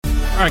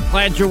All right,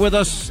 glad you're with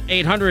us.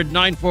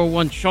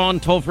 800-941-SEAN,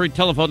 toll-free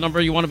telephone number.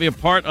 You want to be a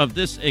part of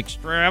this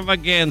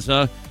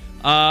extravaganza.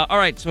 All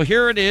right, so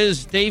here it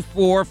is, day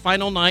 4,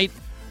 final night,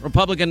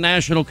 Republican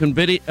National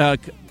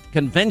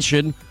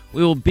Convention.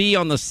 We will be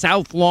on the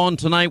South Lawn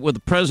tonight where the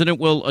president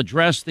will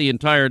address the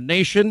entire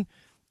nation.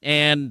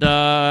 And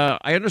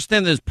I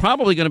understand there's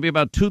probably going to be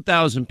about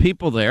 2,000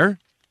 people there,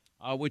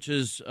 which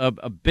is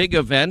a big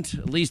event.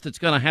 At least it's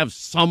going to have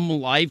some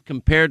life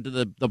compared to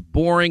the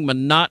boring,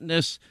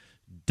 monotonous,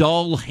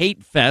 dull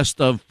hate fest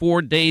of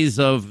 4 days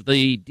of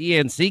the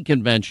DNC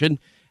convention.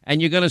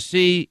 And you're going to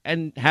see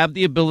and have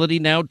the ability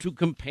now to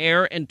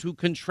compare and to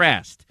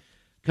contrast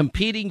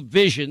competing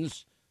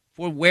visions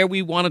for where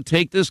we want to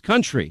take this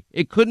country.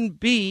 It couldn't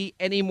be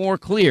any more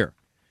clear.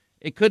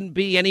 It couldn't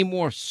be any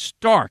more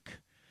stark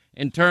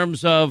in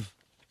terms of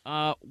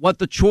what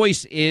the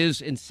choice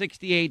is in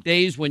 68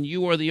 days when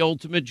you are the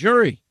ultimate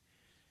jury.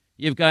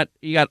 You got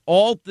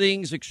all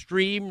things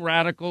extreme,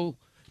 radical,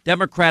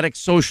 democratic,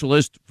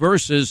 socialist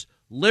versus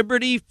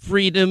liberty,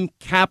 freedom,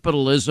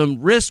 capitalism,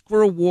 risk,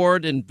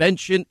 reward,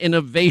 invention,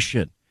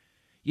 innovation.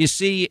 You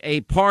see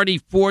a party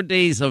 4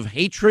 days of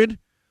hatred,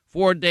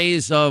 4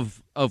 days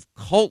of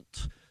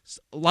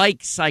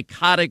cult-like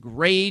psychotic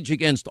rage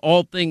against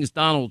all things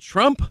Donald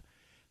Trump,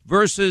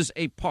 versus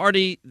a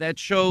party that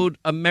showed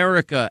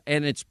America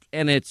and its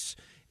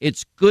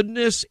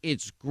goodness,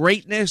 its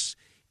greatness,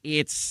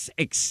 its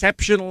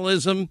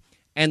exceptionalism,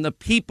 and the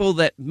people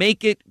that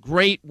make it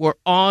great were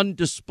on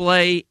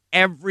display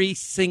every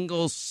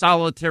single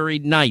solitary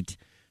night.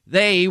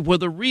 They were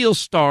the real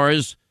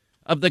stars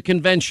of the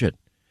convention.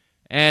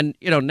 And,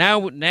 you know,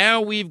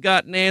 now we've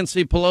got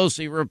Nancy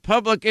Pelosi.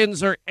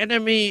 Republicans are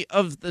enemy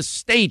of the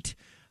state.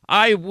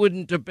 I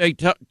wouldn't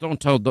debate.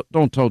 Don't tell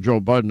Joe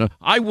Biden.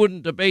 I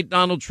wouldn't debate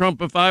Donald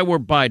Trump if I were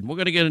Biden. We're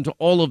going to get into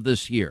all of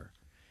this here.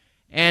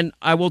 And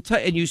I will tell,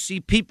 and you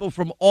see people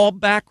from all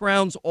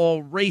backgrounds,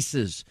 all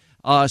races,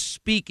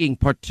 speaking,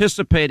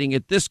 participating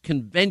at this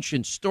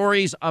convention.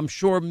 Stories I'm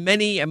sure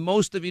many and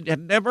most of you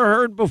had never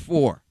heard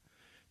before.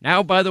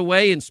 Now, by the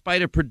way, in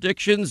spite of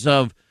predictions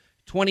of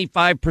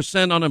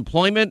 25%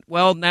 unemployment,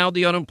 well, now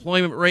the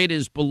unemployment rate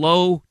is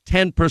below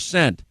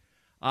 10%.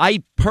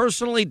 I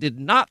personally did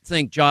not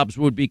think jobs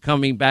would be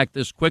coming back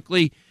this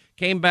quickly.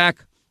 Came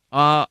back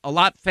a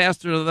lot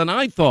faster than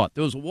I thought.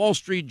 There was a Wall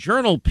Street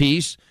Journal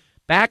piece,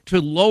 back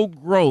to low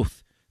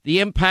growth. The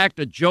impact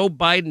of Joe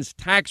Biden's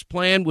tax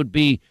plan would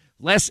be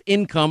less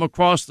income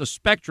across the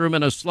spectrum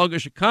in a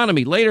sluggish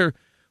economy. Later,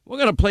 we're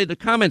going to play the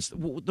comments.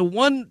 The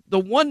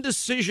one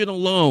decision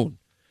alone,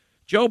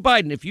 Joe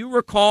Biden, if you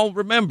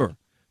remember,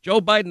 Joe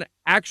Biden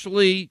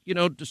actually,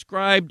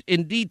 described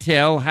in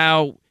detail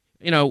how,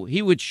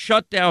 he would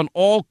shut down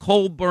all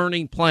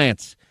coal-burning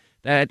plants,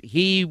 that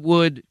he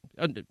would,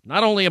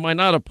 not only am I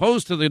not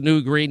opposed to the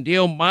new Green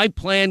Deal, my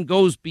plan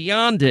goes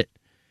beyond it.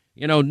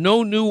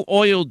 No new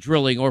oil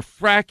drilling or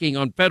fracking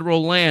on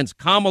federal lands.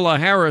 Kamala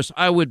Harris,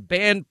 I would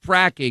ban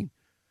fracking.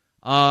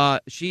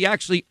 She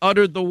actually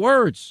uttered the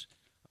words.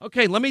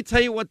 Okay, let me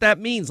tell you what that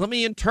means. Let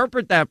me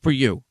interpret that for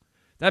you.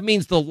 That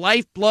means the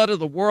lifeblood of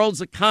the world's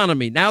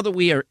economy. Now that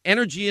we are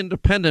energy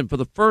independent for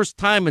the first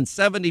time in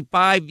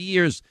 75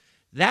 years,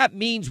 that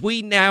means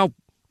we now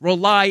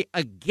rely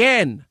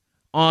again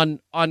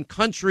on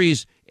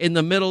countries in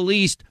the Middle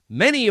East,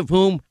 many of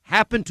whom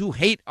happen to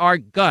hate our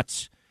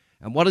guts.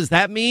 And what does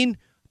that mean?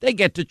 They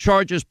get to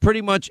charge us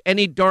pretty much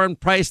any darn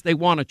price they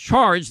want to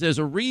charge. There's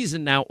a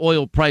reason now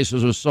oil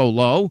prices are so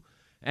low.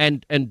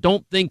 And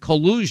don't think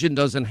collusion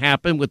doesn't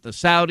happen with the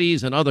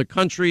Saudis and other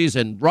countries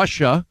and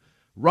Russia.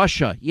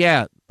 Russia,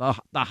 yeah, the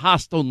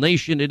hostile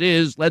nation it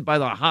is, led by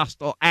the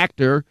hostile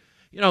actor,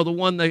 the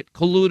one that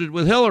colluded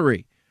with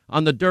Hillary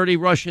on the dirty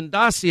Russian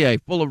dossier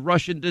full of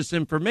Russian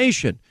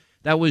disinformation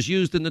that was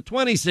used in the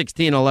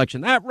 2016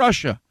 election. That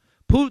Russia,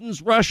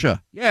 Putin's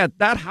Russia, yeah,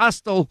 that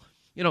hostile,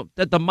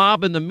 that the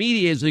mob and the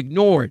media is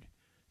ignored.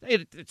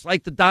 It's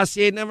like the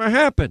dossier never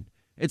happened.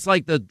 It's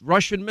like the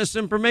Russian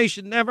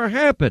misinformation never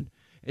happened.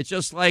 It's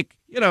just like,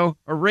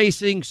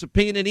 erasing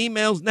subpoenaed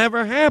emails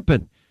never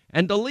happened.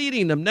 And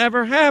deleting them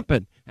never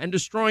happened. And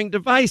destroying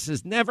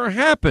devices never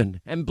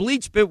happened. And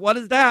BleachBit, what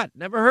is that?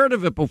 Never heard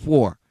of it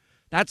before.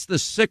 That's the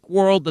sick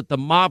world that the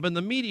mob and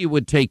the media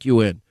would take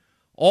you in.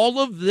 All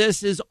of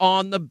this is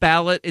on the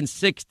ballot in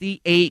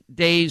 68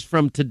 days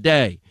from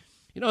today.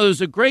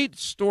 There's a great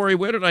story.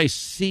 Where did I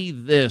see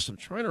this? I'm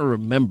trying to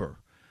remember.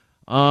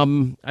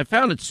 I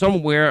found it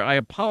somewhere. I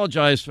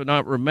apologize for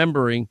not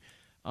remembering.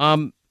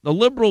 The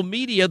liberal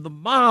media, the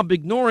mob,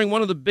 ignoring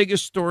one of the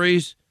biggest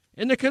stories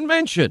in the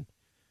convention.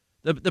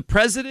 The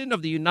president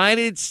of the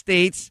United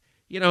States,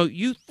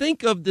 you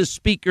think of the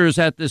speakers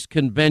at this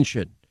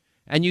convention,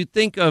 and you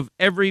think of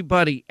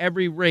everybody,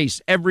 every race,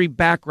 every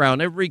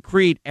background, every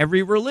creed,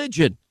 every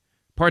religion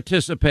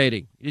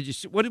participating. Did you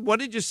see, what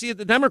did you see at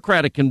the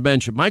Democratic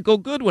convention? Michael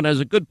Goodwin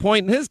has a good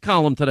point in his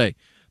column today.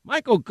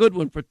 Michael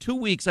Goodwin, for 2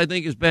 weeks, I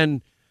think, has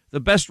been the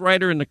best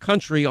writer in the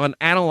country on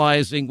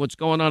analyzing what's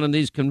going on in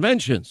these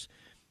conventions,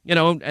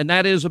 and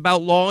that is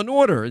about law and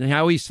order, and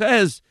how he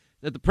says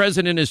that the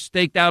president has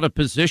staked out a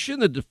position,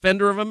 the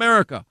defender of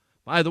America.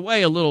 By the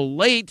way, a little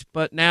late,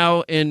 but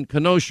now in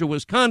Kenosha,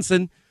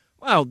 Wisconsin,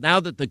 well, now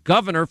that the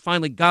governor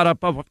finally got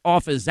up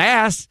off his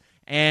ass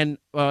and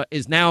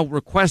is now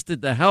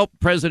requested the help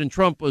President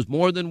Trump was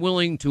more than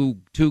willing to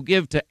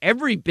give to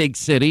every big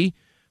city,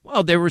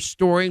 well, they're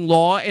restoring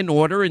law and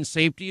order and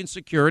safety and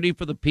security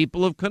for the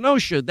people of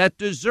Kenosha that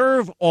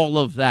deserve all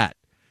of that.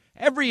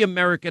 Every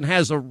American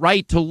has a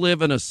right to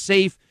live in a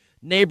safe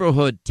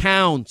neighborhood,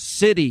 town,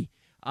 city,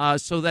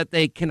 so that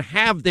they can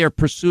have their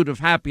pursuit of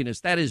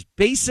happiness. That is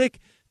basic.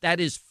 That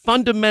is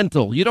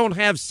fundamental. You don't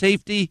have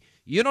safety.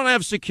 You don't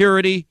have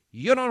security.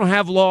 You don't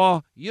have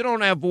law. You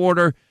don't have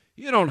order.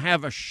 You don't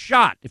have a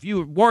shot. If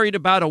you're worried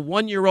about a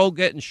 1-year-old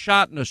getting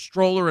shot in a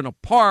stroller in a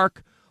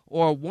park,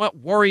 or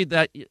worried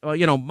that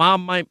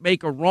mom might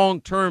make a wrong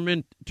turn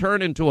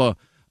into a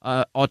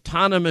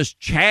autonomous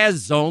Chaz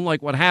zone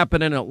like what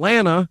happened in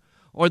Atlanta,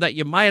 or that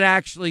you might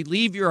actually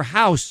leave your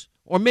house,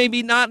 or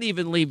maybe not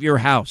even leave your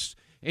house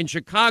in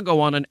Chicago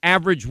on an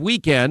average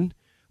weekend,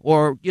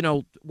 or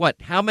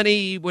how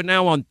many? We're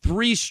now on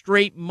 3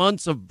 straight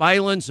months of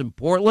violence in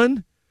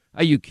Portland.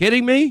 Are you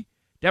kidding me?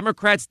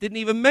 Democrats didn't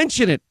even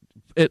mention it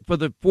for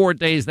the 4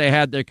 days they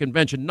had their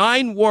convention.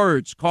 9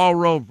 words. Karl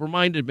Rove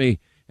reminded me,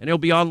 and he'll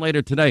be on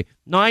later today.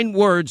 9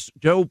 words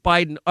Joe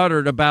Biden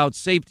uttered about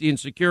safety and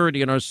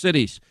security in our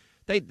cities.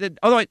 They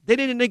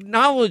didn't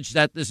acknowledge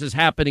that this is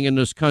happening in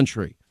this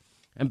country.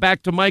 And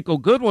back to Michael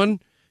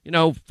Goodwin,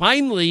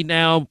 finally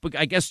now,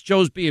 I guess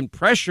Joe's being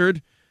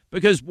pressured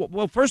because,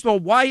 well, first of all,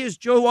 why is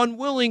Joe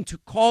unwilling to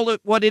call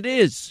it what it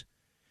is?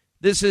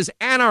 This is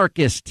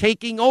anarchists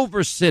taking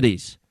over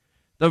cities.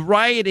 The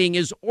rioting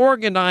is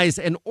organized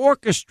and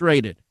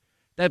orchestrated.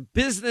 That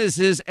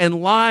businesses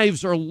and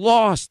lives are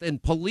lost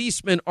and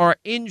policemen are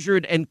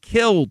injured and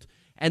killed,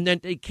 and then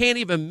they can't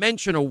even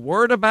mention a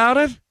word about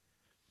it?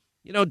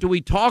 Do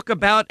we talk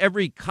about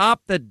every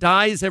cop that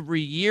dies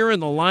every year in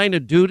the line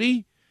of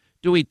duty?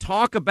 Do we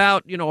talk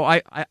about,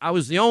 I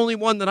was the only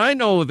one that I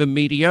know of in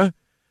media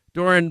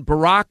during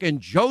Barack and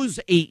Joe's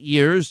 8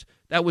 years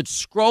that would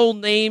scroll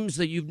names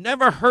that you've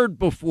never heard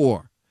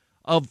before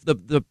of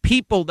the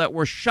people that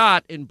were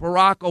shot in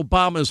Barack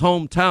Obama's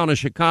hometown of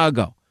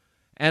Chicago.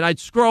 And I'd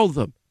scroll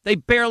them. They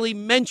barely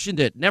mentioned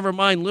it. Never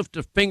mind lift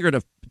a finger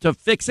to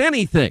fix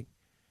anything.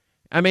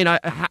 I mean,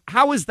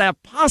 how is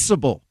that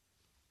possible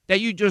that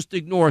you just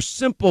ignore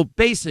simple,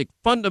 basic,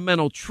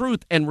 fundamental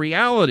truth and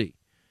reality?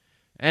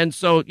 And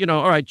so,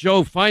 all right,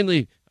 Joe,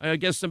 finally, I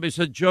guess somebody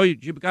said, Joe,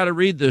 you've got to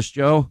read this,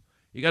 Joe.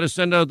 You got to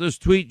send out this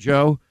tweet,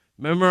 Joe.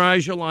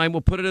 Memorize your line.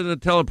 We'll put it in the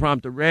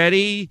teleprompter.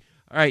 Ready?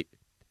 All right.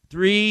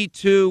 3,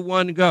 2,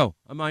 1, go.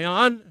 Am I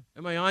on?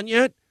 Am I on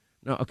yet?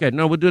 No, okay,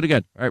 no, we'll do it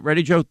again. All right,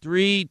 ready, Joe?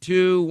 3,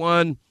 2,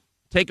 1.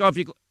 Take off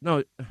your...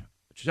 No,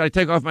 should I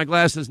take off my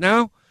glasses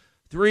now?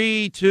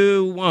 3,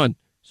 2, 1.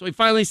 So he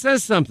finally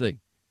says something.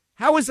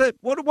 How is that?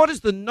 What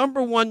is the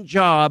number one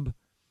job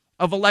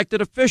of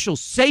elected officials?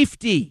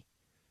 Safety,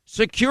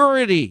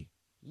 security,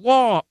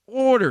 law,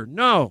 order.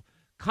 No.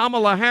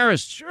 Kamala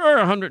Harris, sure,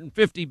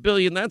 $150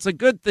 billion. That's a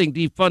good thing,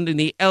 defunding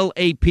the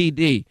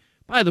LAPD.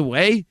 By the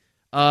way,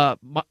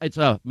 it's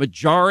a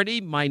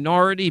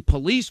minority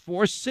police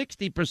force.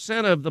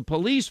 60% of the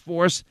police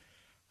force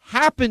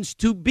happens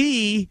to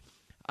be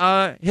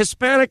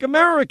Hispanic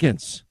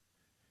Americans.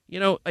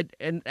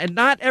 And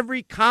not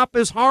every cop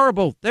is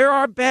horrible. There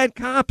are bad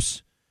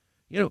cops.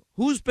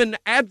 Who's been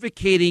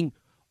advocating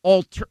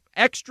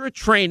extra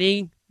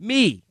training?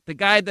 Me, the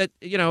guy that,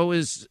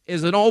 is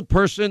an old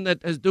person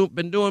that has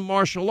been doing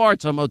martial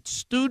arts. I'm a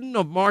student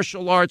of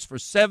martial arts for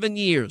 7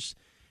 years.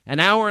 An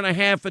hour and a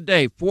half a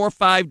day, 4 or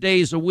 5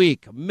 days a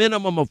week, a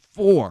minimum of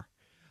 4.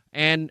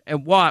 And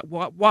why?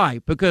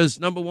 Why?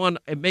 Because, number one,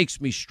 it makes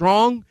me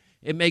strong.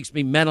 It makes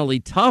me mentally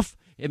tough.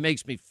 It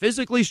makes me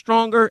physically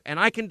stronger, and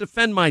I can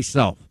defend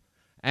myself.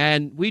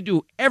 And we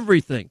do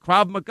everything.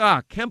 Krav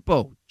Maga,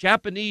 Kempo,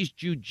 Japanese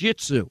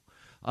Jiu-Jitsu.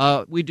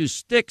 We do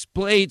sticks,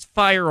 blades,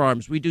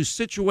 firearms. We do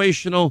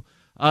situational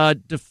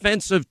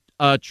defensive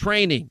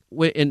training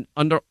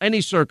under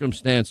any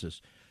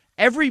circumstances.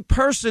 Every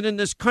person in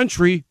this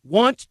country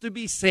wants to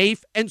be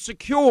safe and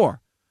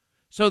secure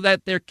so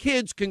that their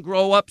kids can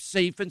grow up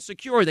safe and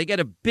secure. They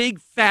get a big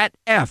fat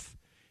F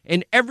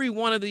in every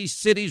one of these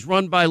cities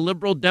run by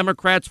liberal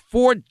Democrats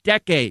for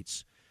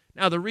decades.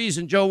 Now, the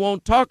reason Joe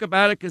won't talk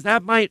about it because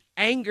that might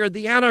anger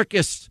the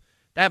anarchists.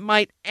 That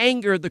might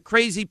anger the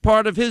crazy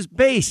part of his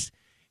base.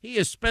 He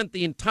has spent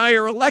the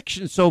entire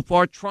election so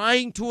far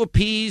trying to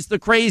appease the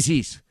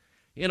crazies.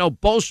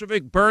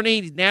 Bolshevik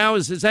Bernie now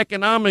is his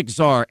economic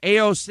czar.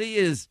 AOC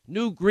is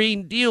New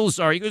Green Deal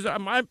czar. He goes,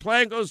 my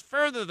plan goes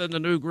further than the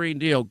New Green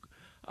Deal.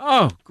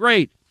 Oh,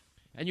 great.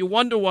 And you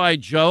wonder why,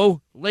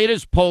 Joe,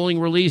 latest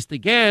polling released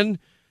again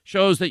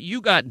shows that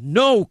you got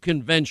no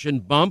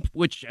convention bump,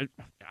 which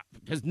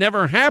has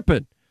never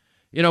happened.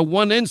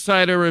 One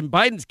insider in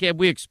Biden's camp,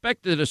 we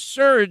expected a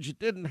surge. It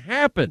didn't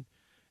happen.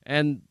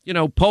 And,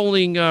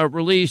 polling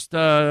released,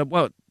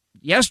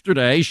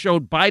 yesterday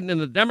showed Biden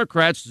and the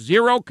Democrats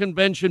 0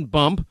 convention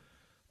bump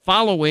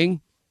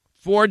following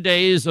 4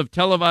 days of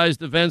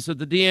televised events at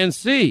the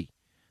DNC.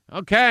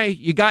 Okay,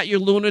 you got your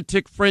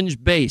lunatic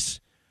fringe base.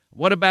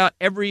 What about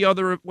every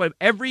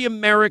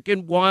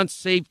American wants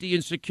safety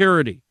and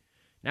security?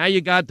 Now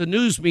you got the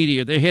news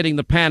media. They're hitting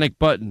the panic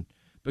button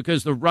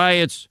because the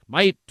riots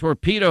might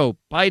torpedo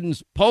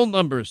Biden's poll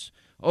numbers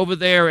over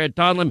there at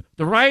Donlin.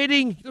 The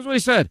rioting, here's what he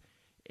said,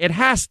 it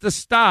has to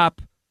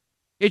stop.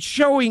 It's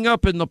showing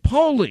up in the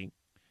polling.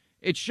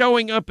 It's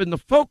showing up in the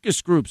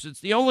focus groups.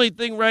 It's the only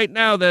thing right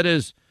now that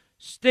is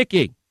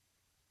sticking.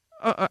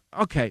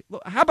 Okay,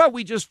 how about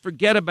we just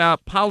forget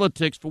about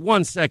politics for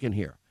 1 second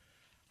here?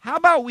 How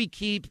about we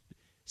keep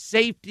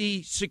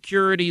safety,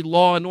 security,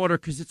 law, and order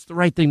because it's the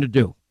right thing to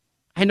do?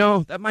 I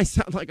know that might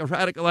sound like a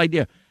radical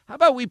idea. How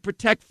about we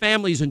protect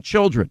families and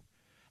children?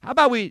 How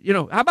about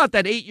how about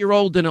that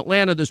 8-year-old in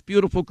Atlanta, this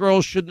beautiful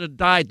girl shouldn't have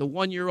died. The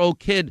 1-year-old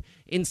kid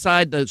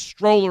inside the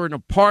stroller in a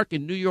park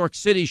in New York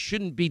City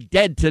shouldn't be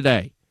dead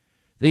today.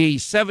 The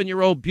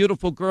 7-year-old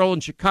beautiful girl in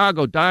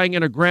Chicago dying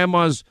in her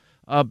grandma's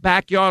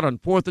backyard on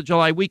 4th of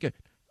July weekend.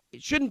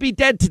 It shouldn't be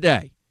dead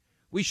today.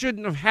 We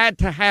shouldn't have had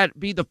to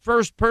be the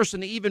first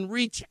person to even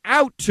reach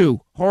out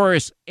to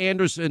Horace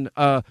Anderson,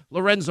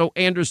 Lorenzo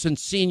Anderson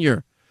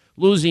Sr.,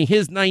 losing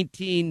his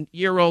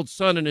 19-year-old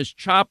son in his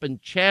chop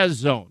and chaz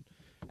zone.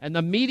 And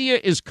the media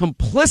is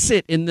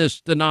complicit in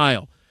this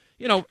denial.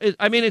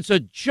 It's a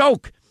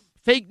joke.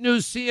 Fake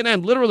news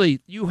CNN,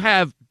 literally, you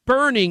have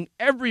burning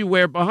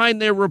everywhere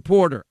behind their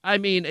reporter. I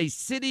mean, a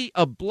city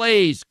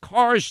ablaze,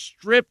 cars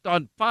stripped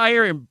on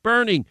fire and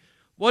burning.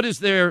 What is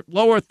their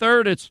lower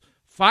third? It's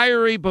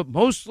fiery but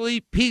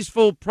mostly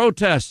peaceful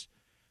protests.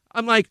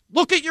 I'm like,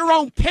 look at your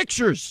own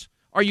pictures.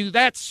 Are you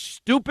that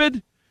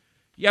stupid?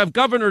 You have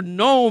Governor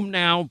Nome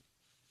now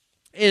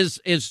is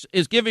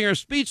giving her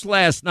speech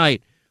last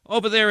night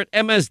over there at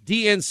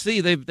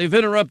MSDNC. They've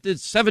interrupted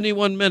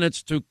 71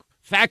 minutes to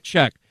fact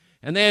check.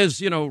 And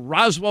there's,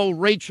 Roswell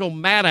Rachel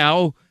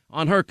Maddow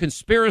on her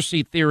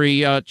conspiracy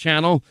theory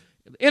channel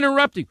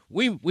interrupting.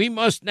 We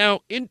must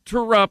now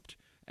interrupt.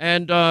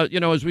 And,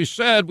 as we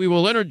said, we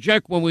will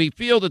interject when we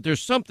feel that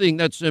there's something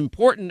that's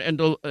important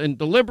and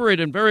deliberate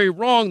and very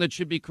wrong that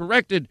should be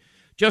corrected,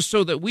 just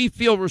so that we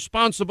feel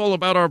responsible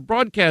about our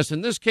broadcast.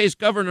 In this case,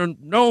 Governor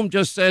Nome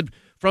just said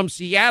from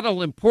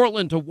Seattle and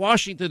Portland to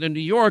Washington and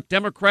New York,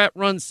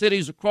 Democrat-run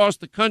cities across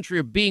the country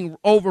are being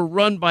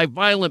overrun by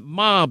violent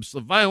mobs. The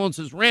violence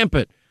is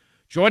rampant.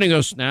 Joining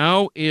us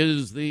now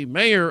is the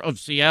mayor of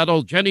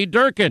Seattle, Jenny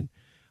Durkin,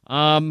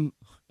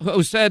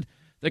 who said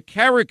the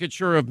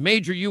caricature of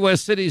major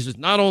U.S. cities is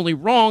not only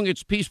wrong,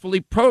 it's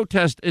peacefully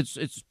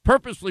it's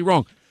purposefully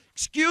wrong.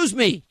 Excuse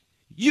me,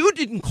 you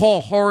didn't call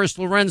Horace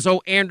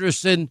Lorenzo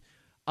Anderson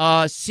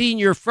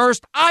Sr.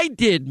 first. I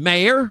did,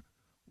 Mayor.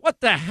 What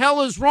the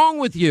hell is wrong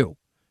with you?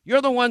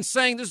 You're the one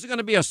saying this is going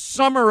to be a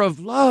summer of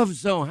love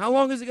zone. How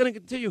long is it going to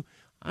continue?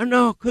 I don't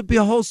know. It could be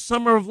a whole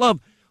summer of love.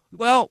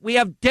 Well, we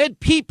have dead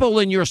people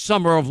in your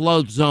summer of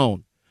love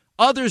zone.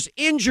 Others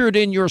injured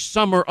in your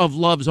summer of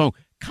love zone.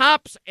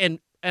 Cops and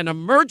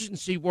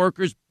emergency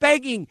workers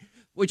begging,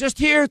 we're just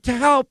here to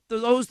help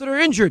those that are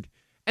injured.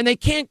 And they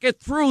can't get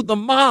through the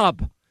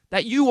mob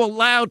that you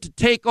allowed to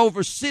take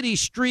over city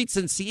streets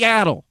in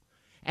Seattle.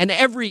 And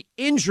every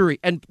injury,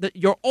 and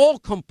you're all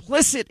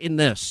complicit in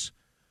this.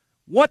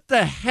 What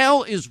the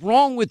hell is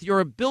wrong with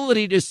your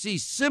ability to see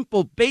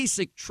simple,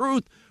 basic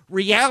truth,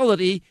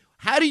 reality?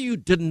 How do you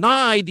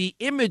deny the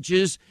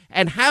images,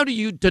 and how do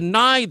you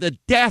deny the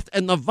death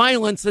and the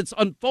violence that's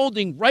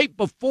unfolding right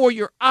before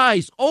your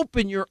eyes?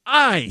 Open your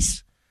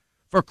eyes,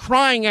 for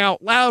crying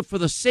out loud, for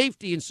the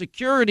safety and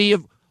security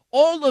of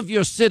all of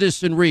your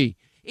citizenry.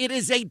 It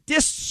is a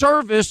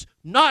disservice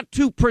not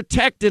to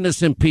protect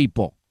innocent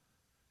people.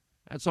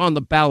 That's on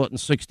the ballot in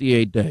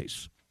 68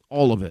 days,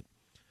 all of it.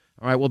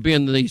 All right, we'll be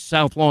in the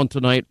South Lawn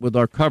tonight with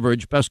our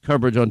coverage, best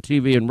coverage on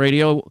TV and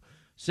radio.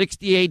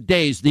 68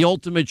 days, the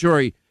ultimate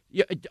jury.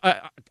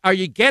 Are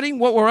you getting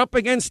what we're up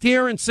against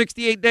here in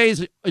 68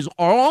 days? Are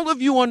all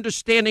of you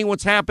understanding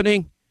what's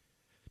happening?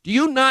 Do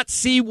you not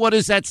see what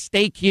is at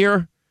stake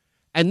here?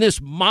 And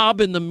this mob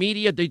in the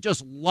media, they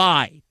just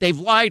lie. They've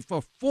lied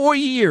for 4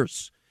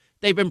 years.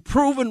 They've been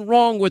proven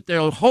wrong with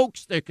their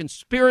hoax, their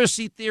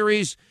conspiracy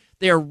theories,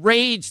 their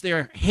rage,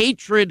 their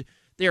hatred,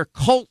 their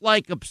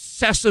cult-like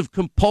obsessive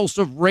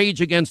compulsive rage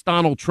against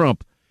Donald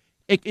Trump.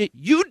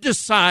 You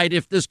decide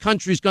if this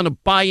country's going to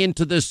buy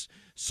into this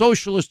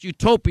socialist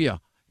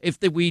utopia. If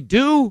we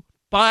do,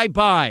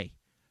 bye-bye.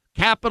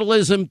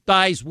 Capitalism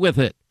dies with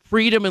it.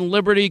 Freedom and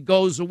liberty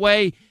goes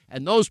away.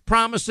 And those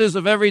promises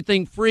of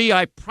everything free,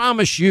 I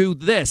promise you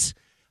this.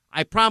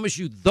 I promise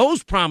you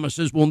those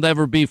promises will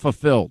never be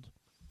fulfilled.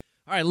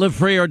 All right, live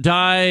free or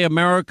die,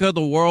 America,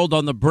 the world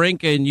on the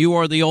brink, and you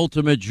are the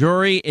ultimate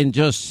jury in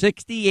just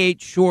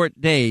 68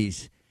 short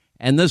days.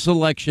 And this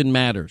election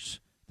matters.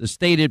 The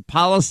stated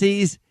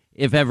policies,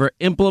 if ever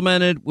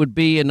implemented, would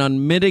be an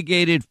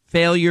unmitigated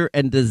failure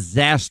and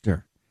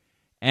disaster.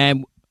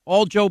 And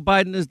all Joe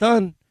Biden has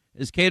done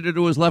is cater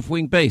to his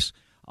left-wing base.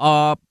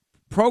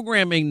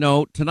 Programming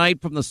note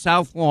tonight from the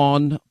South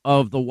Lawn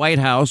of the White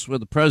House, where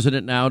the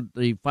president now,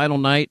 the final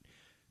night,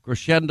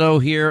 crescendo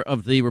here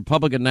of the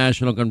Republican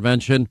National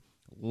Convention.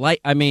 What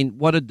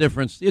a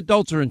difference. The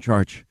adults are in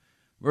charge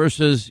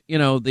versus,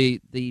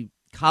 the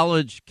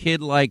college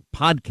kid-like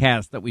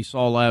podcast that we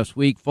saw last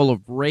week full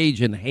of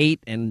rage and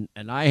hate and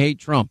I hate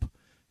Trump.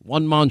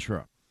 One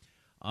mantra.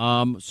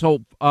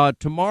 So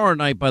tomorrow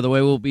night, by the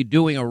way, we'll be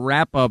doing a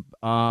wrap-up.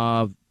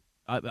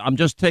 I'm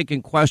just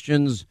taking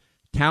questions,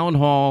 town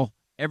hall.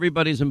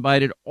 Everybody's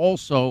invited.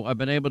 Also, I've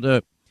been able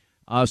to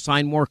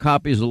sign more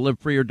copies of Live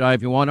Free or Die.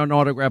 If you want an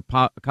autographed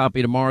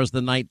copy, tomorrow's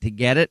the night to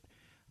get it.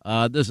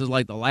 This is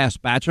like the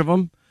last batch of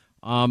them.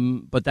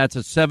 But that's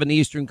at 7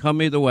 Eastern.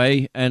 Come either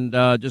way and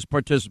just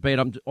participate.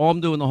 All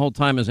I'm doing the whole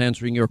time is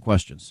answering your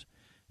questions.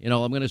 I'm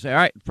going to say, all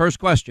right, first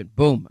question,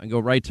 boom, and go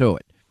right to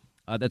it.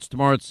 That's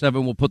tomorrow at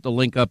 7. We'll put the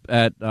link up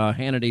at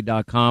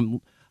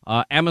Hannity.com,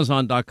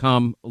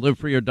 Amazon.com, Live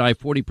Free or Die,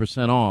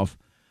 40% off.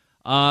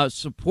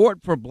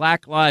 Support for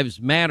Black Lives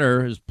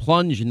Matter has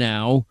plunged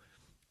now.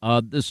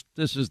 This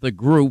is the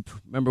group.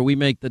 Remember, we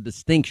make the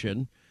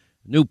distinction.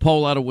 New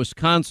poll out of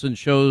Wisconsin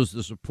shows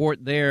the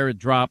support there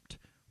dropped,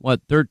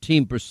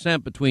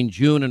 13% between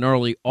June and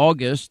early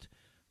August.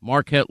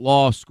 Marquette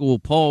Law School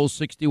polls,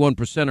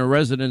 61% of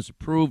residents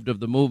approved of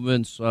the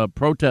movement's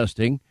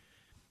protesting.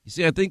 You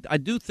see, I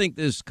do think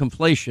there's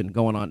conflation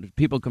going on.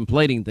 People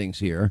conflating things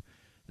here.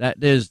 That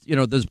there's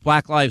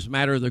Black Lives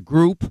Matter, the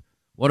group.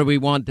 What do we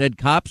want? Dead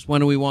cops?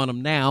 When do we want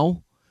them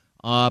now?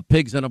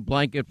 Pigs in a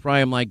blanket, fry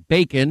them like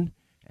bacon.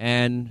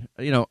 And,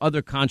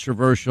 other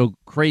controversial,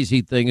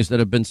 crazy things that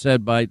have been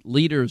said by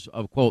leaders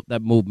of, quote,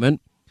 that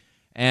movement.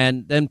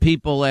 And then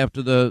people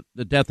after the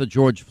death of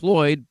George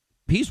Floyd,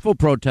 peaceful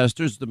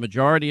protesters, the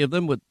majority of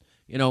them with,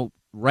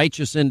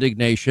 righteous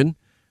indignation.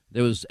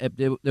 There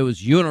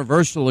was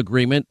universal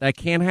agreement that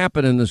can't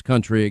happen in this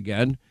country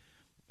again.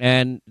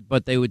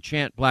 But they would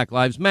chant Black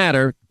Lives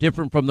Matter,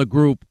 different from the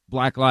group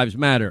Black Lives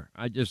Matter.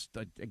 I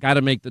got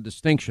to make the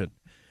distinction.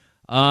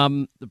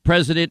 The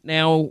president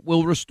now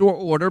will restore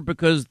order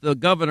because the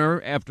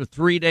governor, after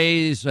 3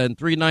 days and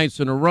 3 nights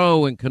in a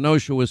row in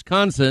Kenosha,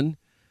 Wisconsin,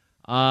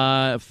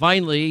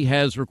 finally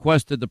has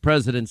requested the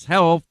president's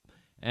help.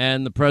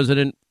 And the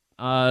president,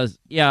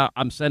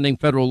 I'm sending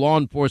federal law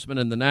enforcement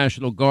and the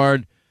National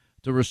Guard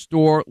to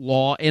restore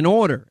law and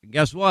order. And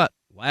guess what?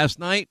 Last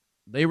night,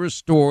 they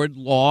restored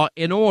law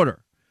and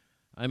order.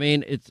 I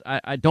mean,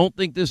 I don't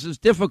think this is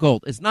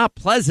difficult. It's not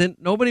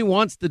pleasant. Nobody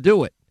wants to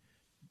do it.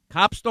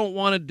 Cops don't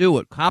want to do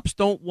it. Cops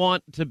don't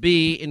want to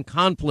be in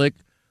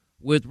conflict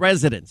with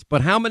residents.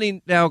 But how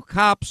many now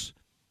cops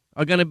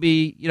are going to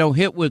be,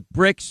 hit with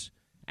bricks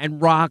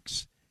and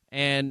rocks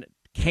and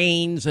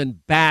canes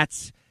and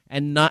bats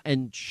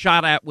and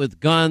shot at with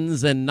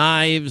guns and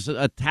knives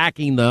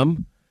attacking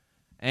them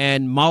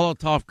and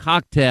Molotov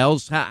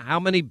cocktails? How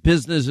many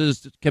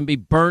businesses can be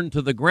burned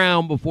to the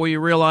ground before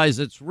you realize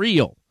it's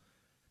real?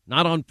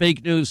 Not on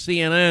fake news,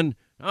 CNN.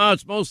 Oh,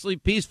 it's mostly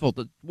peaceful.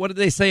 What did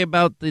they say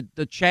about the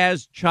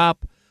Chaz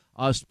Chop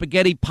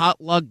spaghetti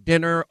potluck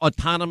dinner,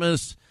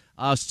 autonomous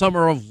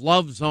summer of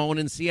love zone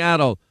in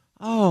Seattle?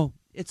 Oh,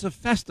 it's a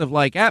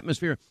festive-like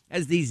atmosphere.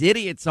 As these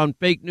idiots on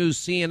fake news,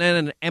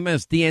 CNN and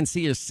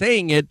MSDNC are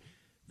saying it,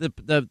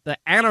 the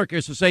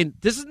anarchists are saying,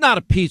 this is not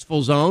a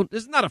peaceful zone.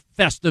 This is not a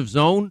festive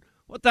zone.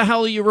 What the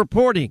hell are you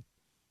reporting?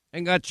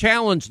 And got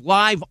challenged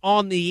live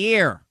on the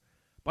air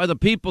by the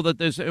people that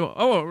they say,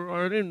 oh,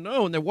 I didn't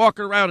know. And they're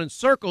walking around in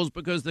circles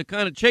because they're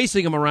kind of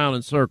chasing them around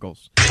in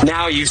circles.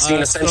 Now you've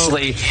seen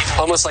essentially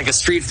almost like a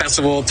street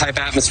festival type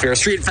atmosphere. A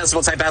street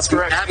festival type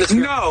atmosphere.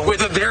 No.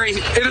 With a very...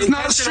 It is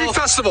not a street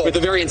festival. With a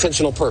very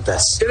intentional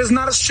purpose. It is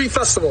not a street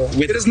festival.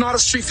 It is not a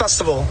street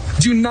festival.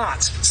 Do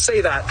not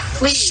say that.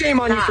 Please, shame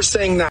on you for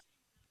saying that.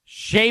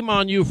 Shame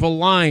on you for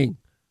lying.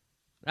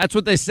 That's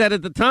what they said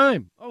at the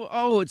time.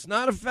 Oh, it's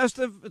not a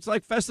festive... It's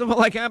like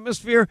festival-like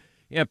atmosphere.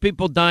 Yeah,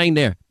 people dying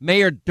there.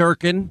 Mayor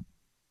Durkin,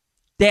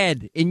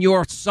 dead in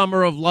your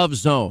summer of love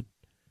zone.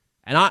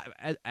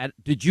 And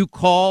did you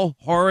call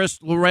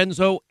Horace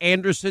Lorenzo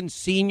Anderson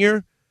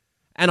Sr.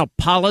 and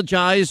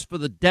apologize for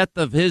the death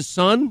of his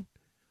son?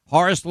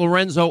 Horace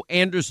Lorenzo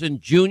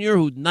Anderson Jr.,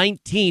 who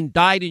 19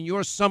 died in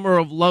your summer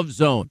of love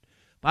zone.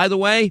 By the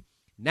way,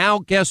 now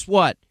guess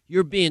what?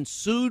 You're being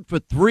sued for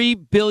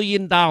 $3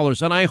 billion.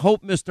 And I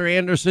hope Mr.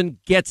 Anderson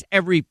gets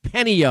every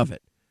penny of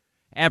it.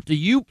 After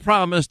you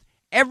promised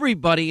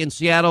everybody in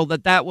Seattle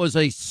that was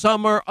a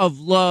summer of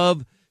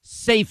love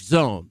safe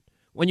zone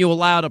when you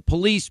allowed a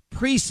police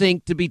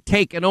precinct to be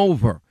taken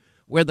over,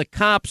 where the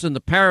cops and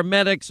the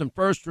paramedics and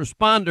first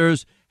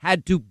responders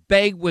had to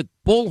beg with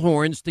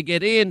bullhorns to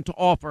get in to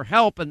offer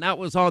help. And that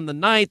was on the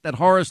night that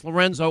Horace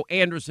Lorenzo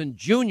Anderson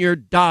Jr.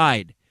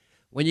 died.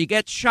 When you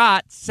get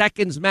shot,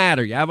 seconds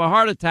matter. You have a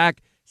heart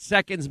attack,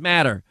 seconds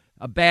matter.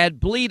 A bad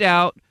bleed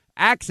out,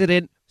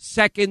 accident,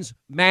 seconds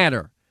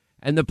matter.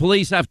 And the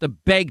police have to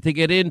beg to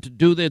get in to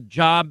do their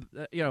job.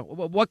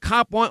 What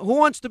cop who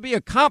wants to be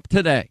a cop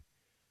today?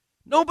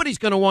 Nobody's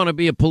going to want to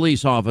be a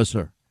police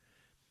officer.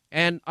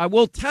 And I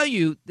will tell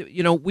you,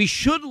 we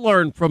should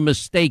learn from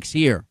mistakes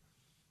here.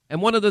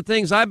 And one of the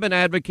things I've been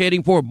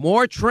advocating for,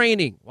 more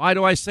training. Why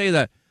do I say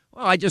that?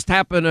 Well, I just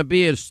happen to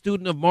be a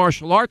student of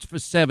martial arts for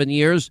 7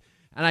 years,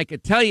 and I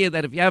could tell you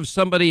that if you have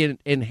somebody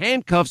in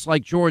handcuffs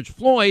like George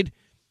Floyd,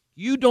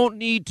 you don't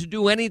need to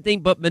do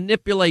anything but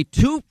manipulate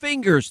two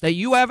fingers that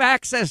you have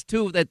access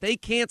to that they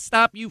can't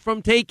stop you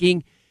from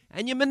taking,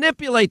 and you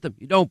manipulate them.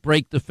 You don't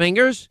break the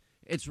fingers.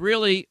 It's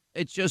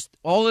just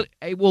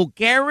it will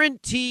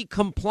guarantee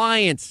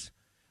compliance,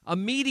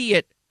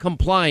 immediate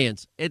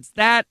compliance. It's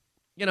that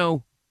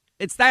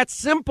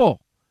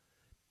simple.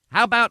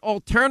 How about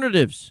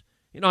alternatives?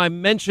 I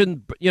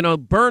mentioned,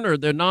 Burner,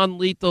 their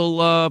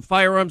non-lethal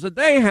firearms that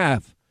they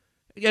have.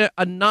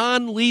 A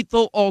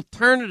non-lethal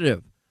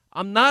alternative.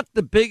 I'm not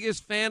the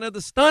biggest fan of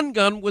the stun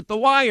gun with the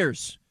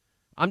wires.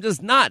 I'm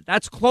just not.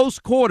 That's close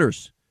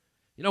quarters.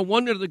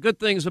 One of the good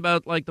things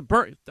about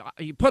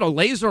you put a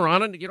laser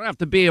on it, you don't have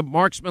to be a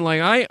marksman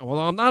like I. Well,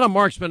 I'm not a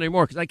marksman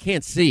anymore because I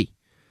can't see.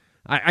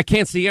 I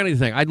can't see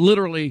anything. I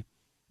literally,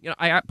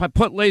 I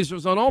put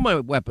lasers on all my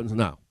weapons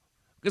now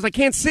because I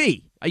can't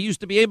see. I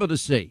used to be able to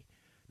see.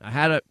 I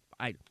had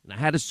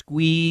to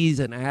squeeze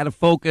and I had to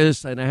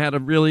focus and I had to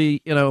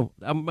really,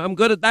 I'm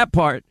good at that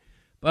part.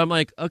 But I'm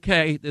like,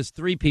 okay, there's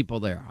three people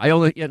there.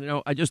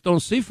 I just don't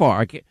see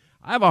far.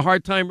 I have a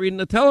hard time reading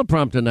the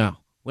teleprompter now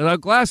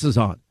without glasses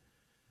on.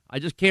 I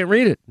just can't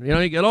read it.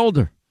 You get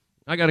older.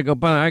 I got to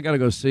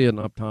go see an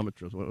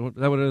optometrist. Is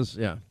that what it is?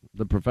 Yeah,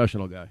 the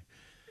professional guy.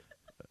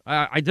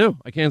 I do.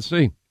 I can't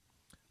see.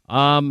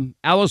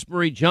 Alice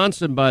Marie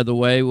Johnson, by the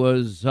way,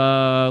 was,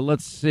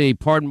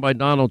 pardoned by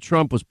Donald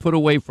Trump, was put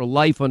away for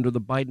life under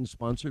the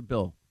Biden-sponsored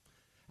bill.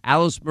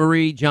 Alice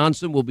Marie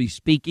Johnson will be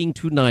speaking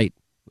tonight.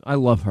 I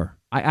love her.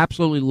 I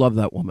absolutely love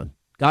that woman.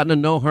 Gotten to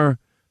know her.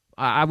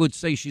 I would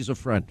say she's a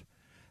friend.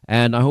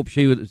 And I hope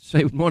she would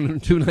say one or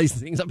two nice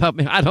things about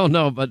me. I don't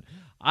know, but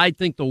I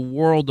think the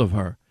world of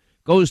her.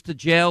 Goes to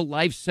jail,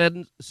 life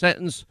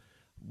sentence,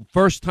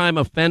 first-time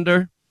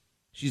offender.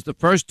 She's the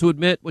first to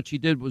admit what she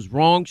did was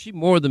wrong. She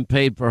more than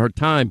paid for her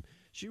time.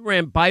 She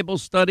ran Bible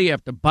study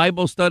after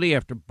Bible study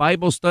after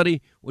Bible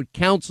study, would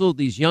counsel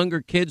these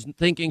younger kids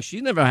thinking she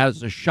never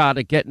has a shot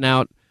at getting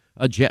out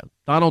of jail.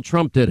 Donald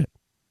Trump did it.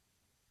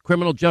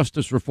 Criminal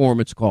justice reform,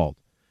 it's called.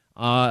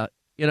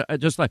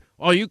 Just like,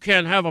 you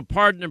can't have a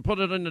pardon and put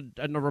it in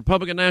the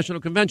Republican National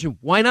Convention.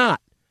 Why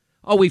not?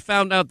 We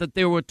found out that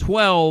there were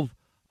 12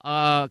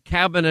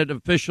 cabinet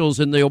officials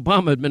in the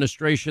Obama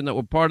administration that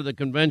were part of the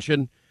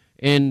convention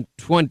in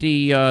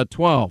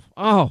 2012.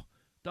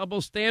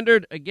 Double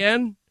standard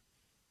again?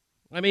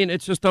 I mean,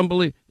 it's just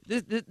unbelievable.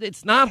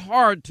 It's not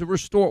hard to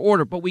restore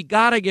order, but we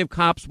got to give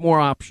cops more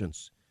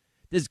options.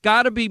 There's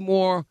got to be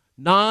more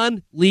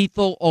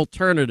non-lethal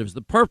alternatives.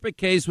 The perfect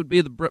case would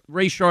be the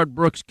Rayshard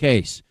Brooks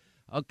case.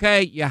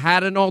 Okay, you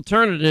had an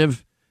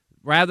alternative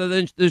rather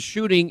than the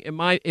shooting.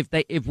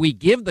 If we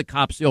give the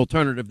cops the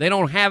alternative, they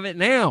don't have it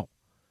now.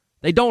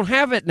 They don't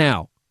have it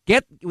now.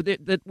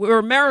 We're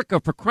America,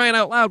 for crying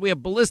out loud. We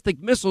have ballistic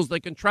missiles that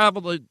can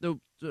travel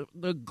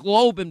the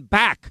globe and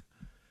back,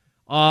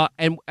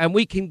 and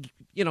we can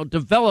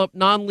develop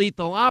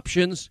non-lethal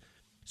options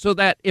so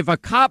that if a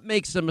cop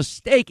makes a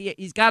mistake,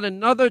 he's got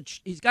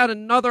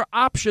another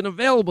option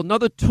available,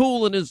 another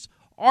tool in his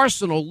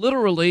arsenal,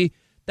 literally,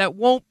 that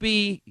won't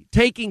be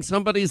taking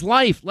somebody's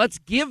life. Let's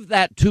give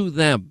that to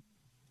them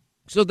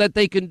so that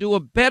they can do a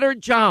better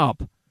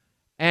job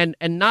and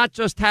not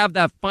just have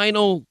that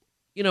final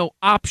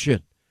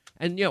option.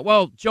 And,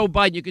 Joe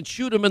Biden, you can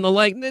shoot him in the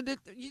leg.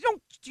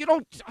 You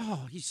don't,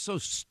 he's so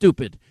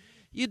stupid.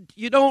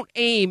 You don't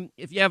aim,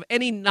 if you have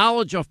any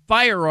knowledge of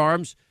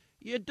firearms,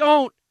 you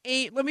don't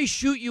aim, let me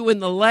shoot you in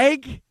the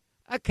leg.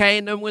 Okay,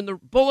 and then when the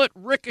bullet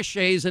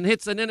ricochets and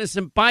hits an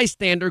innocent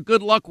bystander,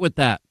 good luck with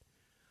that.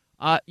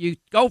 You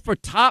go for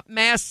top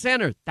mass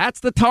center. That's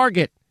the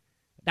target.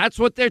 That's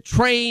what they're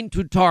trained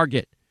to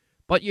target.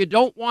 But you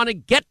don't want to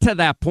get to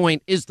that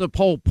point is the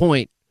whole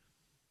point.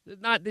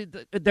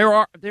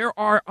 There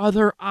are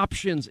other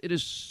options. It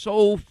is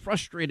so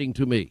frustrating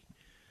to me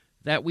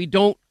that we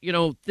don't,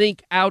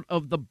 think out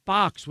of the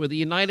box. We're the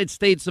United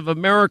States of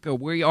America.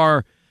 We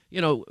are,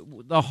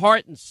 the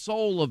heart and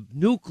soul of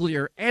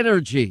nuclear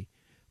energy,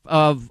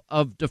 of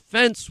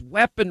defense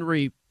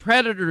weaponry,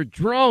 predator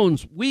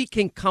drones. We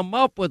can come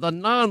up with a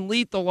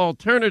non-lethal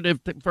alternative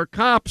for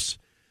cops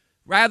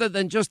rather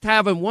than just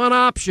having one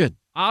option.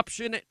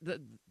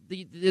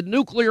 The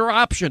nuclear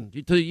option,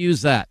 to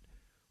use that,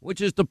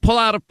 which is to pull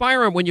out a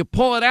firearm. When you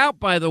pull it out,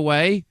 by the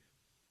way,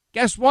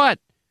 guess what?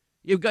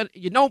 You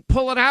don't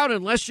pull it out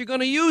unless you're going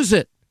to use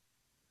it.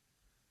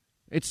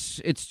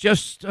 It's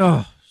just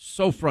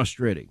so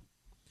frustrating.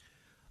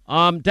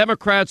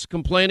 Democrats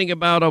complaining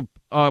about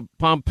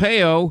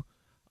Pompeo.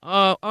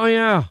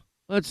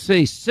 Let's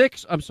see.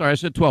 6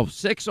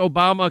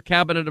 Obama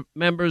cabinet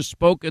members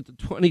spoke at the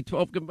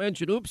 2012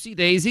 convention. Oopsie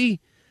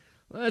daisy.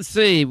 Let's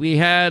see. We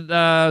had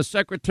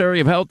Secretary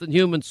of Health and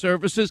Human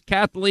Services,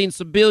 Kathleen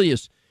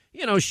Sebelius.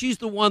 She's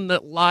the one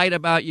that lied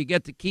about you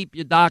get to keep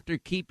your doctor,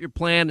 keep your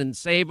plan, and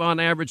save on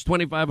average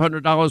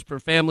 $2,500 per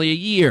family a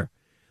year.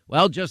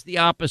 Well, just the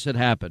opposite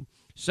happened.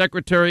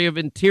 Secretary of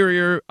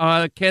Interior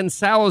Ken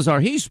Salazar,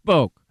 he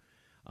spoke.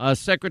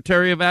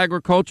 Secretary of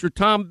Agriculture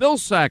Tom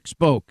Vilsack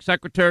spoke.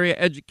 Secretary of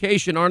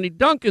Education Arnie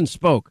Duncan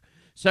spoke.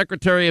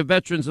 Secretary of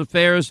Veterans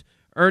Affairs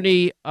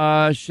Ernie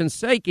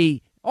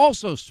Shinseki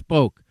also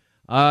spoke.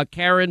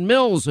 Karen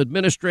Mills,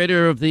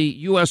 administrator of the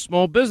U.S.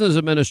 Small Business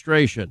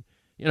Administration,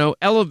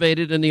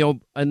 elevated in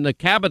the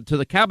cabinet to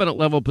the cabinet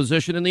level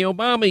position in the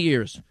Obama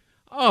years.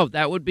 Oh,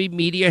 that would be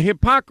media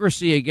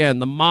hypocrisy again.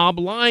 The mob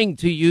lying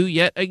to you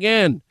yet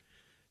again.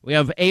 We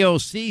have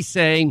AOC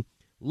saying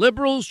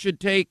liberals should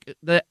take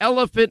the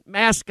elephant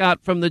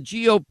mascot from the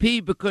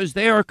GOP because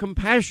they are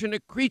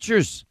compassionate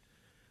creatures.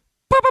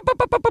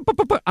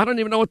 I don't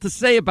even know what to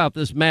say about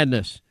this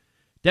madness.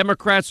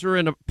 Democrats are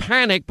in a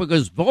panic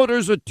because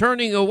voters are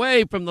turning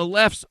away from the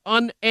left's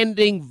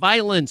unending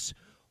violence.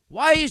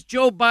 Why is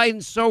Joe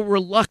Biden so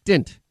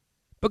reluctant?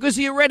 Because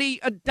he already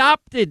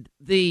adopted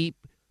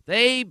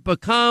they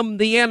become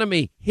the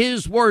enemy.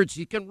 His words.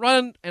 He can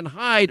run and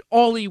hide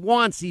all he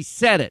wants. He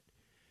said it.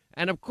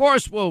 And, of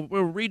course, we'll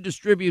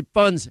redistribute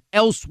funds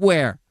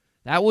elsewhere.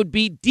 That would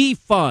be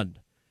defund.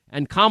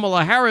 And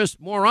Kamala Harris,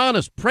 more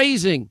honest,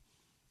 praising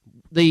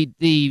the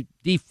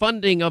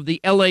defunding of the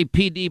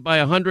LAPD by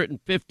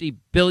 $150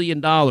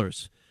 billion.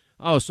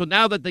 Oh, so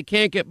now that they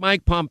can't get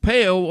Mike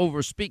Pompeo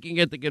over speaking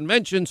at the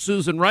convention,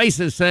 Susan Rice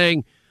is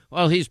saying,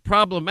 well, he's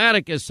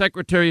problematic as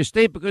Secretary of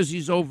State because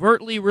he's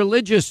overtly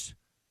religious.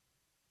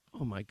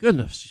 Oh, my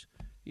goodness.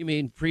 You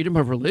mean freedom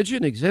of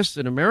religion exists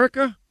in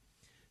America?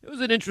 It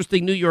was an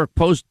interesting New York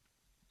Post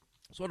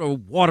sort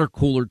of water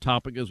cooler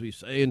topic, as we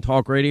say in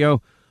talk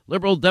radio.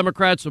 Liberal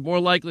Democrats are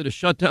more likely to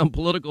shut down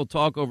political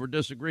talk over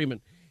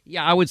disagreement.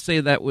 Yeah, I would say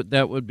that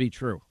would be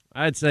true.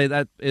 I'd say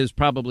that is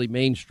probably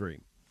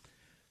mainstream.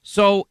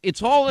 So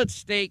it's all at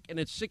stake, and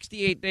it's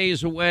 68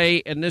 days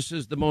away, and this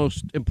is the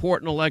most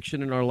important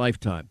election in our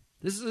lifetime.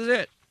 This is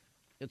it.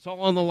 It's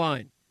all on the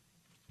line.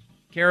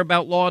 Care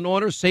about law and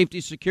order,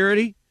 safety,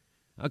 security?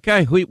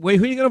 Okay, who are you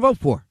going to vote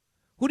for?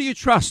 Who do you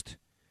trust?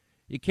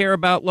 You care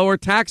about lower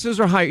taxes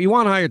or higher? You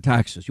want higher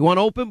taxes? You want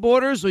open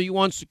borders or you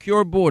want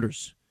secure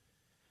borders?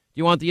 Do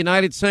you want the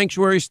United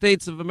Sanctuary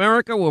States of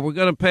America where we're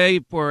going to pay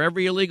for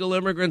every illegal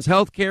immigrant's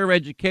health care,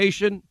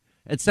 education,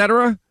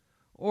 etc.?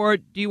 Or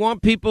do you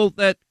want people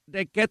that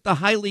get the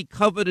highly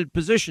coveted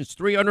positions?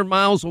 300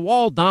 miles of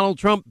wall, Donald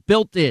Trump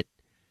built it.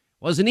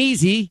 Wasn't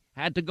easy.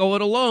 Had to go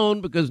it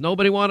alone because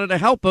nobody wanted to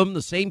help him.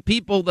 The same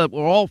people that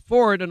were all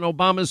for it in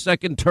Obama's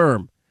second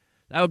term.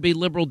 That would be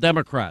liberal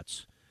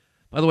Democrats.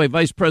 By the way,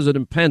 Vice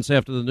President Pence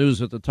after the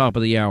news at the top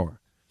of the hour.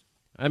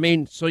 I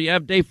mean, so you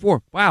have day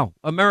 4. Wow.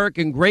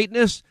 American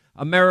greatness,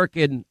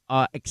 American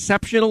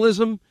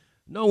exceptionalism.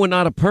 No, we're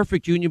not a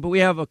perfect union, but we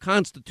have a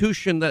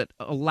constitution that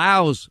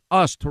allows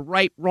us to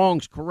right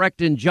wrongs,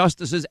 correct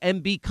injustices,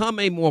 and become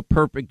a more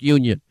perfect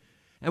union.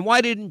 And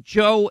why didn't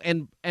Joe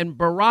and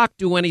Barack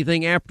do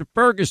anything after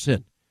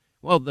Ferguson?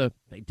 Well,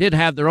 they did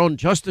have their own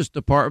Justice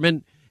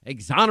Department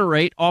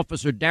exonerate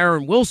Officer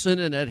Darren Wilson,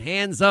 and that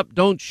hands up,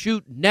 don't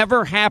shoot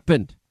never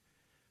happened.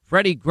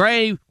 Freddie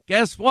Gray,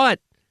 guess what?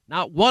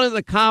 Not one of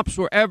the cops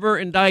were ever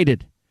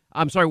indicted.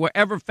 Were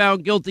ever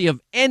found guilty of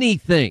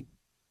anything.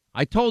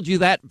 I told you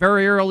that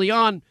very early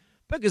on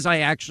because I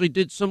actually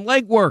did some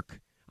legwork.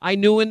 I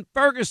knew in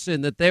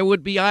Ferguson that there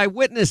would be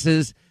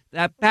eyewitnesses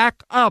that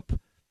back up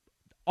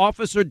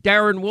Officer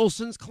Darren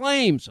Wilson's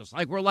claims. It's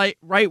like we're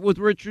right with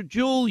Richard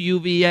Jewell,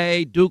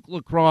 UVA, Duke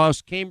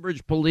Lacrosse,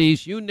 Cambridge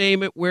Police, you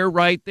name it, we're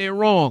right, they're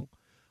wrong.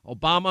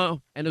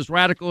 Obama and his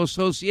radical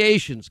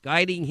associations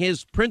guiding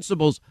his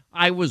principles.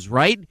 I was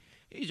right.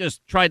 He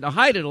just tried to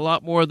hide it a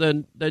lot more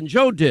than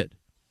Joe did.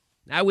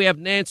 Now we have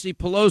Nancy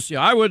Pelosi.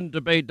 I wouldn't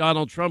debate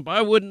Donald Trump.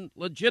 I wouldn't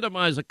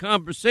legitimize a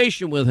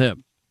conversation with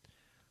him.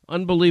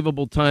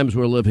 Unbelievable times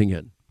we're living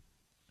in.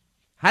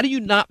 How do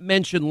you not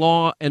mention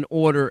law and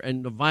order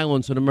and the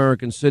violence in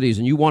American cities,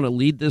 and you want to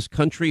lead this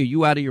country? Are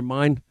you out of your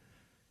mind?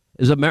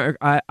 Is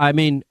America? I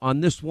mean,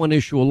 on this one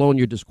issue alone,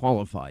 you're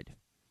disqualified.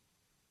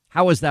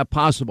 How is that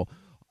possible?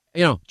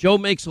 You know, Joe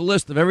makes a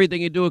list of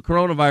everything you do with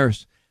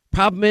coronavirus.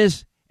 Problem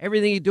is,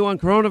 everything you do on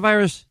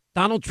coronavirus,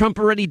 Donald Trump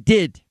already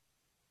did.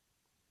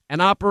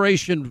 An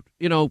operation,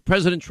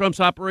 President Trump's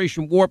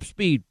Operation Warp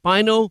Speed,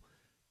 final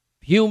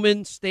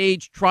human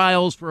stage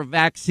trials for a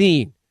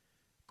vaccine.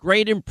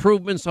 Great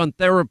improvements on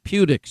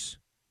therapeutics.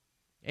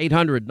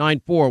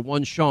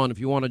 800-941-SEAN if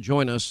you want to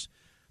join us.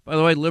 By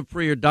the way, Live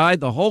Free or Die,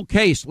 the whole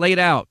case laid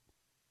out.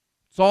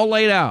 It's all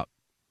laid out.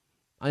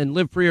 And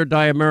Live Free or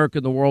Die, America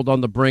and the World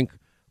on the Brink.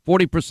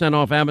 40%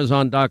 off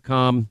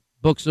Amazon.com,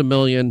 Books A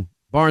Million,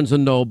 Barnes &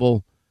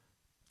 Noble,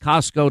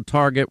 Costco,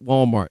 Target,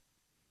 Walmart.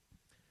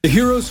 The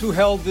heroes who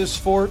held this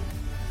fort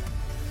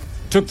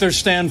took their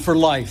stand for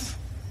life,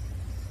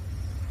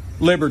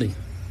 liberty,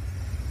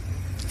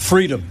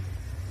 freedom,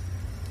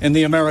 and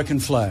the American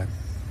flag.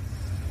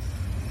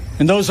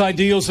 And those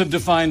ideals have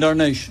defined our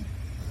nation.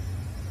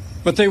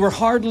 But they were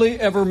hardly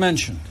ever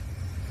mentioned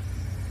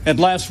at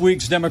last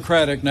week's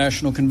Democratic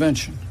National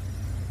Convention.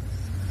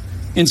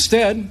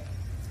 Instead,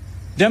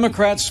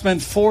 Democrats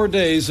spent 4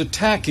 days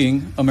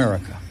attacking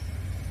America.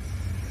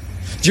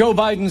 Joe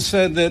Biden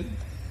said that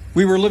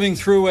we were living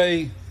through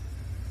a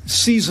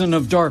season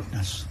of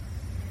darkness.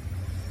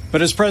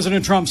 But as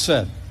President Trump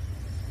said,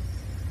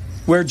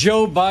 where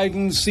Joe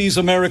Biden sees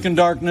American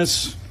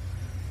darkness,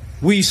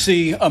 we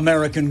see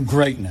American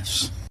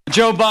greatness.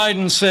 Joe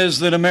Biden says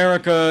that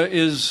America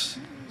is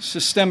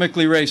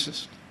systemically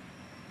racist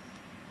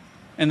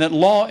and that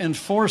law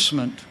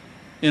enforcement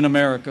in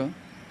America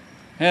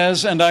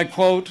has, and I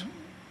quote,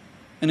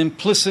 an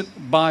implicit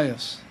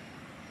bias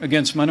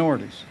against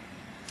minorities.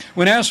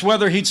 When asked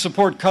whether he'd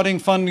support cutting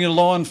funding to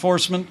law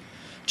enforcement,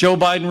 Joe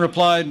Biden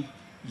replied,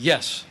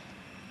 yes,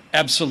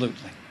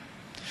 absolutely.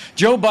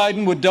 Joe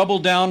Biden would double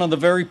down on the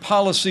very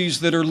policies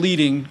that are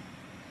leading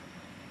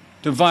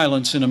to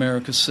violence in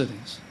America's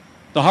cities.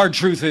 The hard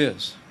truth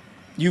is,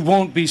 you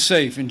won't be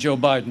safe in Joe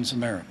Biden's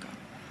America.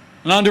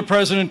 And under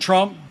President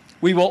Trump,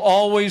 we will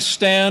always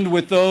stand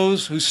with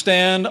those who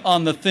stand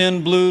on the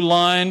thin blue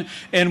line,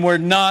 and we're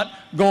not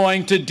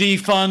going to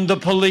defund the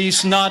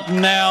police, not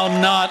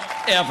now, not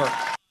ever.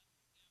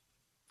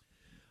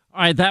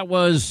 All right, that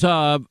was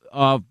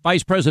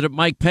Vice President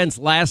Mike Pence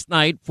last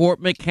night,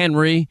 Fort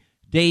McHenry,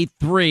 day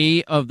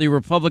 3 of the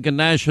Republican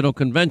National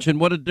Convention.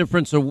 What a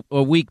difference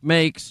a week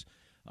makes.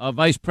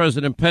 Vice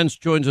President Pence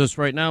joins us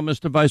right now.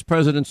 Mr. Vice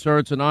President, sir,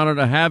 it's an honor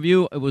to have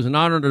you. It was an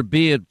honor to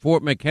be at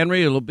Fort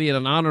McHenry. It'll be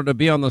an honor to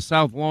be on the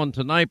South Lawn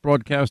tonight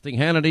broadcasting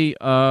Hannity.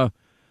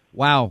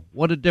 Wow,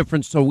 what a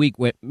difference a week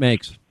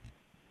makes.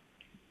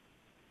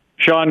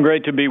 Sean,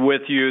 great to be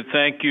with you.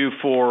 Thank you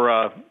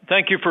for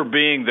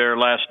being there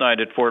last night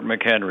at Fort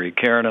McHenry.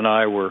 Karen and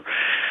I were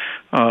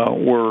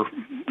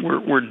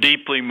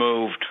deeply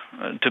moved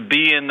to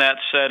be in that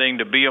setting,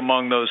 to be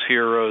among those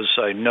heroes.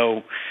 I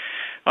know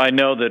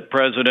that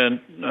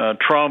President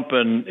Trump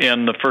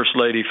and the First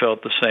Lady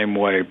felt the same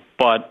way,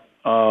 but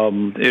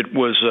it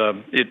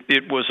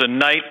was a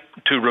night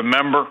to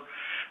remember.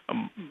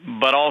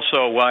 But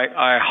also,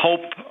 I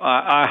hope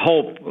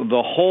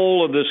the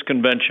whole of this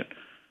convention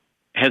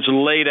has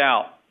laid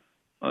out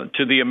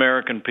to the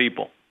American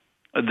people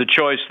the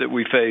choice that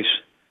we face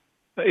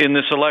in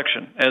this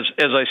election. As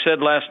I said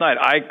last night,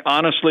 I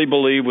honestly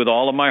believe with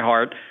all of my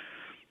heart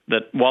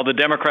that while the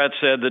Democrats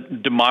said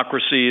that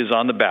democracy is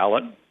on the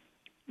ballot,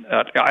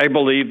 I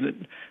believe that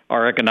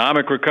our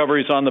economic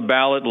recovery is on the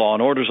ballot, law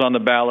and order is on the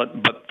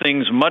ballot, but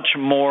things much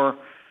more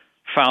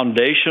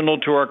foundational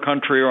to our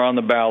country are on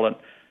the ballot.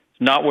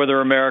 Not whether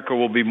America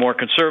will be more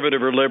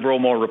conservative or liberal,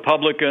 more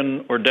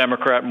Republican or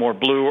Democrat, more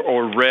blue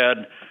or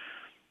red.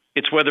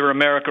 It's whether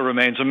America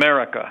remains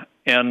America.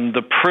 And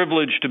the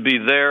privilege to be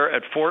there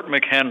at Fort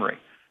McHenry,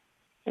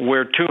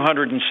 where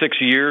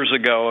 206 years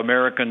ago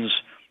Americans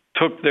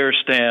took their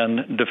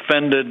stand,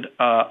 defended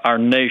our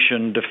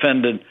nation,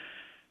 defended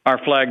our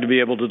flag, to be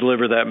able to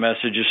deliver that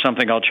message is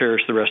something I'll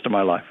cherish the rest of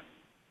my life.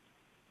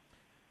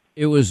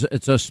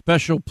 It's a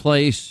special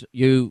place.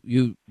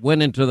 You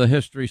went into the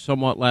history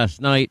somewhat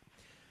last night.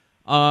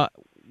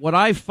 What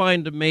I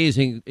find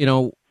amazing,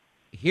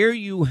 here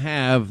you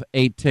have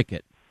a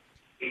ticket.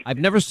 I've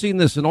never seen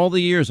this in all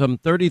the years. I'm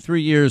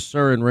 33 years,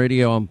 sir, in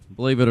radio,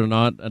 believe it or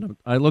not, and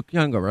I look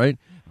younger, right?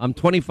 I'm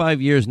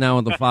 25 years now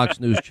on the Fox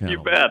News Channel.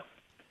 You bet.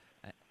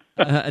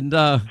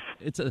 I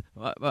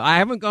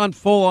haven't gone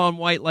full on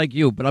white like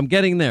you, but I'm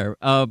getting there.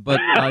 But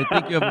I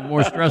think you have a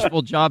more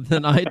stressful job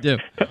than I do.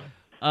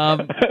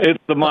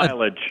 It's the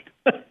mileage.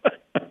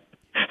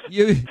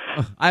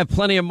 I have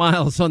plenty of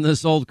miles on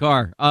this old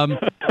car.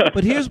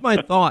 But here's my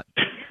thought.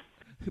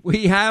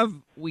 We have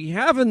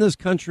in this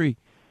country,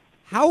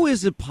 how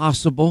is it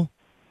possible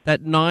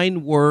that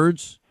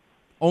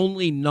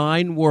only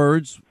 9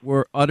 words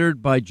were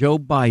uttered by Joe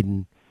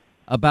Biden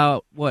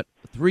about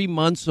 3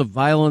 months of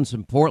violence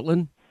in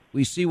Portland?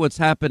 We see what's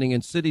happening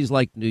in cities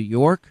like New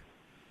York.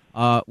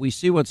 We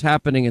see what's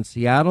happening in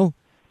Seattle.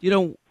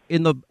 In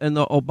the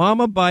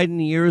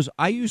Obama-Biden years,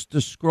 I used to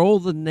scroll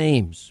the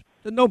names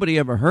that nobody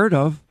ever heard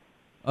of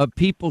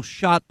people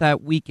shot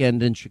that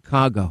weekend in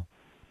Chicago,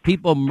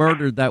 people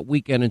murdered that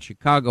weekend in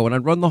Chicago, and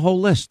I'd run the whole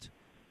list.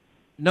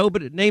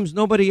 Names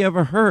nobody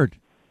ever heard.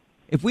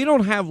 If we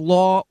don't have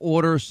law,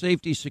 order,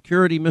 safety,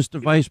 security,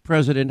 Mr. Vice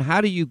President,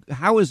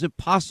 how is it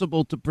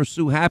possible to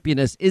pursue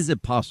happiness? Is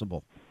it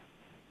possible?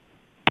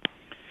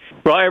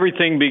 Well,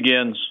 everything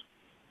begins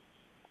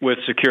with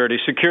security.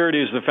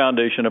 Security is the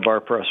foundation of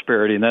our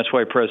prosperity, and that's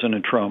why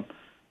President Trump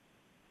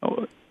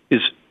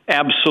is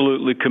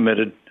absolutely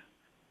committed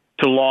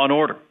to law and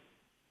order,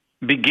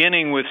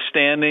 beginning with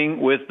standing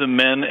with the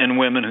men and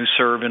women who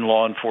serve in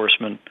law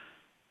enforcement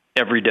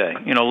every day.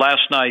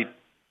 Last night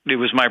it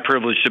was my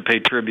privilege to pay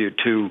tribute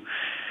to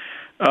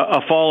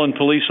a fallen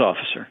police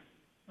officer,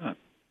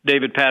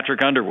 David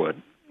Patrick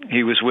Underwood.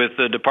 He was with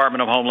the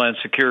Department of Homeland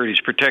Security's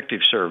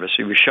Protective Service.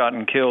 He was shot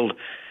and killed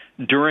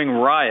during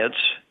riots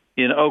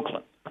in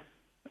Oakland.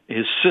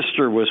 His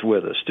sister was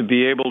with us to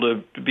be able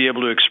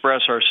to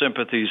express our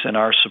sympathies and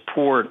our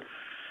support,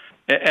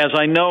 as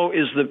I know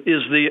is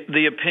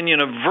the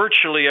opinion of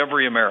virtually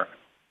every American.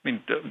 I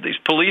mean, these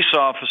police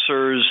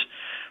officers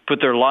put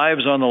their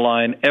lives on the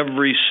line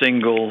every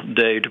single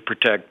day to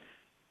protect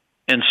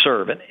and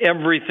serve. And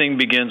everything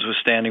begins with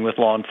standing with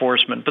law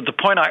enforcement. But the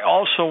point I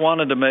also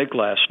wanted to make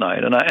last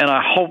night, and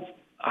I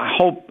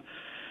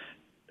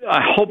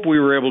hope we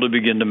were able to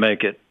begin to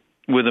make it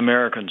with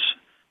Americans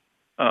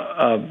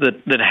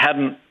that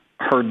hadn't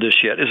heard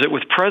this yet, is that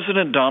with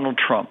President Donald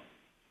Trump,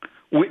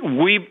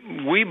 we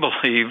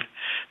believe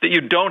that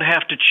you don't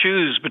have to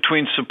choose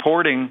between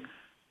supporting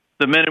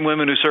the men and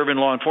women who serve in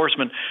law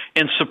enforcement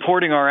and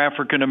supporting our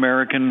African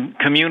American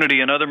community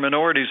and other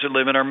minorities that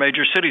live in our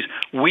major cities.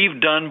 We've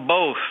done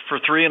both for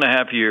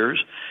 3.5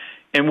 years,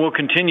 and we'll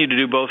continue to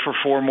do both for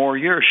 4 more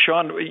years.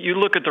 Sean, you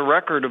look at the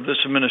record of this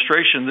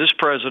administration, this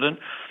president.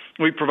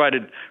 We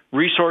provided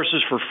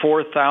resources for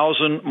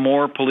 4,000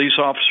 more police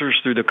officers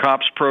through the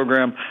COPS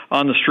program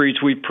on the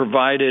streets. We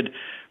provided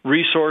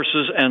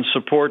resources and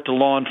support to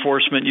law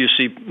enforcement. You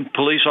see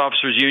police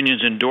officers'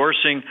 unions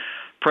endorsing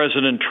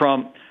President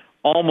Trump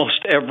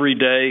almost every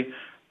day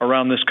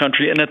around this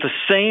country. And at the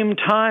same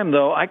time,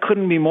 though, I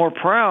couldn't be more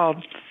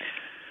proud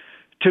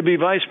to be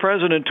vice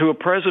president to a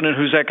president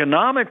whose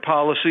economic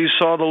policies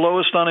saw the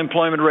lowest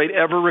unemployment rate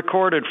ever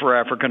recorded for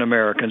African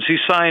Americans. He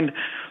signed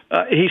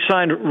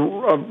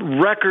a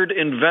record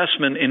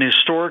investment in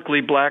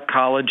historically black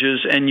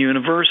colleges and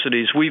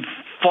universities. We've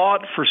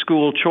fought for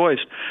school choice,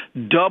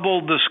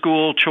 doubled the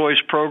school choice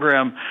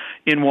program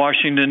in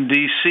Washington,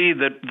 D.C.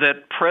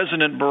 that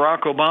President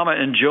Barack Obama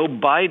and Joe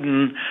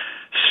Biden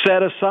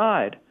set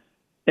aside.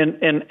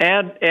 And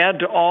add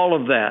to all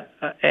of that,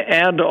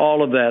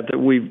 that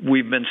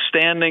we've been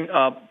standing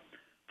up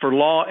for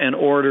law and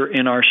order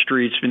in our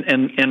streets.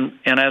 And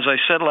as I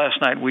said last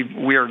night,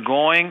 we are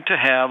going to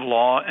have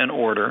law and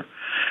order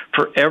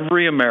for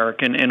every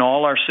American in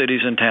all our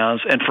cities and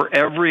towns, and for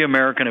every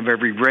American of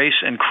every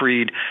race and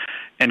creed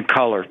and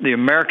color. The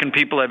American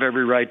people have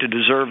every right to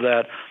deserve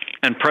that,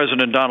 and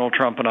President Donald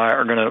Trump and I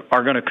are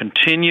going to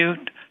continue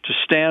to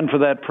stand for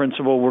that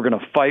principle. We're going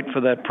to fight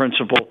for that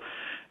principle.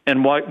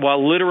 And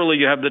while literally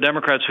you have the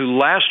Democrats who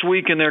last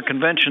week in their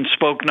convention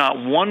spoke not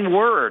one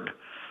word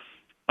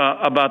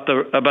about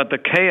the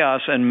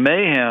chaos and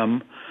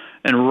mayhem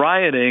and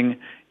rioting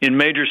in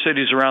major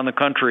cities around the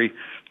country,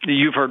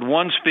 you've heard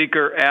one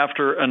speaker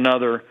after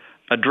another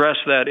address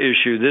that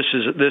issue. This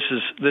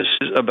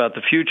is about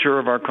the future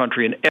of our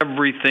country, and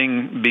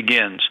everything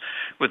begins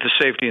with the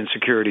safety and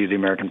security of the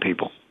American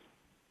people.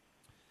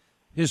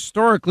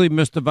 Historically,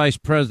 Mr. Vice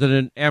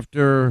President,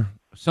 after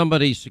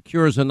somebody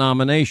secures a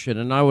nomination,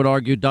 and I would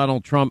argue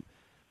Donald Trump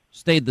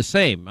stayed the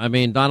same. I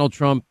mean, Donald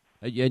Trump,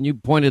 and you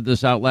pointed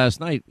this out last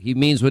night, he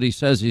means what he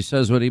says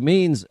what he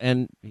means.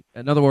 And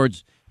in other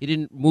words, he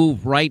didn't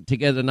move right to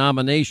get a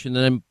nomination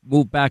and then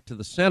move back to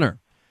the center.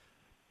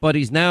 But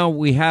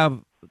we have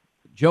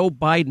Joe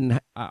Biden,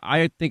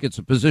 I think it's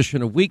a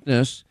position of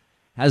weakness,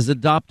 has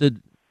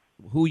adopted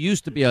who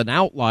used to be an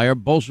outlier,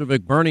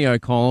 Bolshevik Bernie, I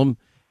call him,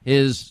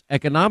 his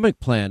economic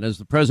plan, as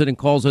the president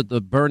calls it,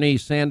 the Bernie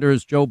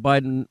Sanders, Joe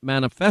Biden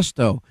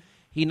manifesto.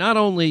 He not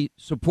only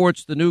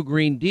supports the new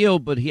Green Deal,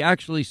 but he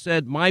actually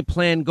said, my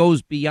plan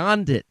goes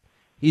beyond it.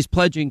 He's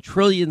pledging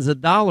trillions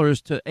of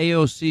dollars to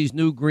AOC's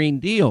new Green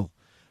Deal.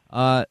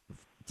 To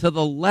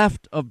the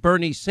left of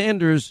Bernie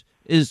Sanders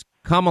is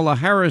Kamala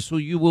Harris, who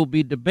you will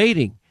be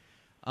debating.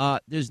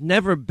 There's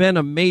never been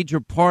a major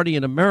party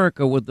in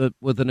America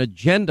with an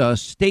agenda, a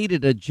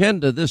stated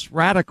agenda, this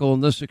radical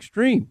and this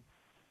extreme.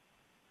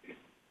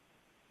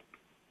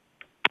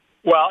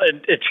 Well,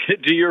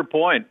 to your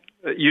point,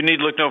 you need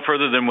look no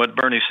further than what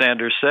Bernie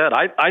Sanders said.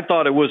 I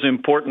thought it was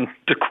important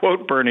to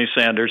quote Bernie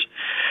Sanders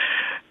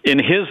in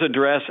his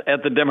address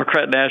at the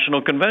Democrat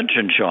National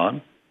Convention,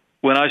 Sean,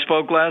 when I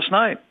spoke last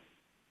night.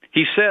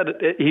 He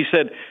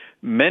said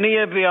many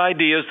of the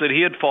ideas that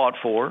he had fought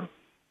for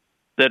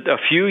that a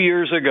few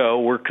years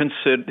ago were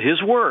considered, his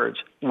words,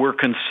 were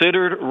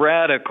considered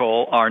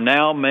radical, are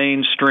now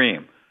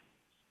mainstream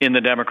in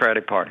the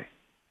Democratic Party.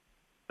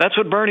 That's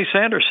what Bernie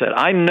Sanders said.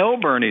 I know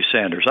Bernie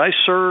Sanders. I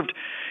served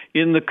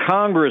in the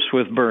Congress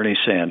with Bernie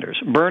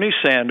Sanders. Bernie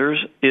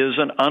Sanders is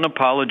an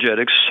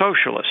unapologetic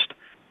socialist.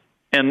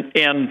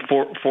 And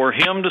for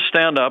him to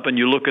stand up, and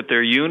you look at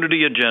their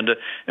unity agenda,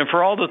 and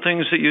for all the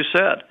things that you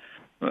said,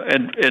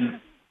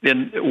 and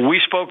we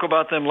spoke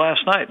about them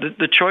last night.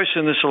 The choice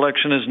in this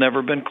election has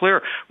never been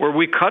clear. Where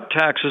we cut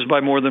taxes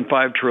by more than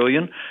 $5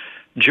 trillion,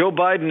 Joe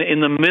Biden, in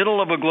the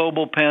middle of a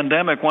global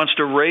pandemic, wants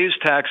to raise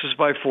taxes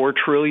by $4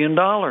 trillion.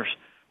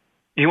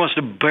 He wants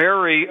to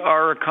bury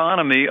our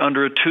economy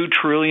under a $2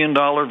 trillion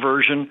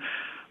version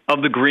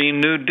of the Green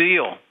New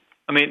Deal.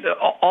 I mean,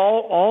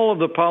 all of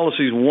the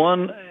policies,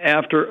 one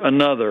after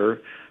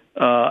another,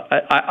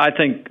 I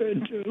think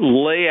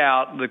lay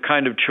out the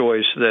kind of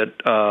choice that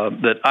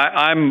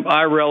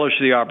I relish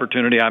the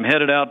opportunity. I'm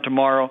headed out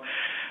tomorrow.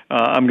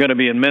 I'm going to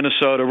be in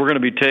Minnesota. We're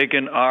going to be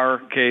taking our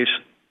case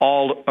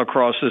all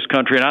across this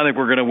country, and I think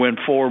we're going to win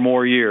 4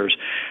 more years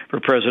for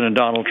President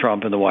Donald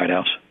Trump in the White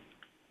House.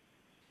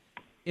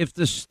 If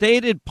the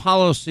stated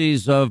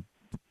policies of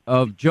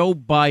Joe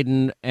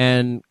Biden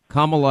and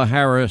Kamala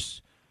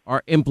Harris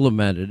are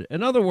implemented,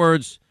 in other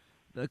words,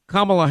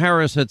 Kamala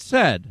Harris had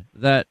said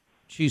that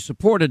she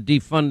supported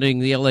defunding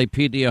the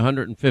LAPD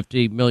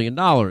 $150 million.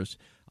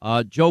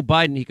 Joe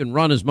Biden, he can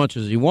run as much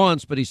as he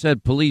wants, but he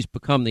said police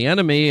become the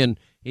enemy and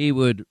he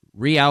would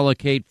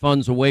reallocate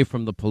funds away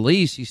from the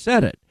police. He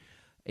said it.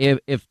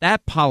 If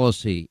that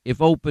policy,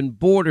 if open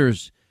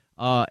borders,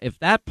 if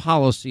that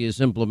policy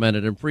is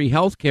implemented and free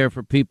health care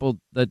for people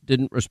that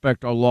didn't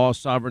respect our law,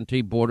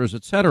 sovereignty, borders,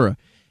 etc.,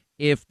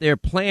 if their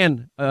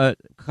plan,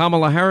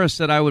 Kamala Harris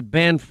said, I would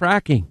ban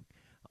fracking.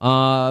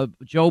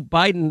 Joe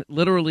Biden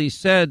literally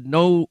said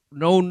no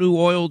new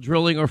oil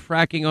drilling or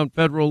fracking on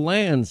federal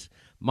lands.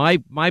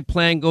 My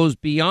plan goes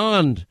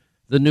beyond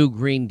the new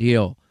Green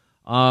Deal.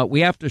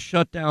 We have to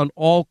shut down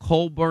all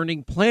coal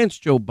burning plants,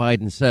 Joe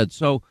Biden said.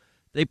 So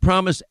they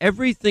promise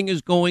everything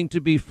is going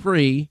to be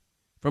free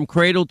from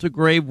cradle to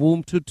grave,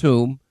 womb to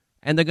tomb,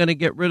 and they're going to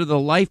get rid of the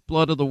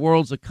lifeblood of the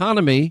world's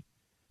economy.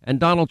 And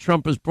Donald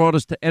Trump has brought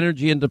us to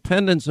energy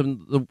independence,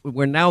 and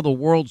we're now the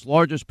world's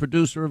largest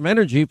producer of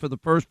energy for the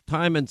first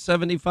time in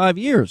 75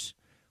 years.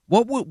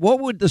 What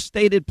would the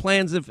stated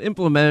plans, if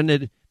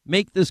implemented,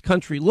 make this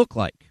country look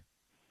like?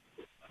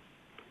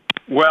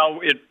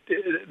 Well,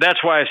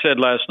 that's why I said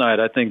last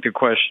night, I think the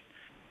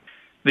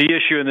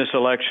issue in this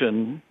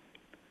election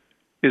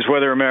is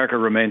whether America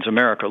remains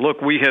America.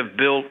 Look, we have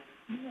built,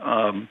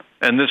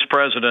 and this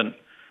president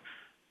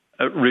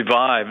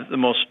revived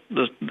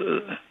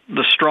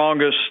the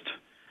strongest,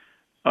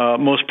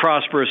 most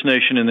prosperous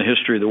nation in the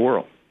history of the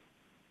world.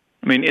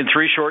 I mean, in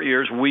 3 short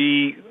years,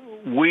 we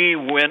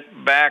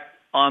went back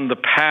on the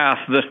path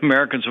that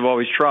Americans have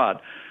always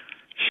trod.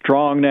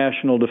 Strong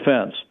national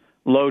defense,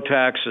 low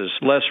taxes,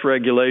 less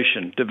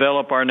regulation,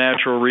 develop our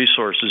natural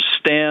resources,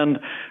 stand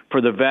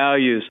for the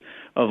values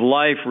of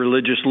life,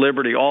 religious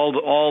liberty,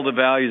 all the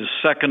values,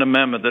 Second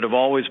Amendment that have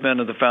always been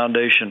at the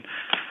foundation,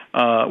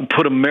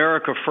 put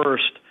America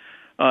first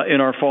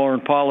in our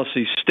foreign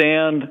policy,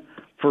 stand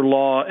for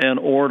law and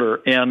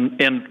order, and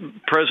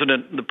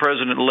the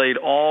president laid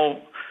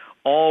all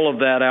of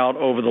that out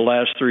over the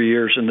last 3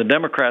 years. And the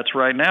Democrats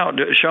right now,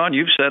 Sean,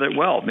 you've said it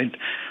well. I mean,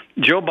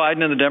 Joe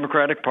Biden and the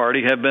Democratic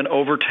Party have been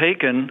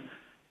overtaken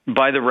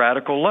by the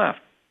radical left.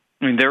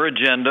 I mean, their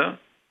agenda,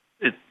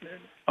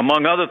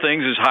 among other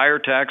things, is higher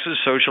taxes,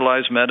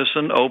 socialized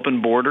medicine,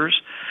 open borders,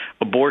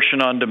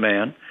 abortion on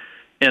demand.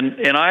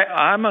 And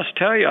I must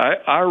tell you,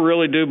 I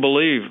really do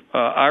believe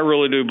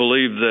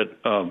that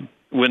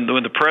when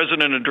the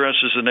president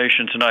addresses the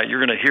nation tonight,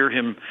 you're going to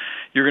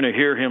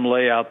hear him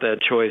lay out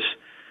that choice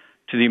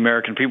to the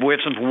American people. We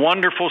have some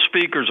wonderful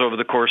speakers over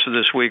the course of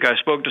this week. I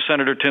spoke to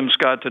Senator Tim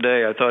Scott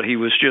today. I thought he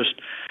was just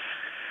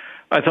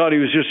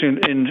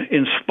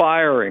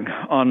inspiring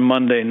on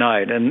Monday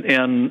night,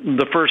 and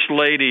the First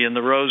Lady in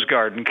the Rose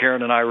Garden,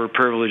 Karen and I were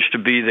privileged to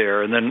be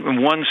there, and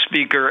then one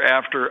speaker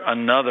after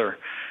another.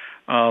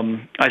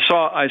 I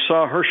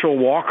saw Herschel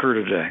Walker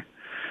today,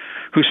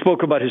 who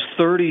spoke about his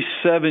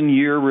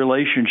 37-year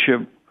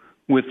relationship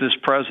with this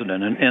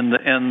president and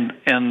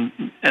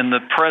the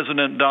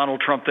President Donald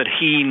Trump that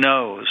he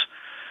knows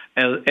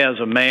as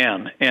a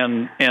man,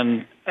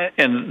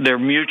 and their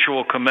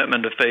mutual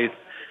commitment to faith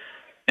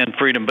and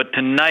freedom. But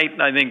tonight,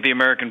 I think the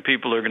American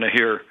people are going to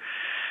hear.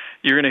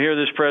 You're going to hear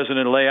this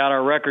president lay out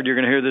our record. You're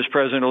going to hear this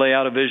president lay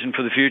out a vision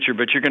for the future.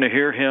 But you're going to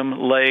hear him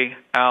lay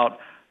out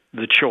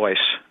the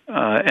choice.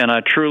 And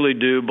I truly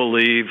do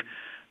believe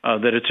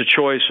that it's a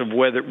choice of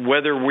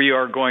whether we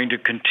are going to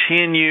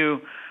continue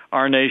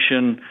our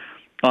nation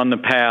on the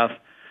path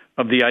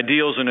of the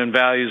ideals and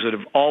values that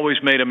have always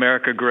made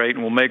America great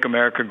and will make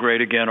America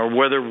great again, or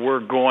whether we're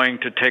going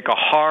to take a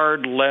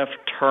hard left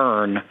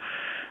turn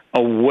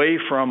away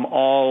from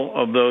all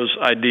of those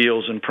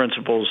ideals and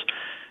principles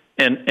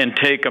and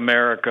take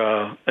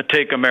America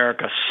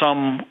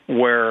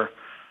somewhere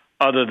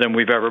other than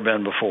we've ever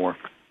been before.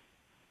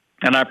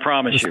 And I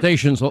promise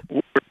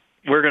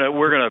we're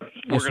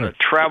gonna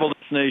travel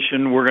this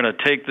nation. We're gonna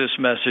take this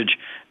message,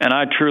 and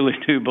I truly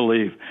do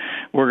believe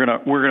we're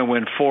gonna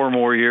win 4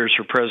 more years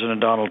for President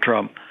Donald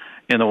Trump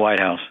in the White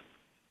House.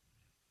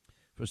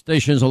 For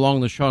stations along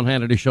the Sean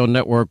Hannity Show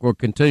network, we're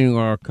continuing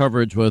our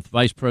coverage with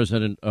Vice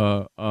President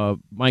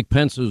Mike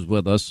Pence, who's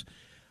with us.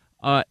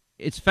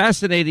 It's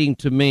fascinating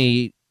to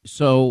me.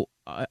 So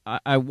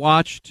I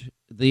watched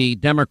the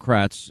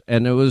Democrats,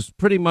 and it was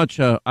pretty much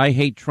a I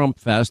hate Trump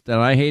fest,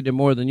 and I hate him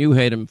more than you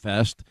hate him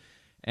fest.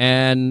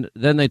 And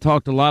then they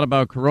talked a lot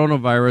about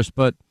coronavirus,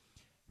 but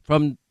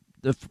from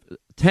the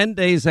 10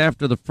 days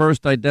after the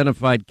first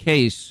identified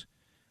case,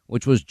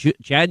 which was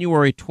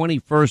January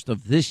 21st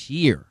of this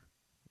year,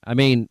 I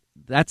mean,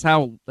 that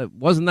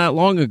wasn't that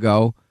long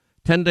ago.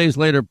 10 days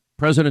later,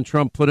 President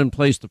Trump put in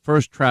place the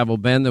first travel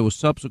ban. There was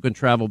subsequent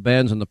travel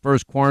bans and the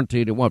first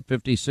quarantine in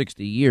 50,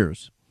 60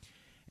 years.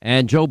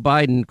 And Joe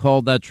Biden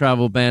called that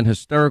travel ban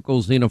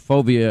hysterical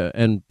xenophobia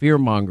and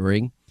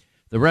fear-mongering.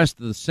 The rest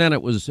of the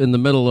Senate was in the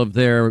middle of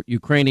their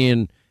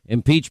Ukrainian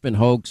impeachment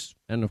hoax,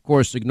 and, of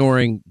course,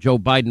 ignoring Joe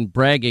Biden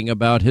bragging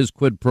about his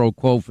quid pro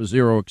quo for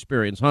Zero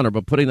Experience Hunter.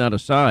 But putting that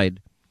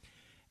aside,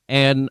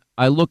 and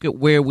I look at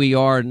where we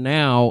are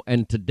now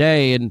and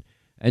today,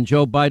 and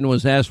Joe Biden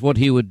was asked what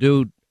he would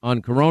do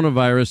on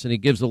coronavirus, and he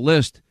gives a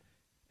list.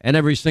 and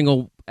every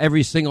single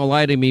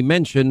item he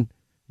mentioned,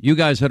 you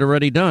guys had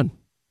already done.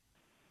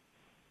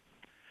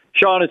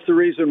 Sean, it's the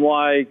reason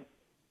why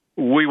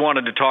we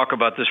wanted to talk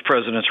about this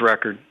president's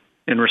record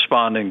in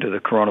responding to the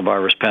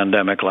coronavirus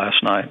pandemic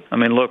last night. I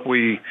mean, look,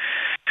 we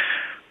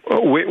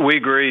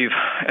grieve,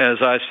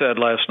 as I said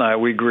last night,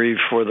 we grieve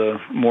for the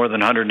more than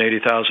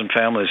 180,000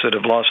 families that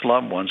have lost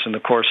loved ones in the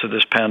course of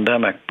this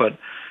pandemic. But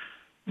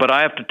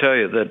I have to tell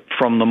you that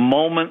from the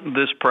moment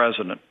this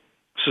president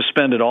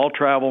suspended all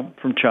travel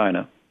from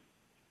China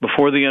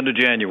before the end of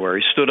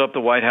January, stood up the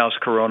White House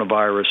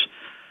coronavirus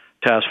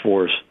task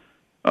force,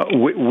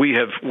 we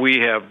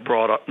have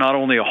brought up not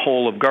only a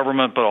whole of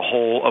government, but a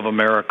whole of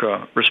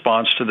America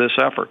response to this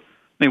effort.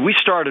 I mean, we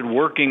started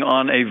working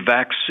on a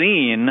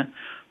vaccine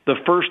the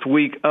first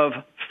week of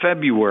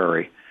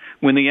February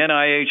when the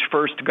NIH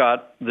first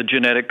got the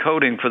genetic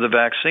coding for the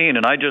vaccine.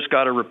 And I just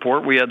got a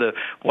report. We had the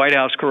White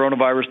House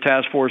coronavirus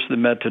task force that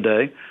met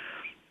today.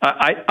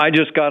 I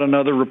just got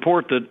another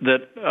report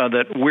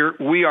that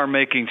we are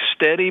making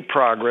steady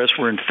progress.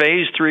 We're in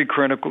phase 3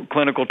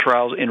 clinical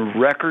trials in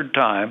record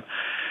time.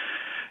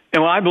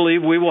 And I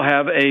believe we will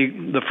have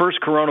the first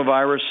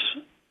coronavirus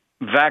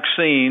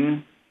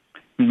vaccine,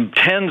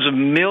 tens of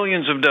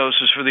millions of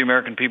doses for the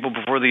American people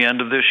before the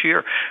end of this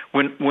year.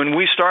 When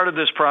we started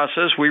this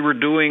process, we were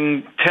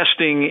doing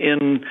testing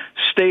in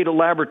state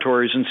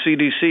laboratories and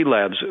CDC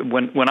labs.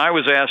 When I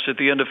was asked at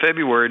the end of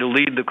February to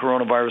lead the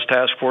coronavirus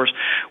task force,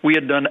 we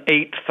had done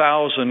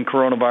 8,000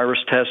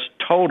 coronavirus tests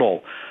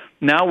total.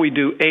 Now we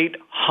do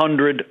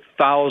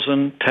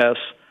 800,000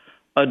 tests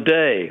a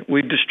day.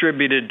 We've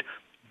distributed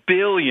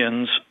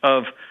billions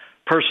of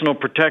personal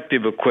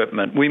protective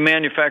equipment. We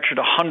manufactured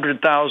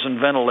 100,000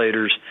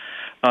 ventilators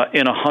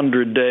in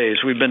 100 days.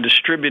 We've been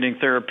distributing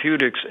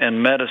therapeutics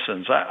and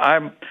medicines.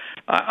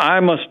 I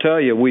must tell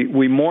you,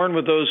 we mourn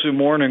with those who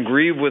mourn and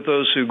grieve with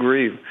those who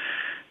grieve.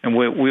 And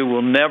we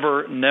will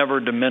never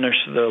diminish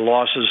the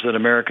losses that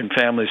American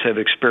families have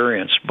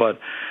experienced. But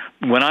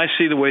when I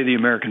see the way the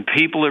American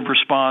people have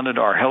responded,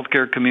 our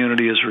healthcare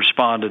community has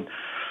responded,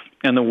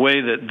 and the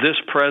way that this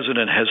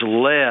president has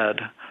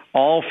led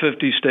all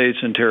 50 states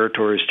and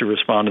territories to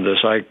respond to this,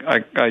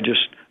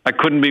 I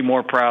couldn't be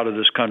more proud of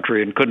this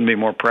country and couldn't be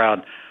more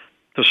proud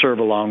to serve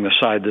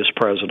alongside this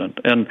president.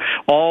 And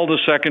all the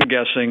second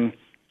guessing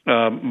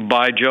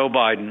by Joe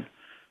Biden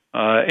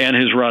and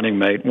his running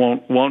mate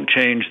won't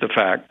change the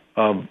fact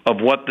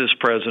of what this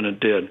president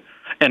did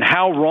and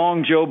how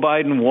wrong Joe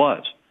Biden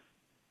was.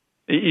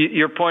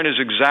 Your point is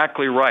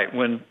exactly right.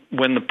 When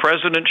the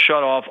president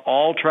shut off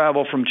all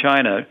travel from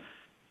China,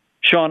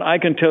 Sean, I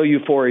can tell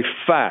you for a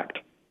fact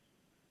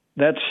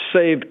that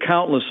saved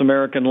countless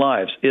American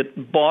lives.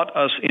 It bought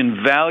us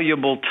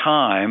invaluable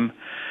time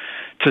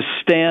to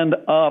stand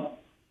up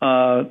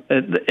an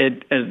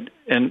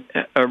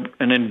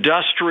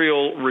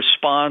industrial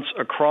response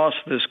across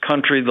this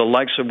country, the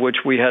likes of which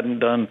we hadn't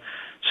done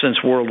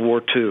since World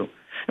War II.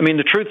 I mean,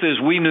 the truth is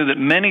we knew that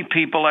many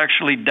people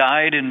actually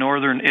died in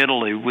northern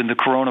Italy when the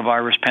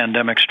coronavirus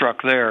pandemic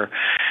struck there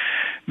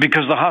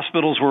because the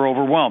hospitals were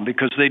overwhelmed,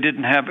 because they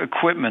didn't have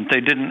equipment, they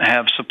didn't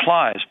have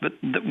supplies. But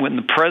when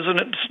the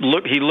president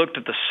looked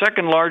at the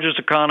second largest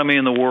economy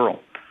in the world,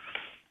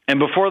 and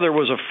before there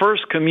was a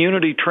first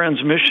community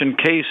transmission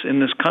case in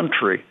this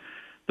country,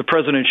 the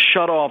president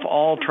shut off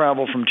all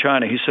travel from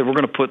China. He said, we're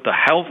going to put the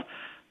health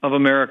of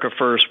America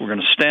first. We're going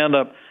to stand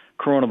up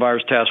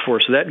coronavirus task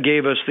force. That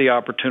gave us the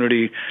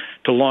opportunity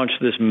to launch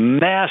this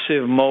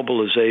massive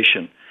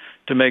mobilization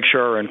to make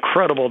sure our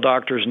incredible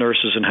doctors,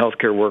 nurses, and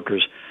healthcare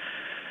workers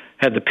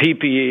had the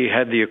PPE,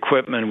 had the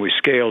equipment. We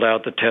scaled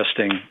out the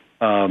testing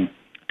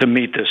to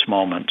meet this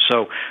moment.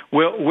 So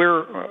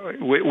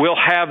we'll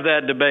have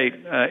that debate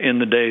in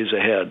the days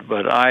ahead.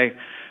 But I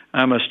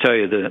must tell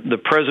you that the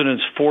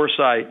president's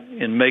foresight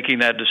in making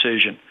that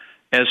decision,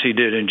 as he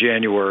did in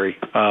January,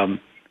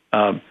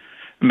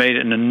 made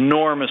an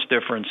enormous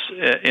difference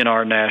in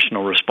our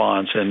national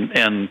response.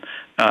 And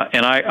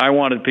I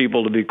wanted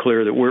people to be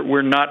clear that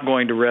we're not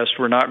going to rest,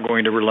 we're not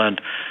going to relent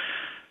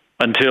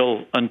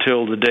until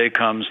the day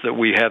comes that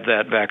we have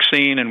that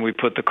vaccine and we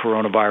put the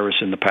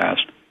coronavirus in the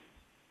past.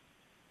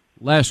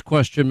 Last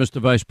question,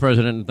 Mr. Vice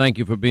President, and thank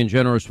you for being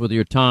generous with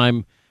your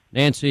time.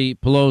 Nancy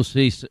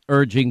Pelosi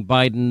urging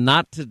Biden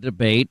not to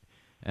debate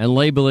and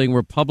labeling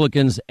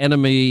Republicans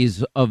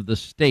enemies of the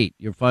state.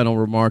 Your final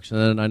remarks, and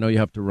then I know you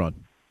have to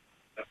run.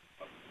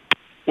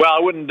 Well,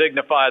 I wouldn't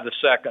dignify the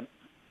second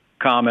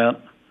comment,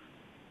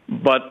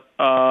 but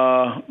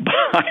I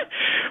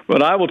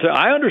will tell.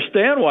 I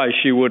understand why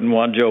she wouldn't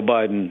want Joe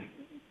Biden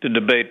to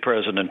debate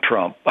President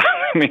Trump.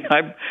 I mean,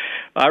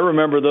 I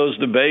remember those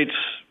debates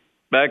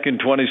back in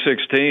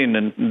 2016,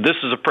 and this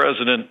is a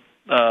president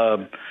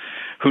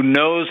who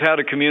knows how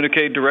to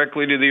communicate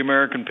directly to the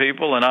American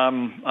people. And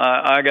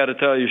I got to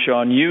tell you,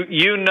 Sean,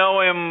 you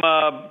know him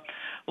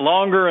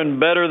longer and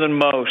better than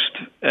most,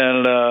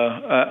 and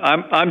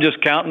I'm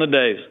just counting the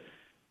days.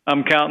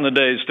 I'm counting the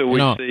days till we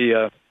see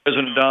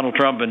President Donald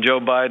Trump and Joe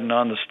Biden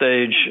on the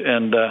stage,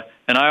 and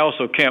I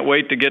also can't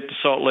wait to get to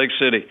Salt Lake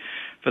City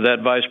for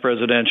that vice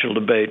presidential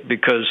debate,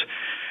 because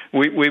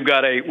we've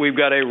got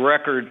a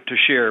record to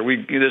share.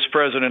 This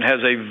president has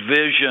a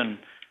vision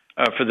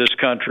for this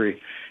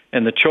country,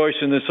 and the choice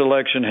in this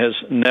election has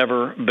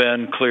never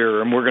been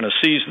clearer. And we're going to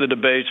seize the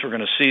debates. We're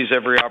going to seize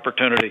every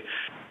opportunity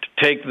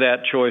to take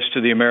that choice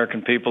to the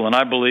American people. And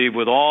I believe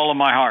with all of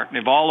my heart,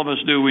 if all of us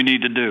do what we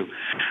need to do,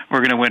 we're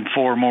going to win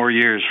 4 more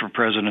years for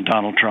President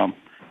Donald Trump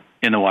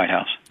in the White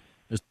House.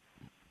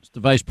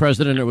 Mr. Vice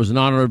President, it was an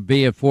honor to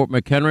be at Fort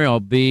McHenry. I'll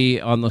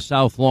be on the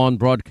South Lawn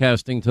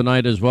broadcasting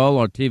tonight as well,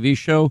 our TV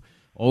show.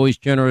 Always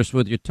generous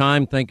with your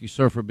time. Thank you,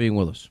 sir, for being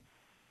with us.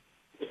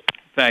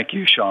 Thank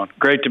you, Sean.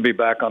 Great to be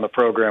back on the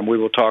program. We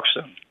will talk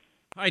soon.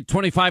 All right,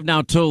 25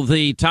 now till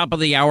the top of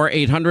the hour,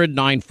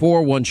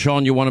 800-941.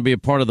 Sean, you want to be a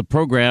part of the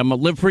program.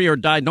 Live Free or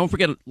Die. Don't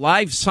forget,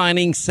 live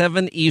signing,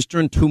 7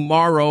 Eastern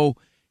tomorrow,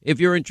 if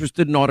you're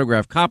interested in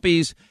autograph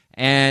copies.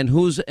 And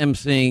who's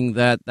emceeing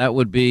that? That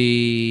would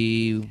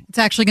be... It's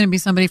actually going to be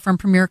somebody from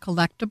Premier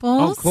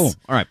Collectibles. Oh, cool.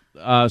 All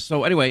right.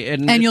 So anyway...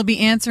 And you'll be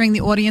answering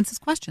the audience's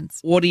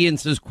questions.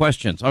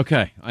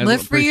 Okay.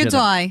 Live Free or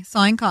Die.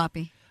 Signed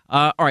copy.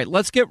 All right,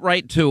 let's get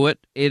right to it.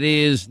 It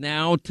is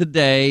now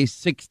today,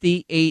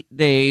 68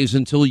 days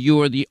until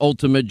you are the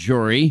ultimate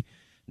jury.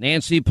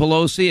 Nancy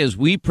Pelosi, as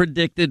we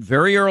predicted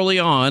very early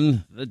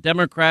on, the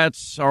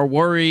Democrats are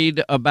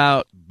worried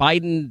about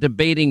Biden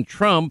debating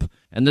Trump,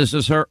 and this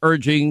is her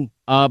urging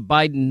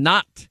Biden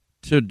not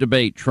to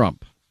debate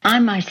Trump. I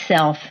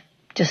myself,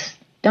 just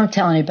don't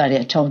tell anybody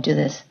I told you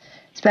this,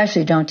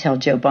 especially don't tell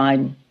Joe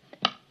Biden.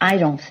 I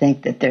don't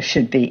think that there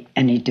should be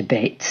any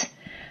debates.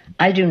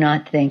 I do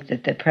not think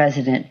that the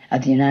President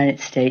of the United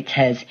States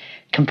has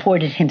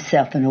comported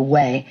himself in a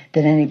way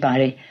that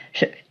anybody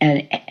should,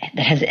 and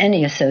that has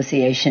any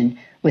association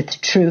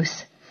with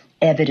truth,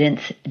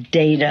 evidence,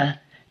 data,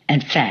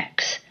 and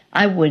facts.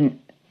 I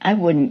wouldn't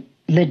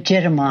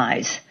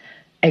legitimize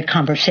a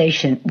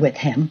conversation with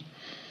him,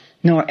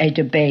 nor a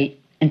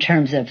debate in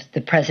terms of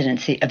the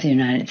presidency of the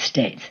United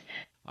States.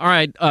 All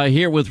right,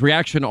 here with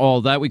reaction to all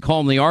that, we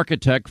call him the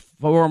architect,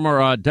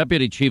 former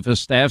Deputy Chief of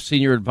Staff,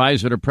 Senior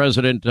Advisor to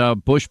President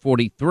Bush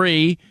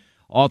 43,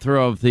 author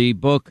of the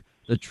book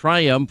The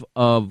Triumph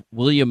of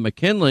William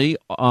McKinley,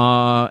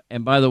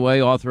 and by the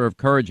way, author of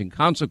Courage and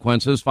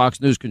Consequences, Fox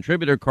News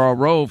contributor Karl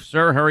Rove.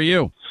 Sir, how are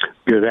you?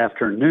 Good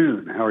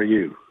afternoon. How are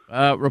you?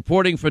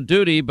 Reporting for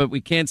duty, but we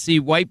can't see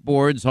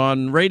whiteboards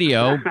on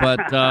radio,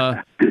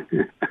 but...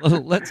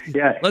 Let's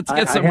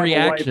get some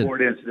reaction. I have a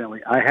whiteboard,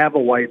 incidentally. I have a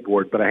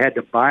whiteboard, but I had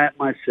to buy it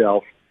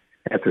myself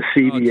at the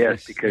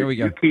CVS because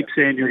you keep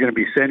saying you're going to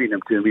be sending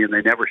them to me, and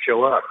they never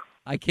show up.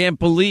 I can't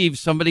believe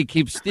somebody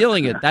keeps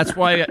stealing it. That's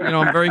why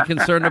I'm very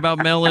concerned about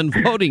mail-in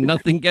voting.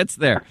 Nothing gets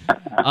there.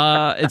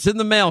 It's in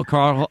the mail,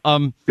 Carl.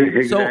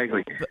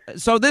 Exactly.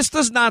 So this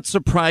does not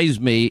surprise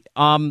me.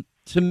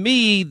 To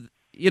me,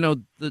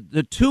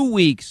 the 2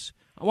 weeks.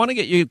 I want to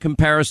get you a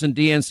comparison: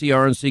 DNC,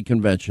 RNC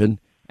convention.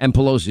 And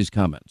Pelosi's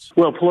comments.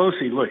 Well,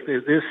 Pelosi, look,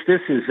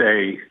 this is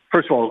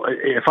first of all,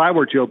 if I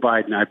were Joe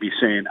Biden, I'd be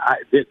saying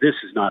this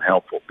is not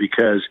helpful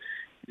because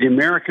the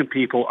American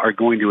people are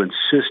going to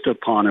insist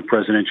upon a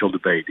presidential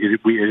debate. It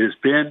has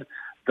been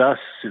thus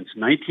since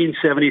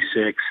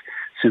 1976.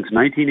 Since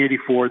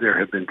 1984, there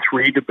have been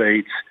 3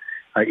 debates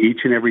each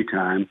and every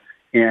time.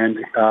 And,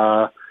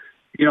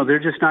 they're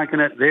just not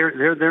going to,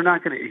 they're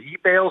not going to, if he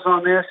bails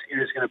on this,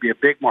 it is going to be a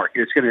big mark.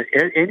 It's going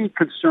to, any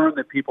concern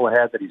that people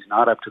have that he's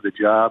not up to the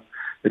job,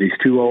 that he's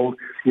too old,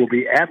 will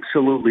be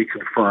absolutely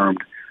confirmed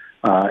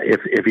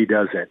if he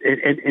does that.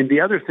 And the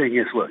other thing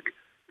is, look,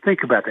 think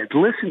about that.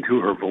 Listen to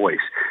her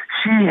voice.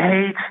 She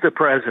hates the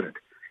president,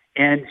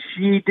 and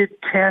she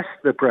detests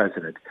the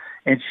president,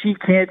 and she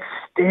can't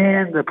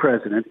stand the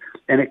president,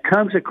 and it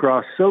comes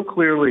across so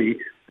clearly.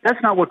 That's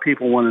not what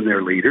people want in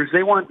their leaders.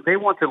 They want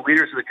the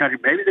leaders of the country.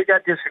 Maybe they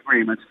got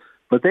disagreements,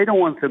 but they don't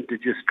want them to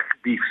just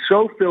be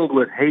so filled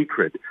with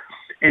hatred.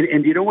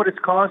 And you know what it's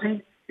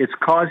causing? It's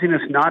causing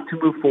us not to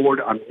move forward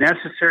on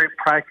necessary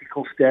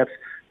practical steps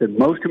that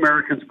most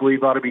Americans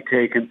believe ought to be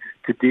taken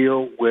to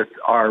deal with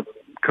our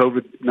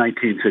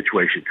COVID-19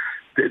 situation.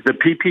 The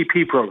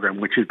PPP program,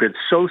 which has been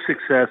so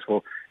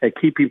successful at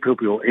keeping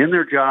people in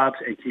their jobs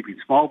and keeping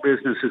small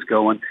businesses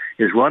going,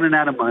 is running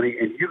out of money.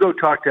 And you go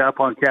talk to up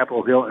on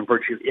Capitol Hill, and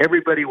virtually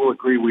everybody will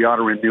agree we ought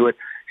to renew it.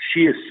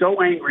 She is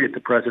so angry at the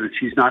president,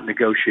 she's not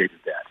negotiated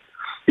that.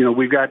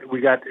 We've got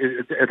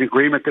an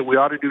agreement that we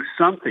ought to do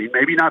something,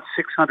 maybe not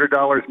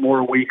 $600 more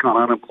a week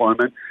on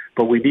unemployment,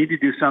 but we need to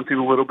do something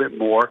a little bit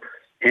more,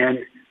 and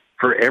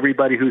for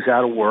everybody who's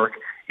out of work.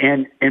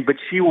 But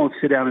she won't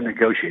sit down and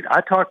negotiate.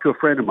 I talked to a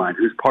friend of mine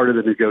who's part of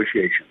the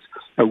negotiations,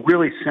 a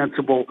really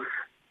sensible,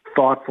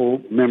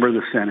 thoughtful member of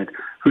the Senate,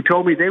 who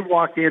told me they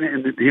walk in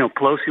and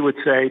Pelosi would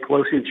say,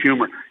 Pelosi and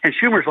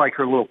Schumer's like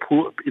her little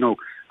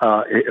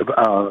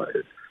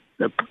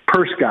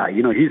purse guy.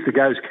 He's the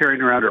guy who's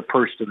carrying around her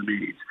purse to the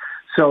meetings.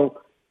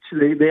 So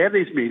they have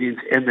these meetings,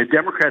 and the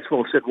Democrats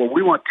will have said, well,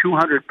 we want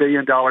 $200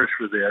 billion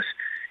for this.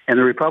 And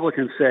the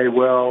Republicans say,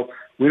 well,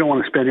 we don't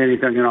want to spend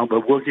anything,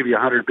 but we'll give you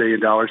 $100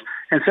 billion.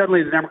 And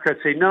suddenly the Democrats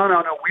say, no,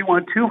 we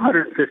want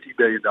 $250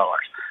 billion.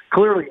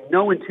 Clearly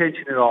no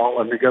intention at all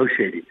of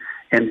negotiating.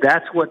 And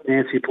that's what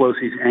Nancy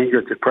Pelosi's anger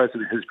at the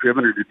president has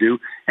driven her to do,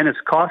 and it's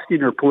costing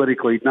her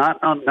politically. Not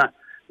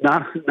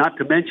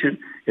to mention,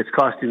 it's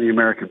costing the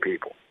American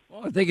people.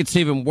 Well, I think it's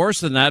even worse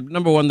than that.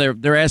 Number one,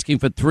 they're asking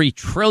for $3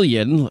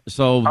 trillion.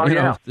 So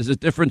there's a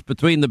difference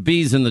between the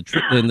B's and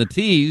the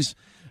T's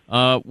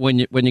when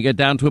you get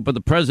down to it. But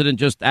the president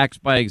just acts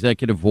by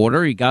executive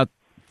order. He got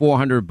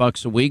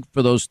 $400 a week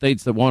for those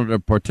states that wanted to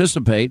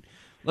participate.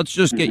 Let's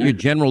just get your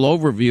general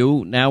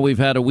overview. Now we've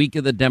had a week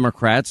of the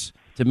Democrats.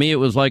 To me, it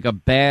was like a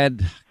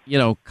bad,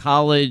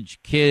 college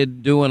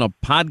kid doing a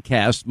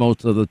podcast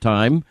most of the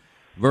time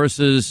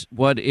versus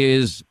what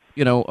is,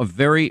 a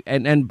very,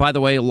 and by the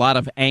way, a lot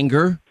of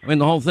anger. I mean,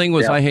 the whole thing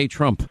was, I hate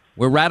Trump.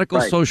 We're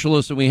radical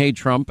socialists and we hate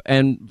Trump.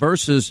 And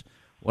versus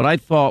what I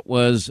thought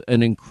was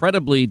an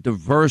incredibly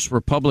diverse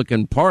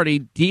Republican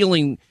Party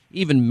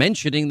even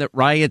mentioning that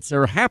riots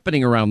are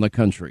happening around the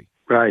country.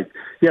 Right.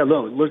 Yeah,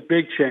 look,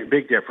 big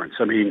difference.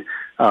 I mean,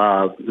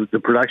 the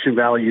production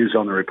values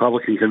on the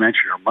Republican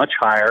convention are much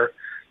higher.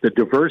 The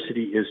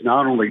diversity is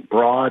not only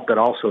broad, but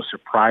also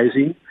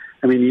surprising.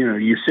 I mean,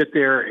 you sit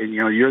there and,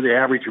 you're the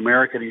average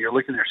American and you're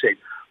looking there saying,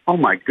 oh,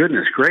 my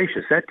goodness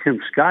gracious, that Tim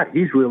Scott,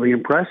 he's really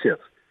impressive.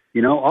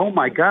 Oh,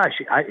 my gosh,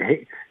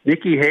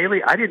 Nikki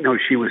Haley, I didn't know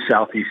she was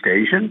Southeast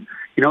Asian.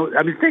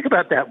 I mean, think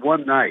about that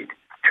one night.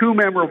 Two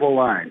memorable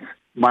lines.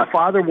 My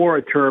father wore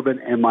a turban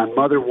and my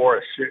mother wore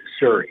a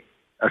sari.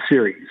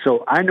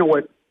 So I know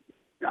what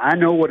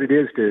it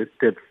is to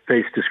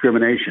face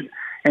discrimination.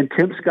 And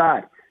Tim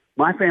Scott,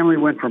 my family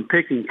went from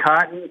picking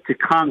cotton to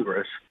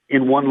Congress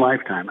in one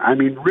lifetime. I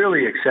mean,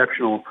 really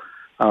exceptional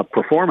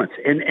performance.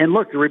 And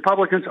look, the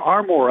Republicans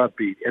are more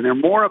upbeat, and they're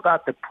more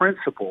about the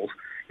principles.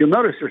 You'll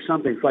notice there's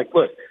some things like,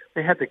 look,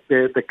 they had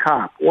the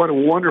cop. What a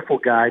wonderful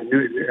guy, a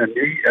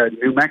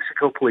New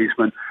Mexico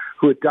policeman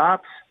who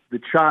adopts the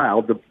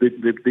child,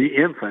 the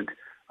infant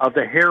of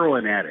the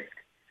heroin addict.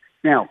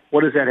 Now,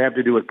 what does that have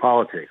to do with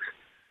politics?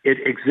 It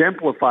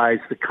exemplifies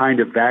the kind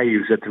of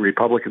values that the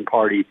Republican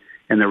Party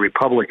and the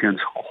Republicans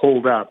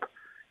hold up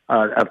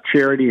of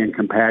charity and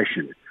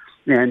compassion.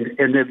 And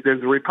the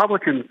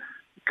Republican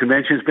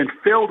convention has been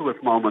filled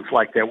with moments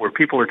like that where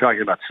people are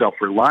talking about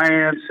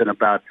self-reliance and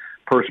about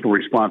personal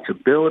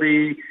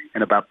responsibility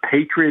and about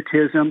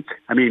patriotism.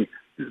 I mean,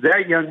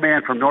 that young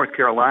man from North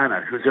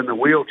Carolina who's in the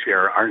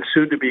wheelchair, our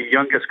soon-to-be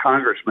youngest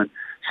congressman,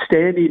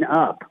 standing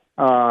up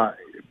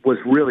was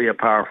really a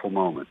powerful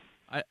moment.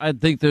 I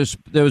think there's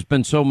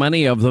been so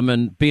many of them,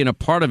 and being a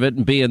part of it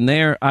and being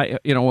there.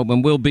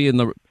 When we'll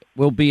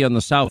be on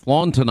the South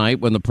Lawn tonight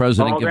when the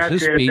president gives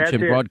his speech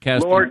and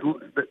broadcasting. Lord,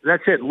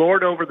 that's it.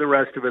 Lord over the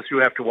rest of us who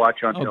have to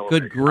watch on television.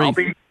 Good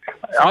grief!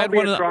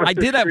 I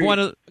did have one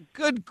of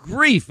good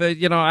grief.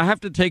 I have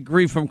to take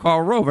grief from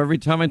Karl Rove every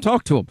time I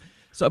talk to him.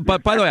 So,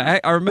 but by the way,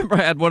 I remember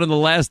I had one of the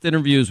last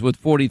interviews with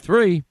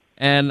 43.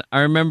 And I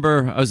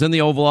remember I was in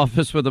the Oval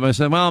Office with him. I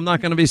said, well, I'm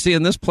not going to be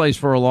seeing this place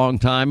for a long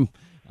time.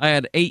 I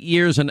had 8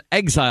 years in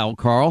exile,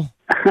 Carl.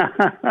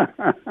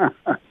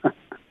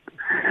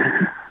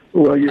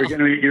 Well, you're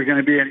going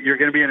to be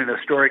in an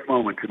historic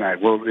moment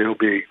tonight. Well, it'll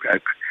be.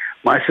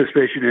 My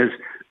suspicion is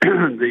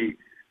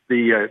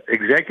the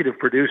executive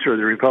producer of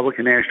the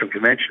Republican National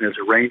Convention has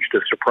arranged a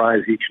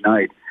surprise each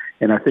night.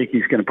 And I think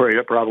he's going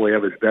to probably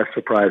have his best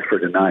surprise for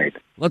tonight.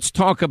 Let's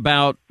talk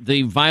about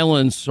the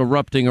violence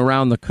erupting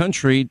around the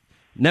country.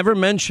 Never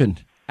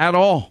mentioned at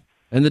all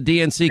in the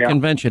DNC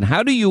convention.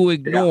 How do you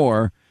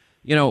ignore,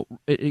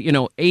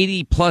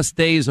 80 plus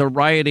days of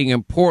rioting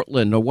in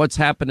Portland, or what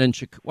happens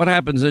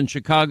in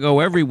Chicago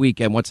every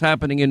weekend? What's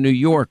happening in New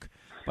York?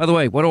 By the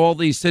way, what do all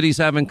these cities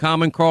have in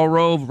common, Karl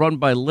Rove? Run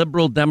by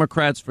liberal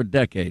Democrats for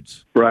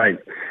decades. Right.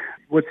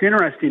 What's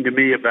interesting to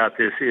me about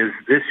this is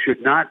this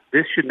should not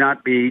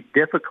be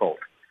difficult.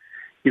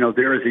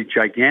 There is a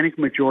gigantic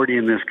majority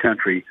in this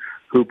country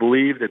who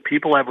believe that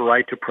people have a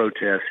right to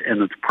protest,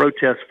 and that the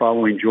protests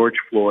following George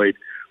Floyd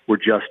were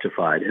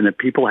justified, and that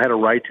people had a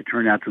right to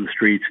turn out to the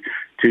streets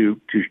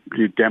to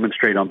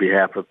demonstrate on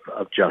behalf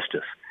of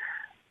justice.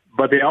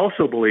 But they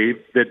also believe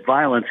that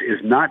violence is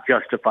not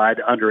justified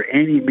under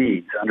any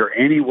means, under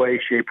any way,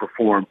 shape, or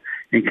form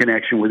in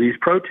connection with these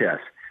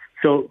protests.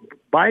 So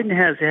Biden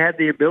has had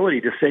the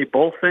ability to say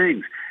both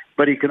things,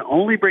 but he can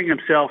only bring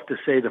himself to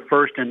say the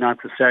first and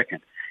not the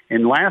second.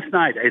 And last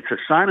night, it's a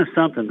sign of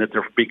something that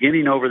they're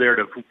beginning over there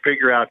to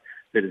figure out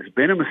that it's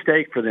been a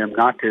mistake for them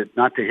not to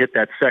hit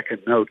that second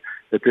note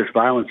that this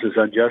violence is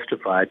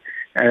unjustified.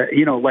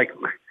 Like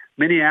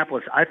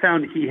Minneapolis, I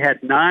found he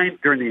had 9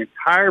 during the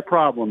entire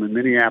problem in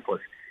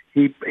Minneapolis.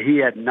 He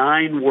had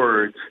 9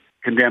 words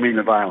condemning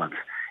the violence.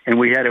 And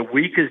we had a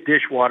weak as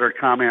dishwater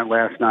comment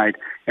last night,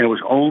 and it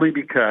was only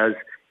because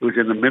it was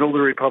in the middle of the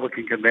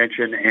Republican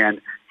convention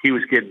and he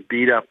was getting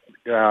beat up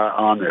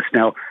on this.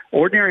 Now,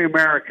 ordinary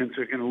Americans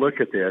are going to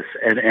look at this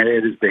and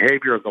his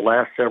behavior of the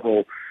last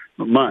several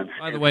months.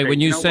 By the way,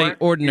 when you say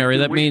ordinary,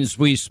 that means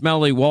we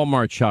smelly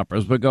Walmart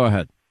shoppers, but go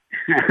ahead.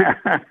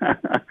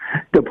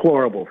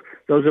 Deplorables.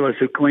 Those of us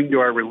who cling to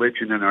our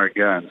religion and our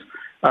guns.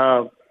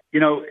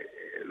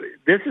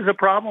 this is a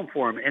problem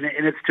for him, and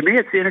it's to me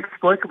it's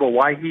inexplicable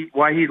why he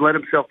let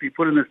himself be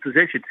put in this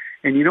position.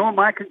 And you know what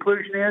my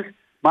conclusion is?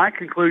 My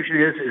conclusion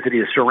is that he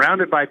is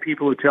surrounded by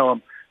people who tell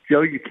him,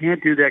 Joe, you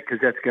can't do that because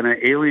that's going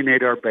to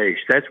alienate our base.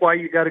 That's why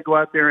you got to go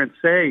out there and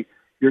say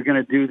you're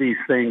going to do these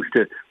things.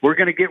 We're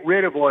going to get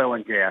rid of oil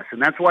and gas,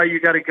 and that's why you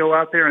got to go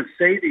out there and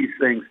say these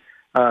things.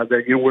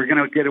 That we're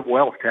going to get a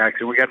wealth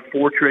tax, and we got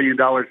 $4 trillion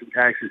in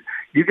taxes.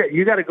 You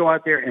got to go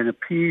out there and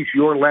appease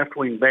your left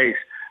wing base.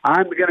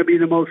 I'm going to be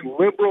the most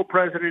liberal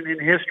president in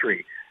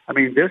history. I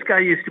mean, this guy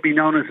used to be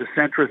known as a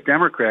centrist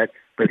Democrat,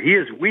 but he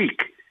is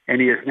weak,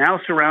 and he is now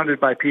surrounded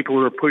by people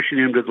who are pushing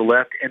him to the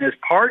left, and his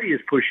party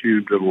is pushing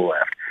him to the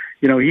left.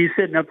 He's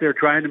sitting up there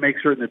trying to make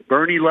certain that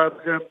Bernie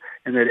loves him,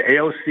 and that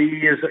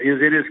AOC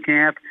is in his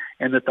camp,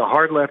 and that the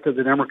hard left of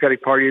the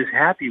Democratic Party is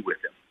happy with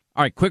him.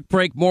 All right, quick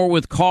break. More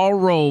with Karl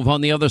Rove on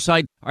the other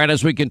side. All right,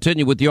 as we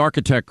continue with the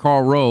architect,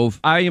 Karl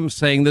Rove, I am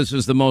saying this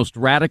is the most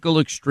radical,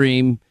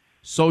 extreme,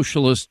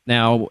 socialist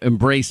now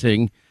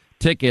embracing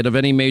ticket of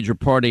any major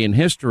party in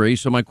history.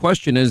 So my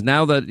question is,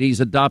 now that he's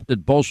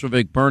adopted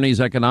Bolshevik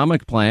Bernie's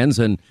economic plans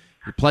and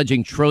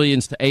pledging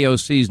trillions to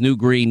AOC's new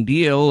Green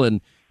Deal, and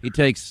he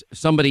takes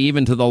somebody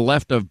even to the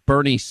left of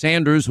Bernie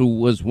Sanders, who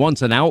was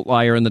once an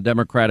outlier in the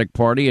Democratic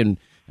Party and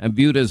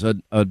viewed as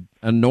an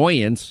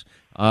annoyance.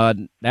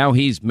 Now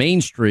he's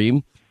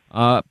mainstream,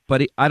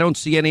 but I don't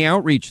see any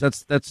outreach.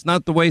 That's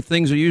not the way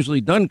things are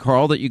usually done,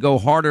 Karl, that you go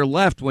harder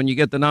left when you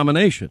get the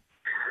nomination.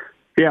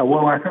 Yeah,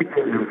 well, I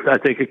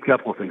think a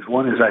couple of things.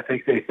 One is I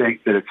think they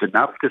think that it's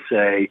enough to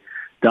say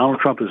Donald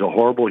Trump is a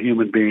horrible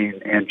human being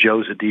and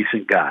Joe's a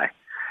decent guy.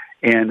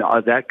 And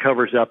that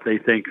covers up, they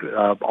think,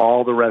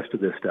 all the rest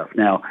of this stuff.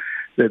 Now,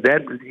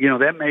 that's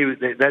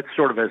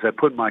sort of, as I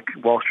put in my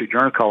Wall Street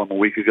Journal column a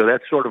week ago,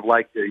 that's sort of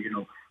like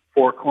the,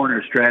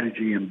 four-corner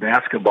strategy in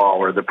basketball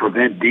or the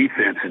prevent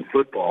defense in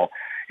football.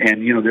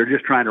 And, they're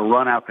just trying to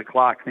run out the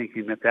clock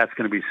thinking that that's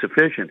going to be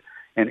sufficient.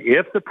 And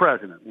if the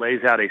president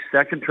lays out a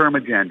second-term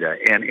agenda,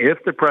 and if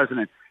the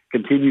president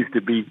continues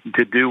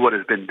to do what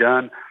has been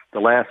done the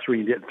last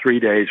three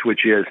days,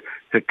 which is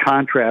to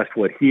contrast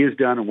what he has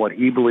done and what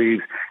he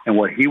believes and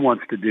what he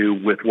wants to do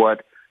with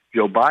what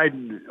Joe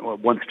Biden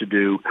wants to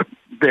do,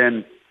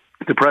 then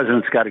the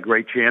president's got a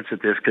great chance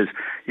at this, because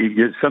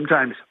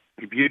sometimes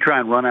if you try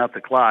and run out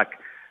the clock,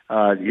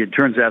 it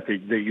turns out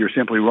that you're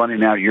simply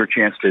running out your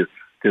chance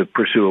to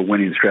pursue a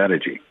winning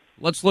strategy.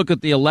 Let's look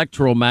at the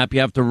electoral map.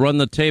 You have to run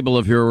the table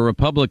if you're a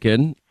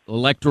Republican.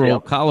 Electoral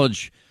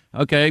college.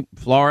 Okay,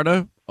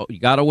 Florida. You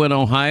got to win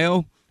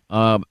Ohio.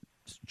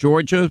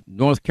 Georgia,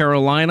 North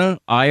Carolina,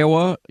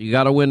 Iowa. You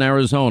got to win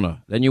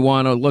Arizona. Then you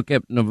want to look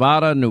at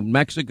Nevada, New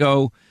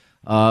Mexico,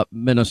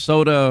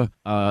 Minnesota,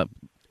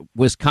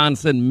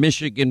 Wisconsin,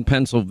 Michigan,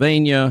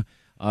 Pennsylvania.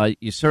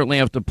 You certainly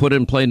have to put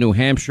in play New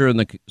Hampshire and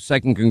the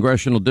 2nd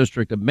Congressional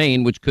District of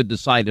Maine, which could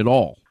decide it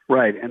all.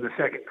 Right, and the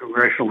 2nd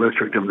Congressional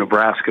District of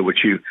Nebraska,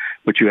 which you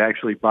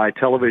actually buy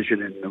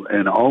television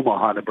in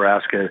Omaha,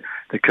 Nebraska,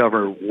 to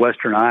cover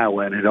western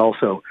Iowa, and it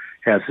also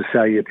has the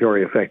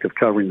salutary effect of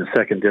covering the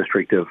 2nd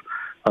District of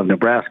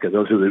Nebraska.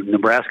 Those are the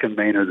Nebraska and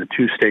Maine are the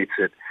two states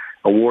that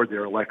award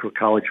their electoral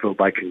college vote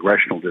by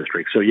congressional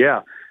district. So,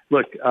 yeah,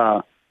 look,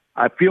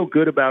 I feel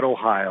good about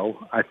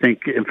Ohio. I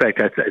think, in fact,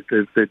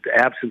 the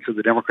absence of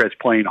the Democrats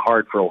playing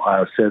hard for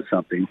Ohio says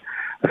something.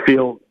 I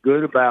feel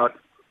good about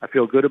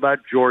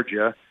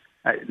Georgia.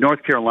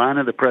 North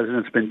Carolina, the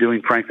president's been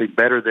doing, frankly,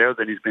 better there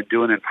than he's been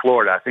doing in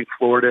Florida. I think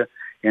Florida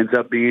ends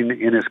up being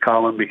in his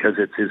column because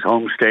it's his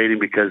home state and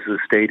because the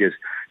state is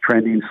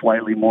trending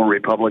slightly more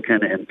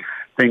Republican, and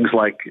things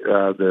like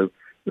the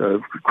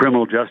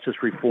criminal justice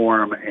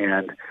reform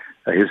and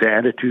his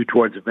attitude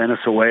towards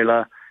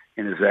Venezuela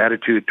and his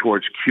attitude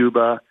towards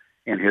Cuba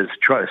and his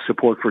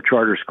support for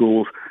charter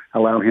schools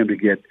allow him to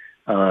get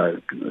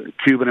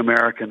Cuban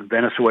American,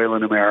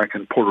 Venezuelan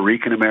American, Puerto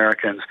Rican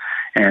Americans,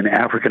 and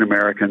African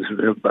Americans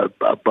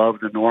above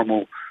the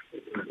normal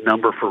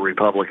number for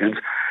Republicans.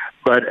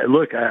 But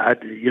look,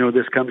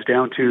 this comes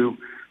down to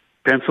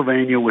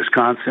Pennsylvania,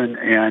 Wisconsin,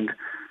 and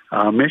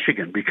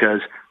Michigan,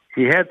 because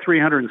he had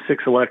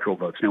 306 electoral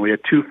votes. Now, we had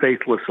 2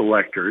 faithless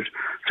electors,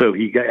 so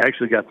he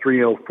actually got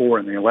 304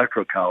 in the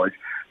Electoral College,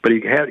 but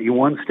he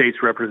won states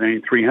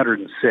representing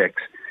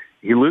 306.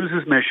 He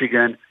loses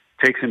Michigan,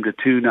 takes him to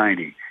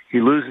 290. He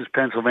loses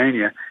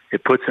Pennsylvania,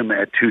 it puts him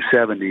at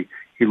 270.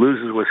 He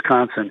loses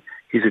Wisconsin,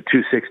 he's at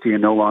 260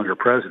 and no longer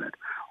president.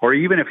 Or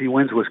even if he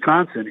wins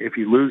Wisconsin, if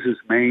he loses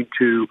Maine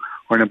 2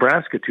 or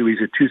Nebraska 2,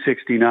 he's at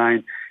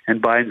 269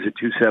 and Biden's at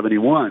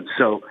 271.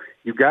 So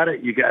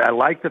I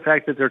like the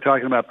fact that they're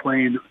talking about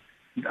playing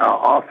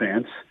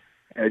offense.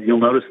 You'll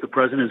notice the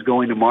president is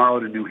going tomorrow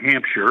to New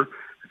Hampshire.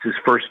 It's his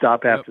first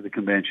stop after the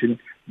convention.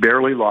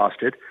 Barely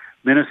lost it.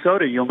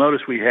 Minnesota, you'll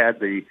notice we had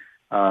the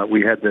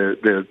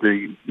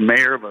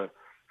mayor of a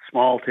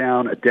small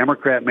town, a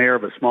Democrat mayor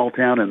of a small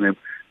town in the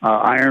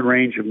Iron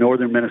Range of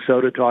northern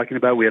Minnesota talking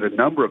about. We had a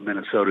number of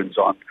Minnesotans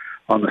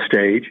on the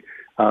stage.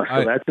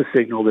 So that's a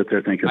signal that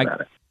they're thinking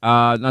about it.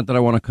 Not that I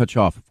want to cut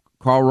you off.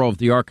 Karl Rove,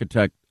 the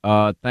architect,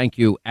 thank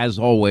you, as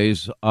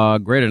always.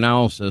 Great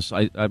analysis.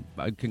 I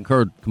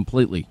concur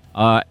completely.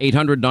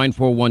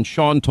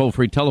 800-941-SEAN,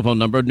 toll-free telephone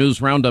number.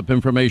 News Roundup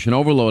Information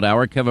Overload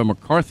Hour. Kevin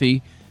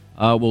McCarthy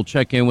will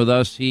check in with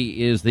us.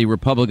 He is the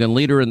Republican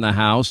leader in the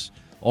House.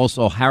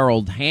 Also,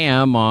 Harold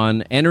Hamm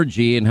on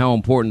energy and how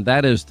important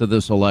that is to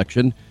this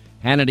election.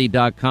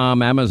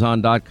 Hannity.com,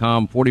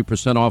 Amazon.com,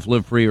 40% off,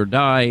 live free or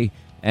die.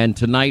 And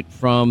tonight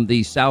from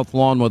the South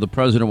Lawn where the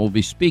president will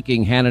be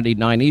speaking, Hannity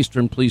 9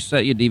 Eastern. Please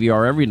set your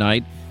DVR every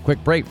night.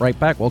 Quick break, right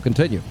back. We'll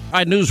continue. All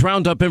right, News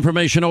Roundup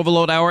Information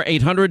Overload Hour,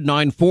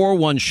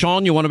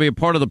 800-941-SEAN. You want to be a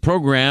part of the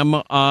program.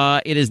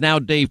 It is now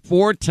day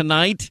 4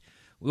 tonight.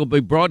 We'll be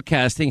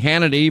broadcasting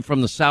Hannity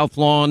from the South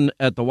Lawn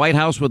at the White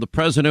House where the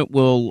president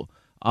will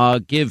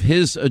give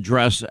his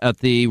address at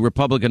the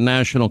Republican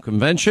National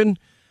Convention.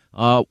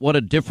 What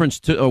a difference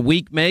a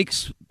week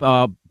makes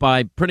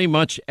by pretty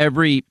much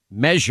every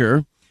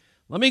measure.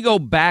 Let me go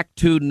back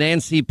to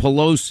Nancy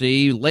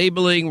Pelosi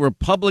labeling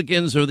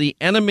Republicans are the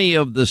enemy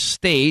of the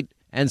state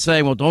and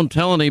saying, well, don't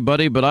tell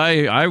anybody, but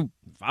I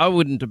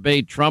wouldn't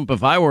debate Trump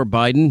if I were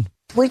Biden.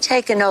 We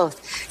take an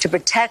oath to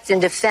protect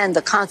and defend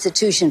the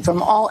Constitution from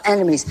all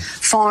enemies,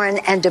 foreign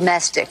and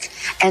domestic.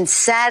 And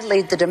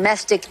sadly, the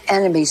domestic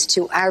enemies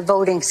to our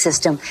voting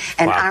system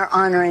and our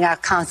honoring our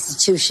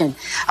Constitution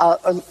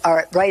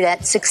are right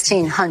at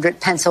 1600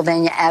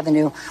 Pennsylvania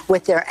Avenue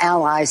with their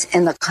allies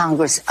in the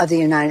Congress of the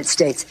United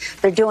States.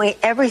 They're doing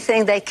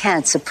everything they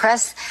can,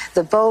 suppress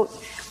the vote,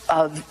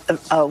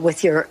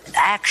 with your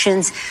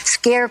actions,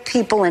 scare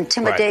people,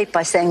 intimidate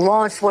by saying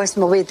law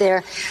enforcement will be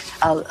there,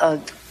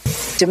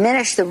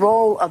 diminish the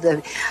role of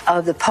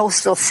the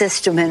postal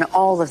system in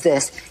all of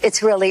this.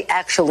 It's really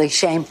actually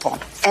shameful.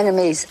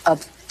 Enemies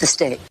of the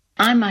state.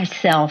 I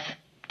myself,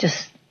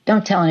 just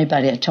don't tell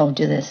anybody I told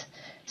you this,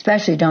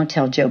 especially don't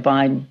tell Joe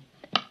Biden.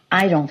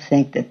 I don't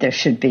think that there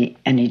should be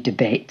any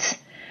debates.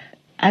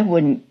 I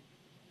wouldn't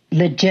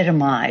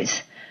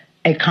legitimize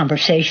a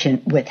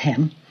conversation with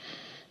him,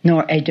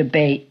 nor a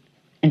debate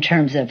in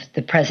terms of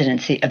the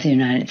presidency of the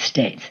United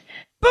States.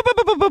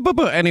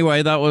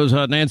 Anyway, that was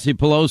Nancy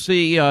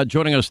Pelosi.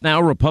 Joining us now,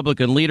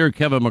 Republican leader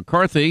Kevin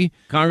McCarthy.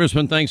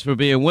 Congressman, thanks for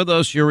being with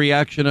us. Your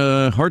reaction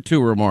to her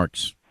two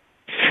remarks?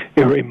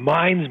 It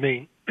reminds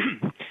me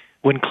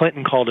when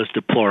Clinton called us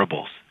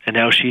deplorables, and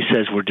now she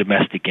says we're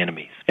domestic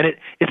enemies. And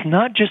it's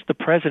not just the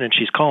president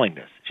she's calling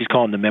this. She's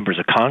calling the members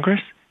of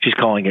Congress. She's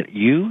calling it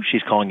you.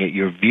 She's calling it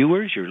your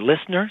viewers, your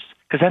listeners,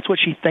 because that's what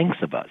she thinks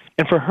of us.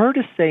 And for her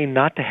to say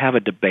not to have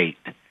a debate,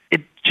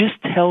 it just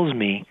tells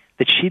me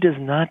that she does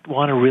not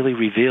want to really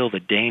reveal the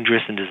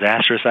dangerous and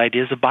disastrous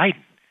ideas of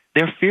Biden.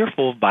 They're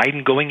fearful of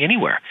Biden going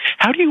anywhere.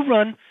 How do you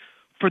run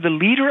for the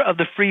leader of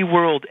the free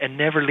world and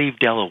never leave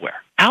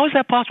Delaware? How is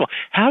that possible?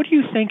 How do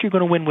you think you're going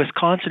to win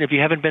Wisconsin if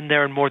you haven't been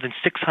there in more than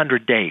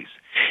 600 days?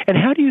 And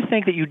how do you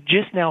think that you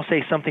just now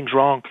say something's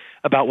wrong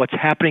about what's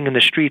happening in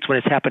the streets when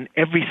it's happened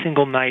every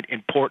single night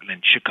in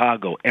Portland,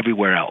 Chicago,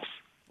 everywhere else?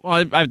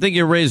 Well, I think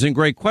you're raising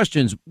great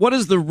questions. What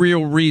is the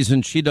real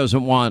reason she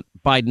doesn't want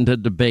Biden to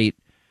debate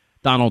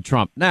Donald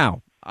Trump?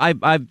 Now,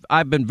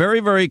 I've been very,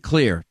 very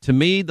clear. To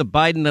me, the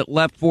Biden that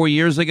left 4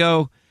 years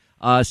ago,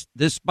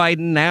 this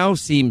Biden now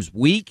seems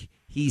weak.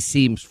 He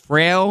seems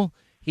frail.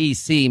 He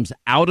seems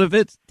out of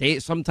it.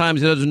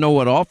 Sometimes he doesn't know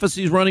what office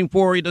he's running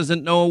for. He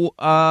doesn't know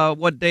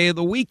what day of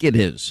the week it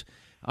is.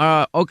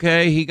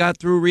 Okay, he got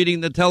through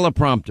reading the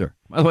teleprompter.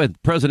 By the way, the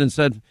president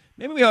said,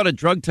 maybe we ought to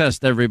drug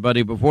test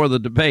everybody before the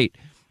debate.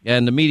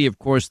 And the media, of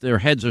course, their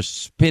heads are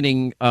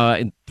spinning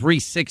in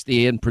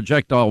 360 and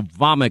projectile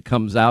vomit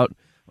comes out.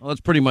 Well,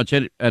 that's pretty much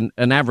an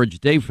average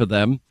day for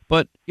them.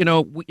 But, you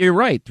know, you're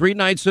right. 3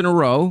 nights in a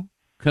row,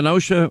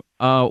 Kenosha,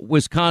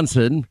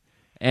 Wisconsin,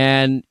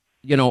 and,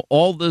 you know,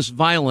 all this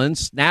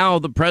violence. Now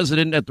the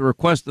president, at the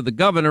request of the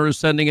governor, is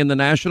sending in the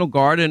National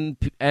Guard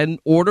and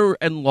order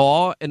and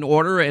law and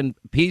order and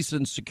peace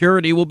and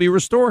security will be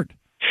restored.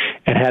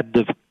 And had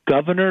the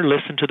governor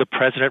listened to the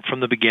president from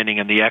the beginning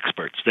and the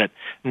experts that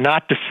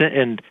not to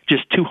send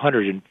just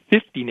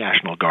 250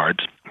 National Guards,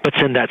 but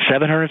send that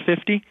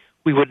 750,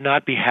 we would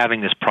not be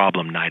having this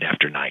problem night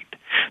after night.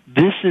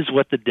 This is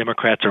what the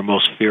Democrats are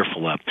most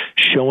fearful of,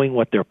 showing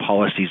what their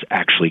policies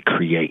actually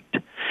create.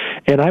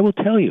 And I will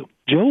tell you,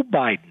 Joe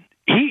Biden,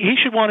 he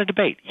should want a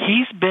debate.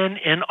 He's been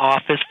in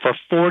office for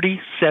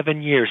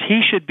 47 years.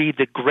 He should be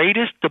the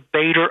greatest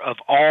debater of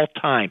all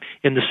time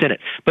in the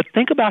Senate. But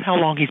think about how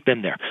long he's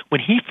been there.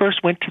 When he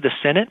first went to the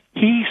Senate,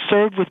 he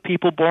served with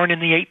people born in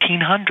the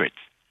 1800s.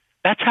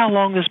 That's how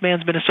long this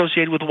man's been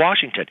associated with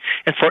Washington.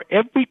 And for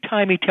every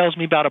time he tells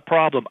me about a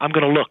problem, I'm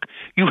going to look.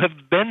 You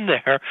have been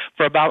there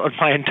for about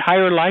my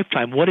entire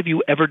lifetime. What have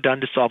you ever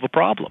done to solve a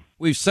problem?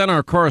 We've sent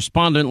our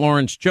correspondent,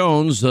 Lawrence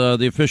Jones,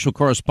 the official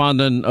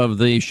correspondent of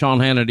the Sean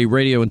Hannity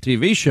radio and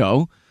TV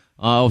show,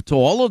 to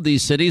all of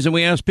these cities, and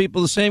we asked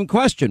people the same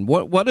question.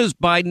 What has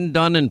Biden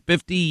done in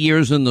 50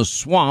 years in the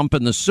swamp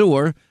and the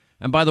sewer?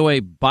 And by the way,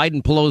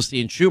 Biden,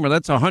 Pelosi, and Schumer,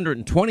 that's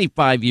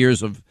 125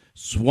 years of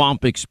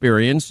swamp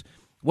experience.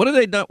 What have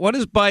they done? What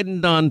has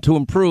Biden done to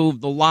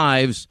improve the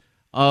lives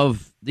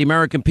of the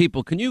American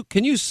people. Can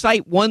you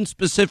cite one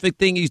specific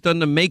thing he's done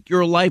to make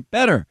your life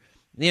better?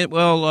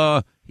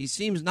 Well, he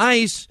seems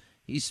nice.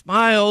 He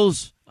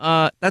smiles.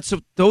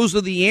 Those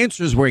are the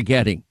answers we're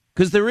getting,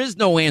 because there is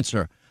no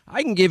answer.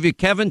 I can give you,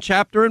 Kevin,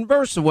 chapter and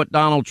verse of what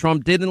Donald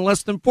Trump did in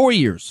less than 4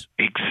 years.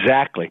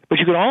 Exactly. But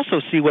you could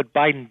also see what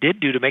Biden did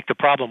do to make the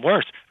problem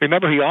worse.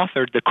 Remember, he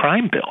authored the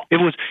crime bill. It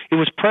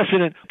was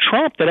President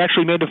Trump that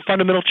actually made the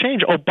fundamental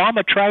change.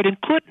 Obama tried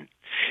and couldn't.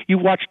 You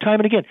watch time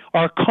and again.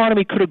 Our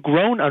economy could have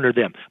grown under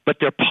them, but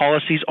their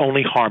policies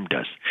only harmed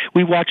us.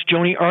 We watched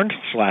Joni Ernst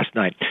last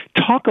night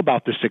talk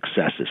about the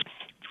successes.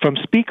 From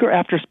speaker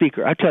after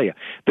speaker, I tell you,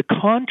 the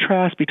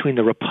contrast between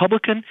the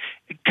Republican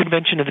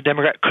convention and the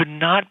Democrat could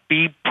not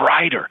be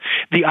brighter.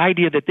 The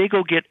idea that they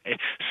go get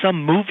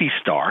some movie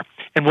star,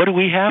 and what do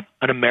we have?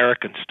 An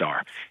American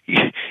star.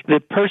 The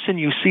person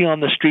you see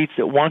on the streets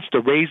that wants to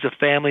raise a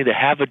family, to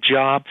have a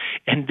job,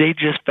 and they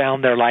just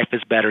found their life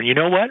is better. And you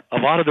know what? A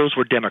lot of those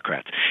were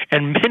Democrats.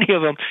 And many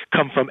of them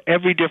come from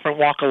every different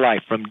walk of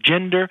life, from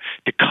gender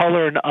to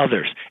color and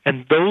others.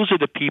 And those are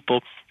the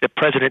people that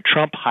President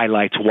Trump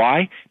highlights.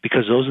 Why?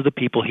 Because those are the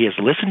people he has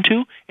listened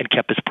to and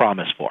kept his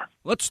promise for.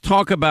 Let's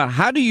talk about,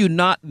 how do you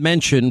not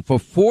mention for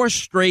 4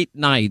 straight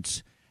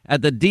nights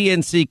at the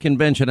DNC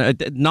convention,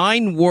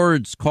 9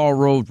 words, Karl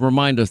Rove,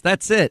 remind us.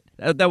 That's it.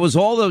 That was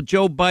all that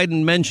Joe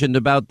Biden mentioned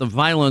about the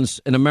violence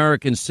in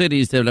American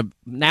cities that have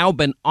now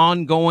been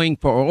ongoing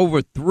for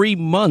over 3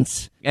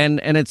 months. And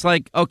it's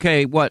like,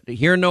 okay, what?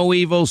 Hear no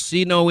evil,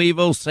 see no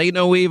evil, say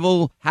no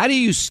evil. How do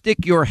you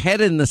stick your head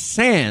in the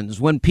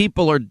sands when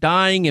people are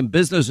dying and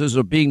businesses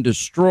are being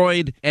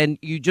destroyed and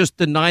you just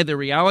deny the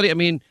reality? I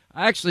mean,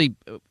 actually,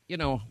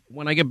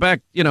 when I get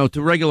back,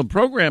 to regular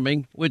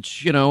programming,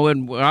 which,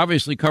 and we're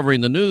obviously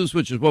covering the news,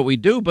 which is what we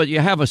do, but you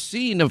have a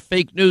scene of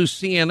fake news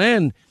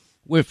CNN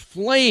with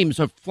flames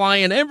are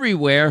flying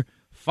everywhere,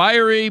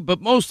 fiery, but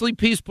mostly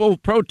peaceful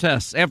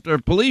protests after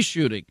a police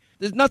shooting.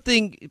 There's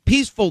nothing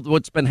peaceful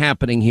what's been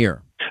happening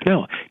here.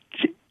 No.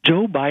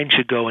 Joe Biden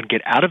should go and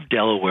get out of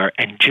Delaware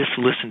and just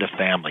listen to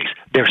families.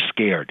 They're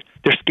scared.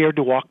 They're scared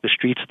to walk the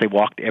streets that they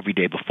walked every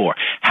day before.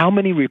 How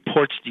many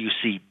reports do you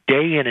see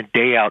day in and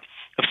day out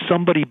of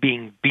somebody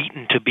being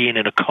beaten to being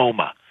in a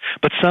coma?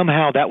 But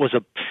somehow that was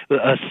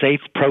a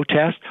safe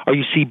protest, or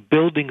you see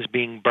buildings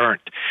being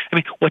burnt. I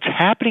mean, what's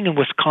happening in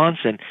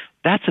Wisconsin,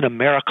 that's an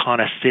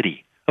Americana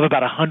city of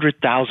about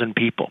 100,000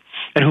 people.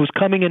 And who's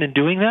coming in and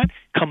doing that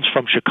comes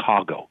from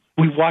Chicago.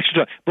 We watched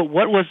it. But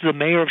what was the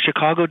mayor of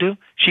Chicago do?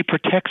 She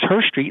protects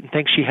her street and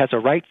thinks she has a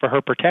right for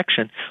her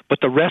protection, but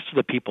the rest of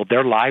the people,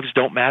 their lives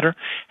don't matter.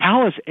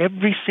 How is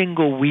every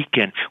single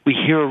weekend we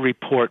hear a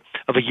report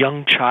of a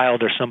young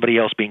child or somebody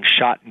else being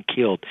shot and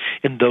killed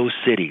in those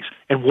cities?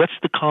 And what's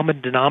the common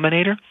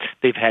denominator?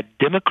 They've had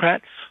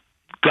Democrat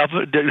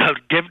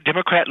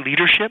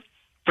leadership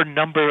for a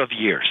number of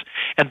years.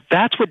 And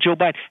that's what Joe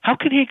Biden, how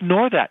can he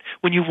ignore that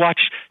when you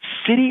watch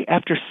city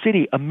after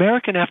city,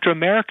 American after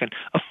American,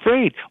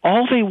 afraid?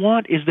 All they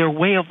want is their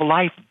way of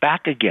life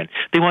back again.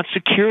 They want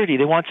security.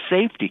 They want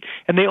safety.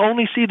 And they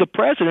only see the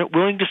president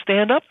willing to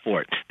stand up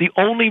for it. The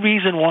only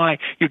reason why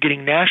you're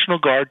getting National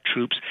Guard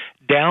troops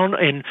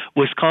down in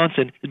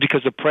Wisconsin is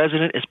because the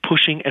president is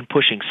pushing and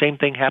pushing. Same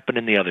thing happened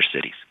in the other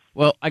cities.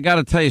 Well, I got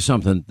to tell you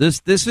something.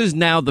 This is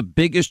now the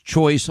biggest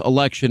choice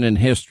election in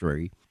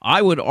history.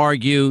 I would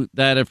argue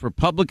that if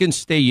Republicans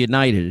stay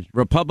united,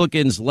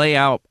 Republicans lay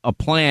out a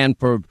plan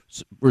for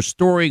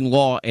restoring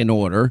law and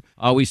order.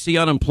 We see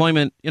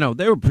unemployment,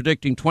 they were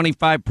predicting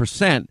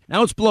 25%.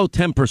 Now it's below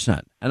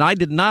 10%. And I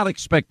did not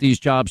expect these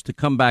jobs to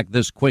come back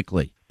this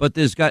quickly. But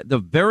there's got the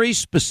very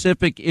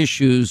specific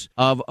issues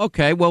of,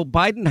 okay, well,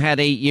 Biden had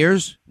 8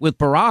 years with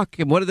Barack,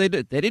 and what did they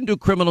do? They didn't do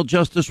criminal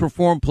justice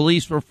reform,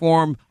 police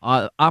reform,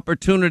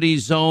 opportunity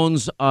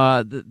zones.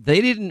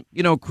 They didn't,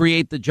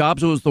 create the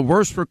jobs. It was the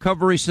worst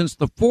recovery since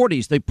the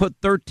 40s. They put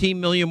 13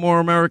 million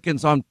more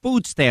Americans on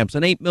food stamps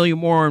and 8 million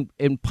more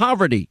in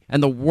poverty,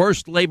 and the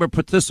worst labor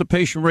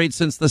participation rate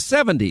since the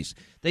 70s.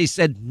 They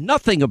said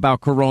nothing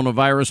about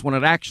coronavirus when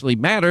it actually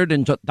mattered,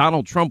 and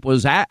Donald Trump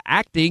was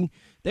acting.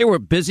 They were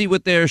busy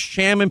with their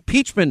sham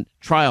impeachment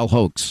trial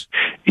hoax.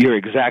 You're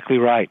exactly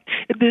right.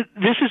 This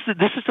is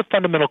the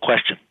fundamental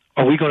question.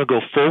 Are we going to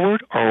go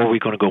forward or are we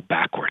going to go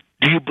backward?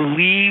 Do you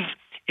believe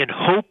in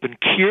hope and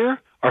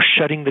cure or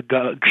shutting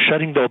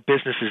the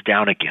businesses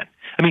down again?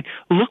 I mean,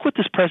 look what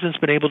this president's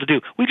been able to do.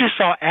 We just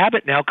saw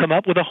Abbott now come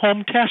up with a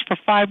home test for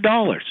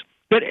 $5.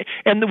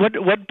 And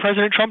what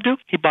President Trump do?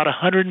 He bought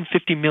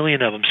 150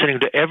 million of them, sending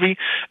them to every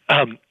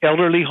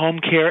elderly home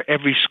care,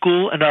 every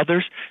school, and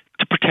others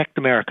to protect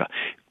America.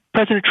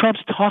 President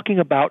Trump's talking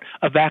about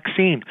a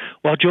vaccine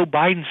while Joe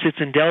Biden sits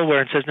in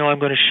Delaware and says, no, I'm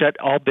going to shut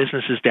all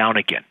businesses down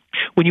again.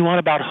 When you want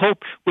about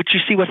hope, which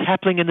you see what's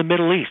happening in the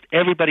Middle East.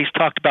 Everybody's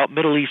talked about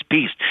Middle East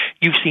peace.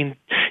 You've seen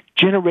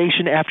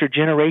generation after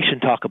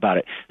generation talk about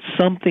it.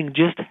 Something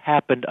just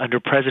happened under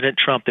President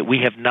Trump that we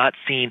have not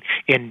seen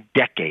in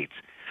decades.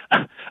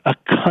 a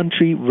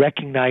country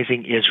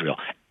recognizing Israel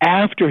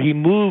after he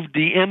moved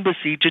the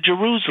embassy to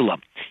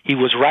Jerusalem. He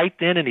was right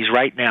then and he's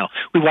right now.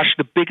 We watched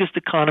the biggest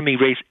economy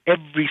raise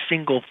every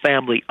single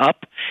family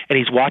up, and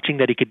he's watching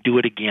that he could do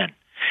it again.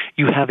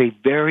 You have a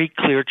very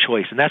clear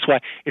choice, and that's why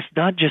it's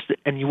not just,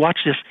 and you watch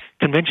this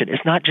convention,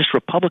 it's not just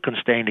Republicans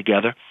staying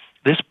together.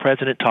 This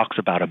president talks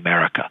about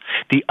America.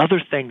 The other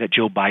thing that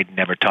Joe Biden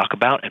never talked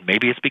about, and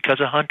maybe it's because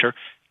of Hunter,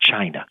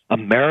 China.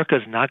 America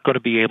is not going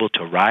to be able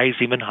to rise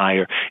even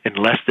higher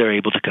unless they're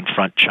able to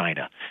confront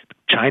China.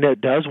 China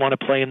does want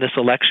to play in this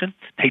election.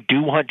 They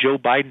do want Joe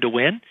Biden to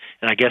win,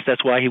 and I guess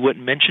that's why he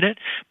wouldn't mention it.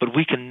 But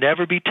we can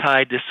never be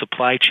tied to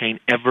supply chain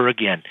ever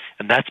again,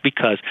 and that's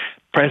because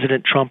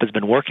President Trump has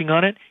been working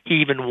on it. He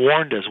even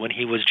warned us when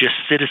he was just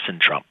citizen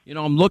Trump. You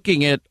know, I'm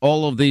looking at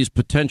all of these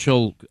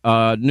potential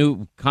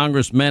new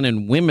congressmen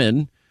and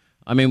women.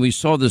 I mean, we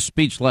saw this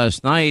speech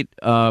last night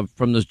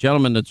from this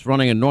gentleman that's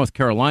running in North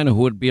Carolina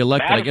who would be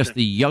elected, Madison. I guess,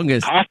 the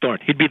youngest. Hawthorne.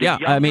 He'd be the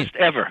youngest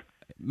ever.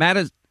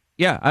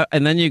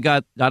 And then you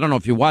got, I don't know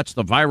if you watched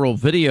the viral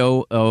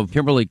video of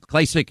Kimberly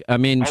Klacik. I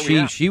mean,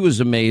 she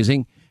was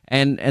amazing.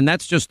 And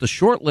that's just the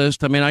short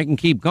list. I mean, I can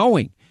keep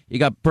going. You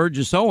got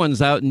Burgess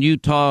Owens out in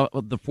Utah,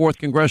 the 4th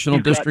Congressional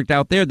District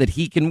out there that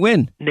he can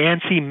win.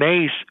 Nancy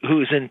Mace,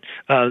 who's in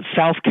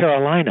South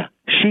Carolina,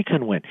 she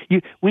can win.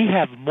 We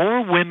have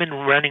more women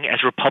running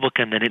as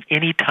Republican than at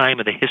any time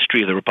of the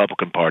history of the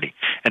Republican Party,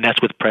 and that's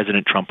with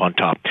President Trump on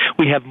top.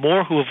 We have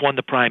more who have won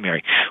the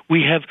primary.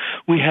 We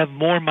have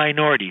more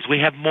minorities. We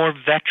have more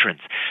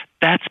veterans.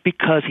 That's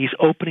because he's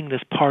opening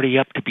this party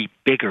up to be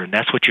bigger, and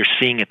that's what you're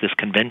seeing at this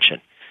convention,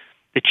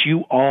 that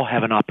you all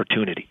have an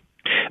opportunity.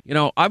 You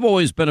know, I've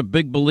always been a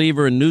big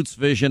believer in Newt's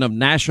vision of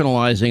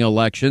nationalizing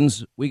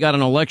elections. We got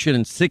an election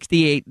in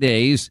 68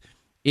 days.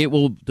 It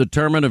will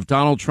determine if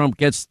Donald Trump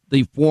gets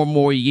the 4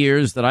 more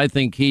years that I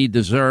think he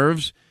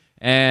deserves,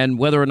 and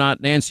whether or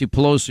not Nancy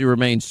Pelosi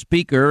remains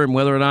Speaker, and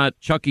whether or not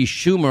Chucky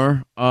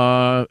Schumer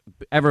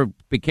ever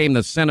became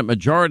the Senate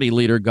Majority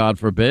Leader, God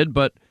forbid.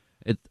 But,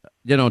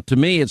 to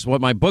me, it's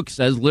what my book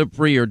says, live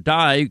free or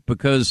die,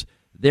 because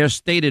their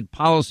stated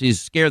policies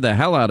scare the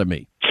hell out of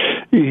me.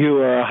 You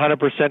are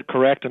 100%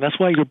 correct, and that's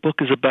why your book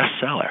is a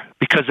bestseller,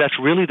 because that's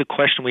really the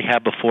question we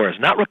have before us.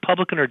 Not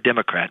Republican or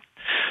Democrat,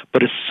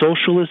 but it's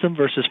socialism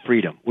versus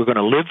freedom. We're going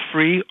to live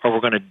free or we're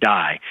going to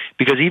die,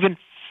 because even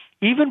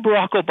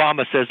Barack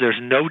Obama says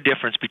there's no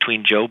difference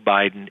between Joe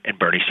Biden and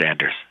Bernie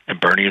Sanders, and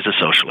Bernie is a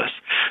socialist.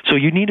 So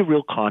you need a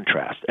real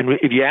contrast. And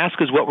if you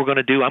ask us what we're going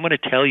to do, I'm going to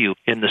tell you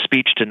in the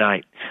speech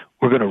tonight,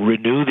 we're going to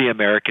renew the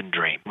American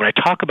dream. When I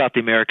talk about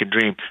the American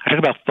dream, I talk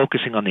about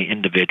focusing on the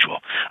individual.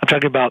 I'm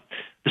talking about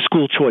the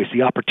school choice,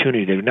 the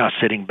opportunity. They're not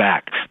sitting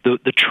back,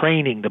 the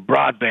training, the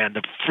broadband,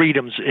 the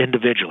freedoms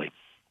individually.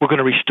 We're going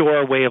to restore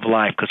our way of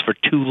life, because for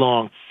too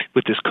long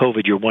with this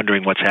COVID, you're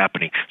wondering what's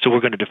happening. So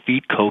we're going to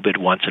defeat COVID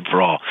once and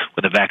for all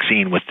with a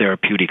vaccine, with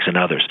therapeutics and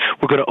others.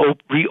 We're going to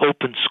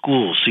reopen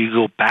schools, so you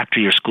go back to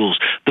your schools.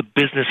 The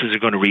businesses are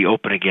going to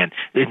reopen again,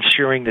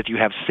 ensuring that you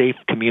have safe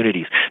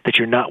communities, that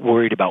you're not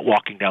worried about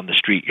walking down the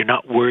street. You're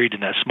not worried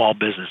in that small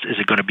business, is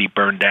it going to be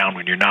burned down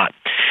when you're not?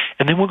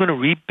 And then we're going to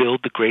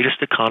rebuild the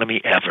greatest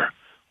economy ever.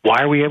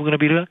 Why are we ever going to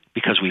be doing it?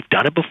 Because we've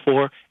done it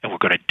before, and we're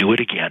going to do it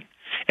again.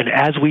 And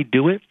as we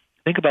do it,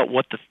 think about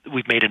what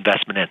we've made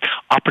investment in,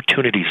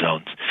 opportunity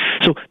zones.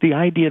 So the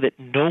idea that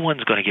no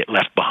one's going to get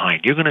left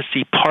behind. You're going to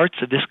see parts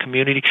of this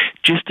community,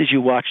 just as you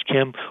watched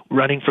Kim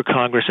running for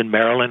Congress in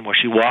Maryland, where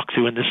she walked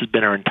through, and this has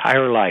been her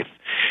entire life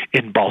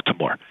in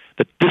Baltimore,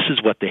 that this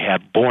is what they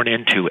have born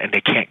into and they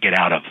can't get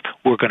out of.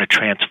 We're going to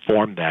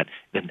transform that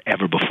than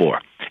ever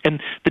before.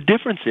 And the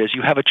difference is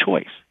you have a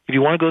choice. If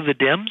you want to go to the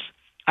Dems,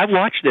 I've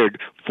watched their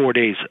 4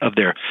 days of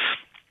their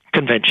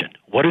convention.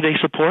 What do they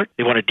support?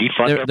 They want to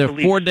defund our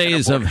police. 4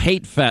 days of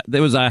hate fest.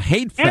 There was a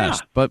hate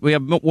fest, but we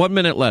have 1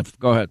 minute left.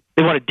 Go ahead.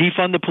 They want to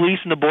defund the police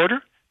and the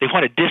border. They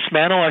want to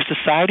dismantle our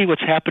society,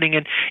 what's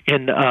happening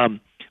in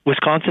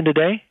Wisconsin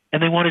today,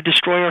 and they want to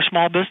destroy our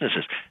small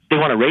businesses. They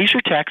want to raise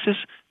your taxes,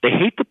 they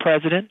hate the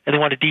president, and they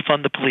want to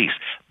defund the police.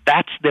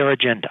 That's their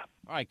agenda.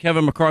 All right,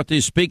 Kevin McCarthy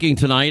is speaking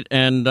tonight,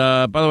 and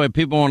by the way,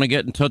 people want to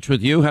get in touch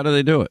with you. How do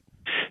they do it?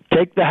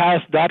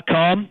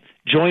 TakeTheHouse.com.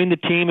 Join the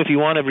team if you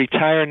want to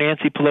retire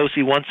Nancy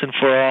Pelosi once and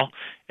for all,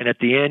 and at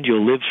the end,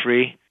 you'll live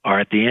free, or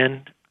at the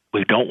end,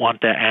 we don't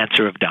want that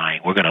answer of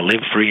dying. We're going to live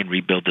free and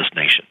rebuild this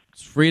nation.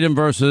 It's freedom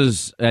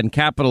and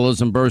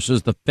capitalism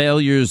versus the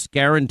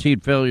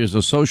guaranteed failures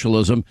of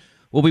socialism.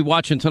 We'll be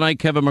watching tonight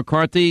Kevin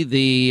McCarthy,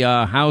 the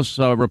House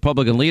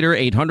Republican leader,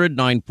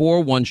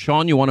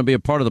 800-941-SEAN. You want to be a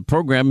part of the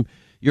program.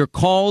 Your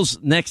calls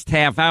next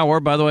half hour.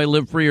 By the way,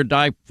 Live Free or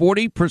Die,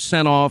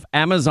 40% off,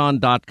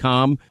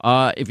 Amazon.com.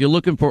 If you're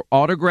looking for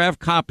autographed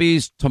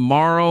copies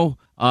tomorrow,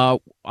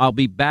 I'll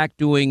be back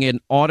doing an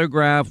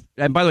autograph.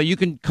 And by the way, you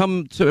can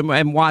come to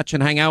and watch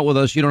and hang out with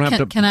us. You don't have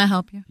to. Can I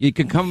help you? You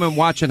can come and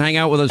watch and hang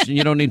out with us, and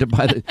you don't need to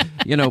buy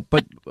the,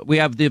 but we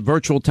have the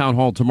virtual town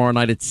hall tomorrow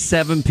night at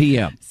 7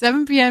 p.m.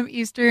 7 p.m.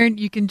 Eastern.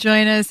 You can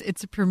join us.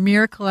 It's a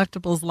Premier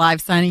Collectibles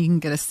live signing. You can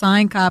get a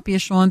signed copy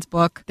of Sean's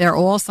book. They're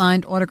all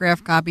signed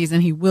autograph copies,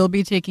 and he will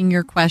be taking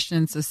your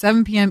questions. So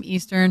 7 p.m.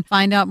 Eastern.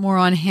 Find out more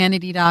on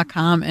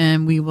Hannity.com,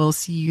 and we will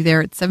see you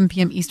there at 7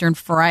 p.m. Eastern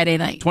Friday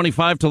night.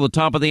 25 till the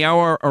top of the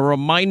hour. A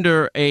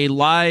reminder, a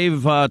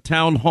live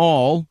town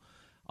hall.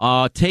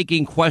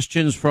 Taking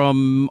questions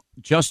from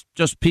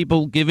just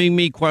people giving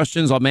me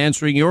questions. I'm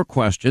answering your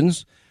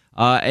questions.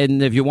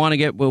 And if you want to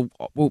get,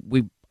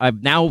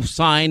 I've now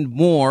signed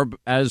more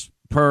as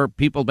per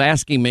people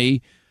asking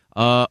me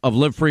of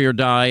Live Free or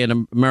Die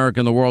in America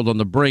and the World on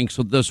the Brink.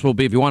 So this will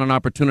be, if you want an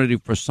opportunity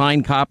for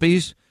signed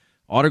copies,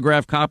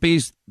 autograph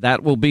copies,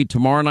 that will be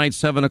tomorrow night,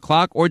 7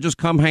 o'clock, or just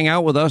come hang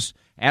out with us,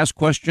 ask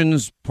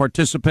questions,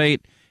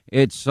 participate.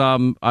 It's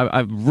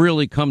I've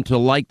really come to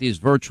like these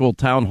virtual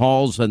town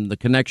halls and the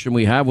connection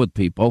we have with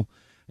people.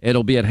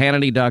 It'll be at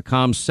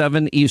Hannity.com,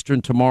 7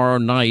 Eastern tomorrow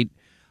night.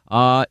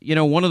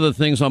 One of the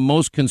things I'm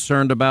most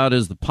concerned about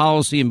is the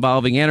policy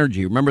involving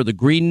energy. Remember the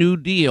Green New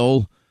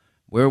Deal,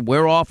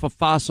 we're off of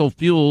fossil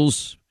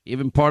fuels,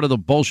 even part of the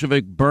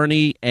Bolshevik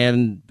Bernie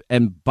and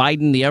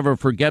Biden, the ever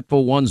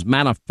forgetful one's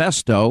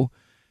manifesto,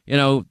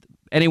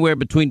 anywhere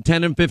between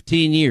 10 and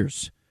 15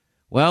 years.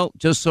 Well,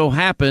 just so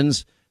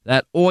happens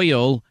that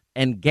oil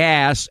and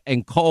gas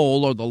and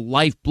coal are the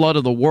lifeblood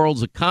of the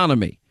world's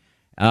economy.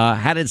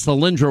 How did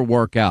Solyndra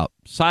work out?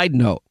 Side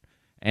note.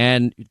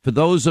 And for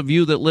those of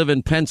you that live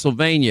in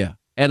Pennsylvania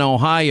and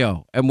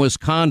Ohio and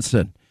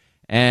Wisconsin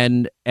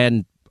and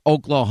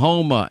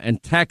Oklahoma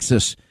and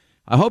Texas,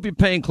 I hope you're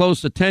paying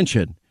close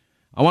attention.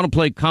 I want to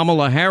play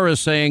Kamala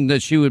Harris saying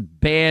that she would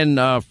ban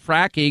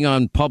fracking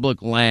on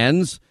public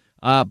lands.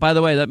 By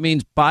the way, that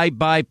means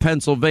bye-bye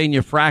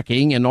Pennsylvania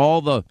fracking and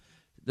all the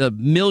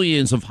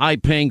millions of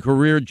high-paying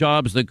career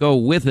jobs that go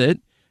with it.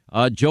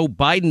 Joe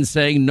Biden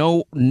saying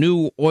no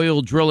new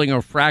oil drilling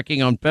or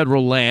fracking on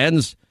federal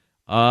lands.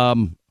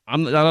 I'm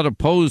not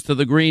opposed to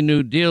the Green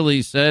New Deal,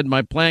 he said.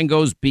 My plan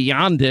goes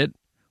beyond it.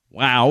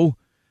 Wow.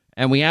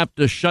 And we have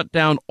to shut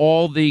down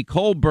all the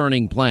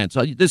coal-burning plants.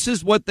 This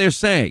is what they're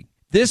saying.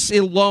 This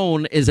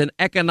alone is an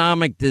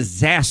economic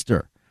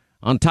disaster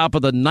on top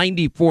of the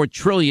 $94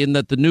 trillion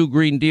that the new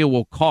Green Deal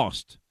will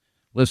cost.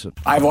 Listen.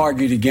 I've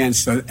argued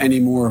against any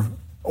more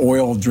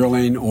oil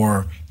drilling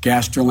or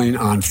gas drilling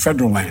on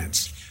federal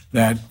lands,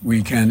 that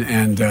we can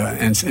and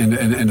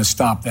to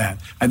stop that.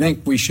 I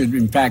think we should,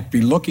 in fact,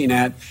 be looking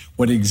at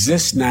what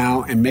exists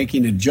now and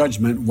making a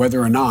judgment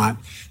whether or not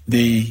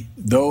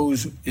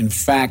those in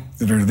fact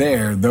that are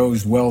there,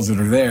 those wells that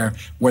are there,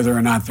 whether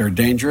or not they're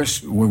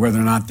dangerous, whether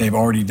or not they've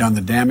already done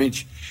the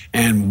damage,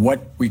 and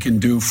what we can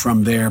do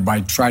from there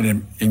by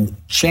trying to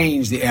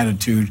change the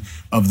attitude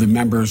of the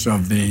members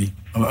of the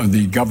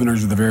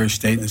governors of the various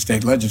state and the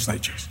state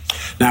legislatures.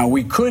 Now,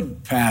 we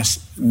could pass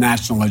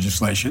national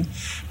legislation,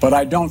 but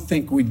I don't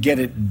think we'd get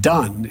it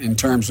done in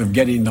terms of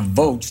getting the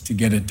votes to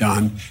get it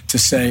done, to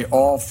say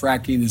all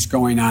fracking that's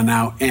going on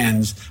now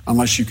ends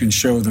unless you can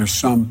show there's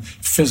some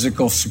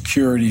physical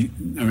security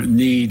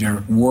need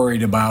or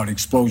worried about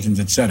explosions,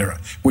 et cetera,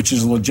 which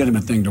is a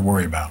legitimate thing to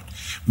worry about.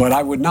 But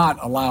I would not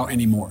allow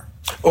any more.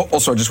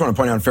 Also, I just want to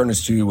point out in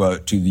fairness to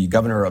the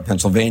governor of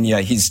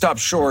Pennsylvania, he's stopped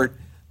short.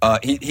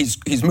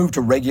 He's moved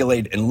to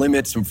regulate and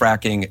limit some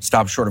fracking,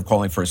 stopped short of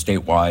calling for a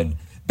statewide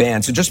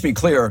ban. So just to be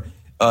clear,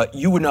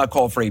 you would not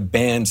call for a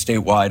ban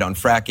statewide on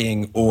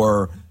fracking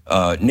or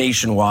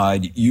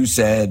nationwide. You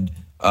said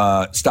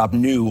stop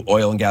new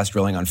oil and gas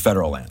drilling on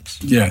federal lands.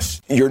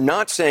 Yes. You're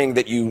not saying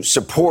that you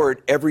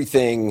support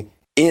everything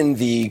in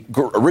the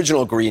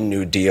original Green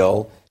New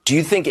Deal. Do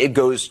you think it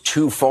goes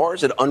too far?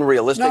 Is it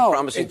unrealistic,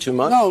 promising too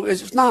much? No,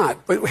 it's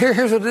not. But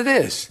here's what it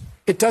is.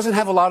 It doesn't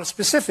have a lot of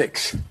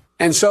specifics.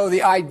 And so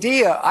the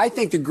idea, I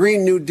think the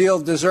Green New Deal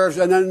deserves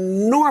an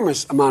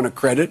enormous amount of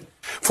credit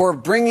for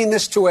bringing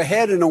this to a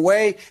head in a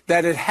way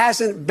that it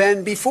hasn't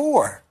been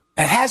before.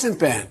 It hasn't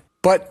been.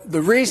 But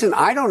the reason,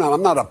 I don't know,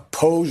 I'm not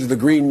opposed to the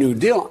Green New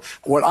Deal.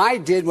 What I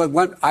did was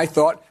went, I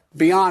thought,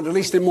 beyond, at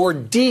least in more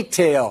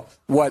detail,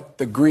 what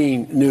the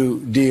Green New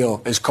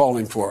Deal is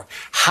calling for.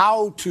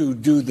 How to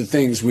do the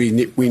things we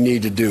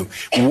need to do,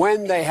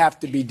 when they have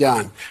to be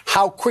done,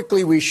 how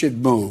quickly we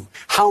should move,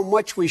 how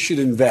much we should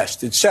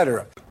invest, et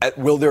cetera.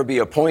 Will there be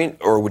a point,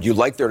 or would you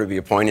like there to be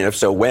a point, and if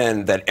so,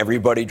 when, that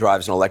everybody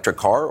drives an electric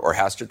car or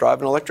has to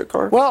drive an electric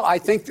car? Well, I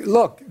think,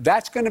 look,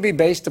 that's going to be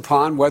based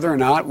upon whether or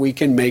not we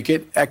can make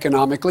it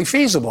economically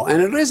feasible.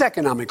 And it is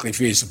economically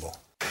feasible.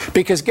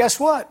 Because guess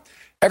what?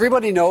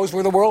 Everybody knows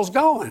where the world's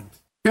going.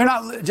 You're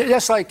not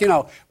just like,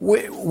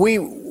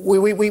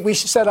 we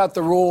set out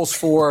the rules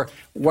for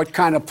what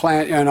kind of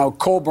plant,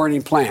 coal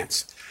burning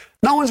plants.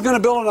 No one's going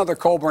to build another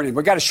coal burning.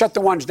 We've got to shut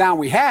the ones down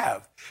we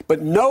have.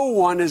 But no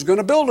one is going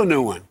to build a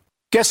new one.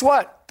 Guess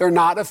what? They're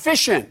not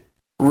efficient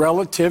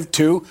relative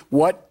to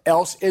what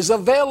else is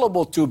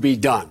available to be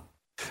done.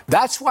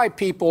 That's why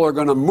people are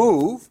going to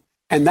move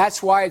And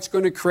that's why it's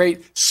going to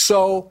create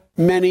so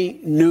many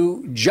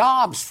new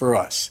jobs for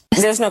us.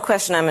 There's no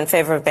question I'm in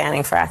favor of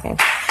banning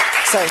fracking.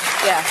 So,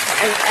 yeah,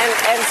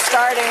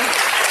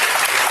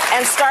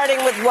 and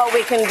starting with what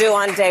we can do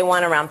on day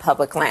one around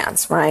public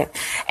lands, right?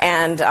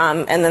 And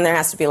then there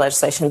has to be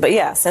legislation. But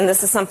yes, and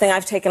this is something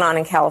I've taken on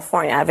in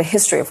California. I have a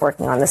history of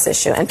working on this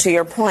issue. And to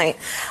your point,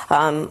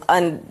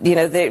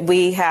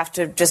 we have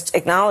to just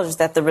acknowledge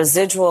that the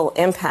residual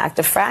impact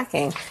of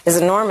fracking is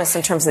enormous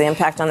in terms of the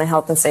impact on the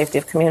health and safety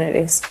of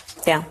communities.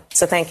 Yeah,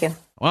 so thank you.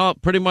 Well,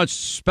 it pretty much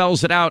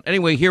spells it out.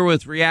 Anyway, here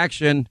with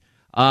reaction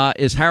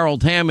is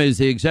Harold Hamm, is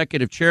the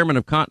executive chairman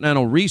of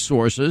Continental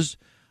Resources.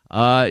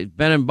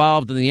 Been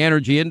involved in the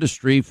energy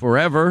industry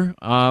forever.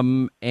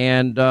 And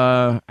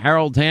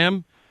Harold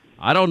Hamm,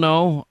 I don't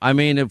know. I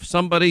mean, if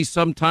somebody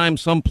sometime,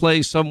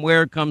 someplace,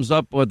 somewhere comes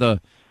up with a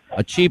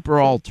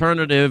cheaper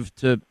alternative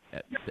to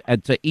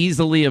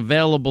easily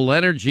available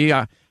energy.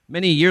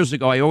 Many years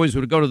ago, I always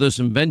would go to this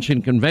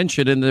invention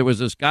convention, and there was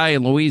this guy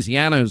in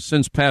Louisiana who's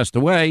since passed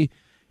away.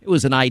 It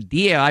was an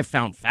idea I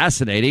found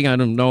fascinating. I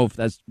don't know if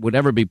that would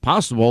ever be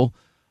possible.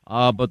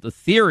 But the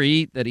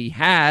theory that he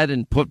had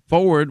and put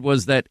forward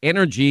was that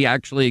energy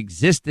actually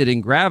existed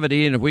in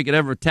gravity, and if we could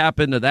ever tap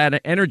into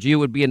that energy, it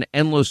would be an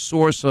endless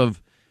source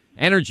of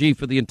energy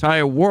for the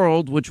entire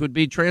world, which would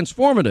be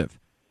transformative.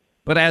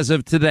 But as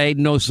of today,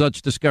 no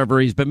such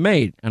discovery has been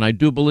made, and I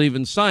do believe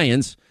in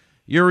science.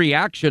 Your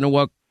reaction to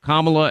what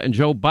Kamala and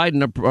Joe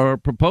Biden are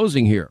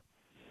proposing here?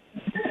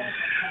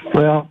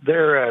 Well,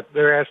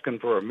 they're asking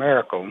for a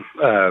miracle.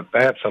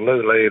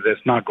 Absolutely,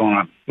 that's not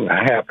going to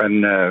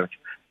happen.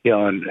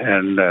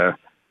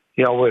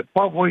 With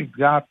what we've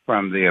got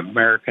from the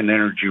American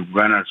energy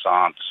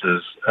renaissance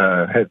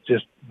has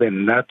just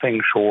been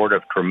nothing short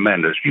of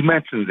tremendous. You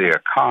mentioned the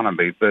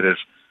economy, but it's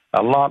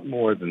a lot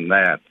more than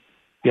that.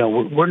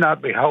 We're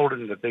not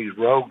beholden to these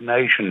rogue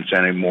nations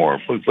anymore.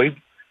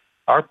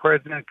 Our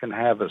president can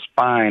have a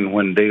spine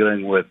when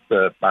dealing with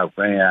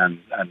Iran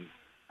and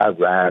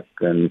Iraq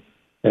and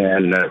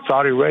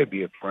Saudi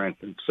Arabia, for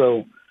instance.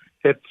 So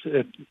it's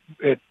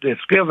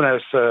given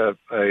us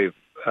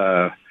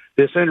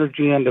this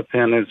energy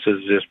independence has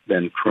just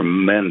been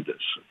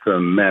tremendous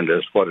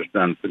what it's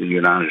done for the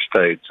United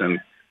States and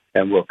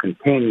will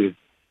continue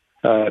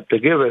to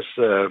give us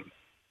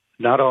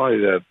not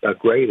only a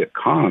great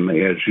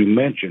economy, as you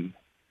mentioned,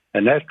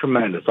 and that's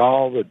tremendous,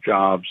 all the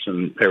jobs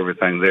and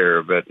everything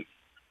there, but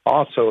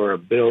also our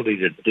ability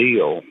to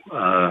deal,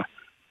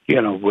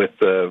 with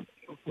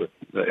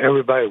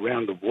everybody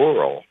around the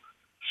world.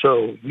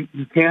 So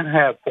you can't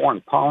have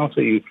foreign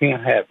policy, you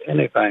can't have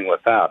anything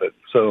without it.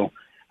 So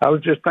I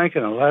was just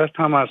thinking, the last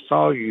time I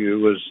saw you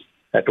was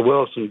at the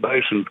Wilson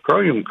Basin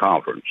Petroleum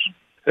Conference.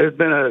 There's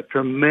been a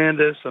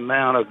tremendous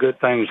amount of good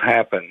things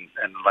happen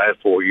in the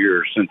last 4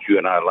 years since you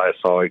and I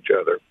last saw each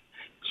other.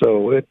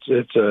 So it's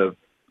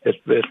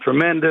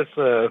tremendous,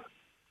 as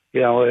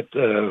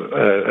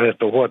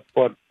to what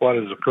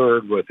has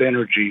occurred with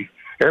energy.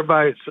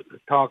 Everybody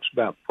talks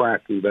about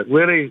fracking, but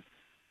really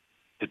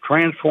the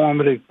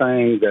transformative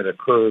thing that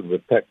occurred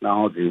with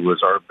technology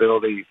was our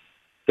ability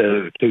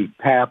to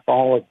tap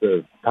all of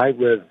the tight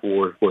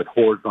reservoirs with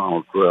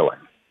horizontal drilling.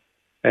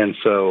 And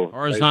so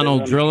horizontal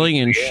drilling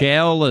and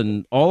shale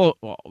and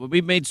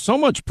we made so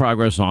much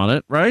progress on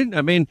it, right?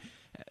 I mean,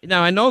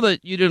 now I know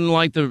that you didn't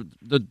like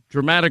the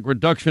dramatic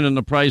reduction in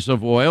the price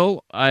of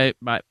oil. I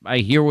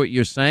hear what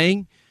you're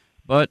saying,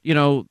 but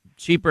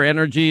cheaper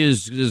energy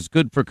is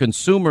good for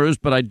consumers,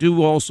 but I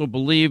do also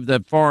believe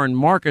that foreign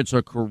markets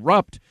are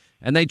corrupt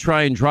and they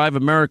try and drive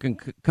American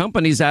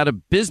companies out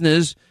of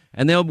business,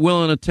 and they're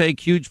willing to take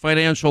huge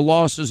financial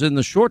losses in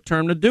the short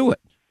term to do it.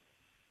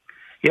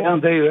 Yeah,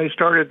 they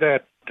started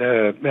that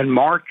in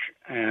March,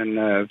 and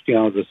the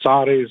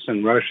Saudis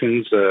and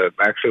Russians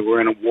actually were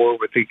in a war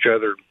with each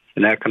other,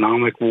 an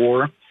economic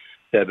war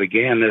that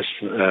began this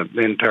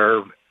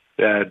entire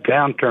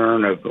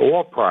downturn of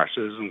oil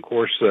prices. And of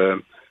course,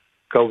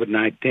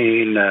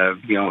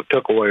 COVID-19,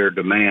 took away our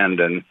demand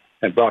and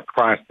brought the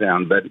price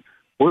down. But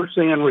we're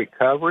seeing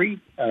recovery.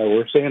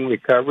 We're seeing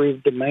recovery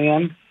of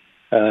demand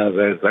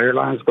as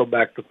airlines go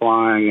back to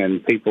flying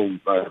and people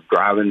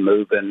driving,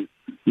 moving.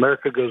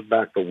 America goes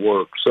back to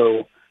work.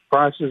 So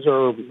prices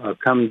are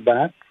coming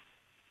back,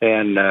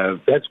 and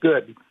that's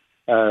good.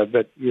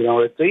 But,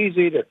 it's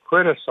easy to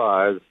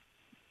criticize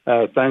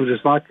things.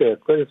 It's like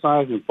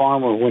criticizing a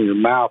farmer when your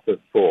mouth is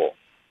full.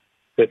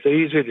 It's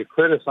easy to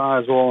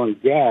criticize oil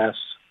and gas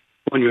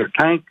when your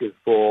tank is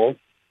full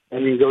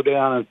and you go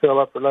down and fill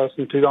up for less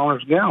than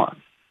 $2 a gallon.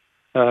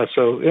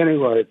 So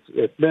anyway,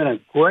 it's been a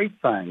great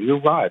thing. You're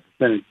right. It's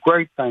been a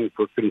great thing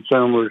for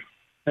consumers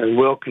and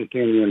will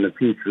continue in the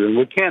future. And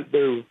we can't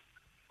do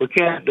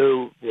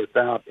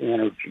without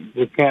energy.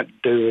 We can't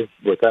do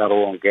without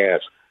oil and gas.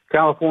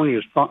 California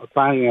is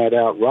finding that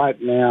out right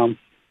now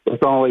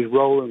with all these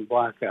rolling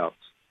blackouts.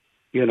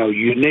 You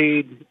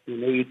need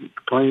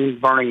clean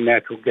burning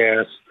natural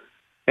gas.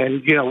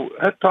 And,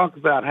 let's talk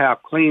about how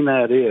clean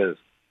that is.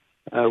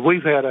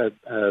 We've had a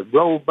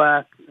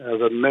rollback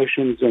of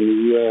emissions in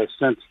the U.S.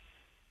 since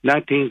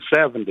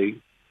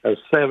 1970 of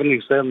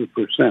 77%.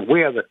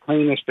 We have the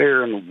cleanest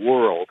air in the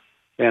world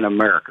in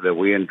America that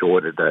we enjoy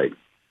today.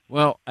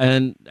 Well,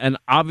 and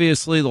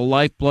obviously the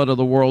lifeblood of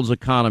the world's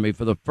economy.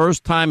 For the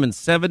first time in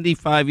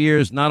 75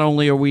 years, not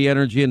only are we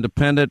energy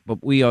independent,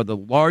 but we are the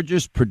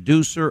largest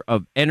producer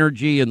of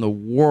energy in the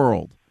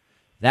world.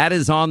 That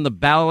is on the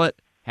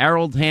ballot,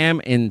 Harold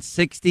Hamm, in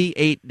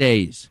 68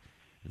 days.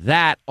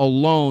 That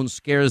alone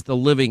scares the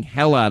living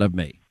hell out of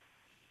me.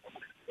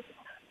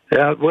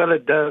 Yeah, well,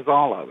 it does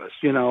all of us.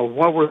 You know,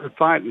 what we're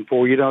fighting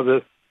for,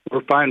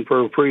 we're fighting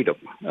for freedom.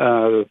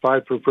 The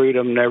fight for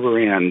freedom never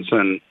ends.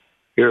 And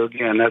here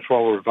again, that's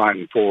what we're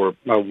fighting for,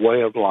 a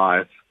way of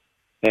life.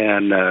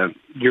 And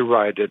you're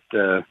right, it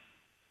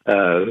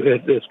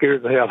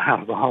scares the hell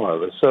out of all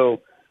of us.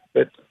 So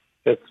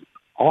it's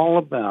all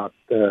about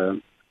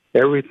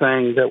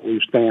everything that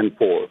we stand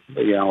for,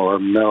 our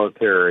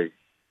military,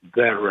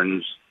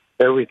 veterans,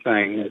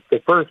 everything.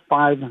 The first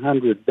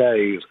 500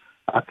 days,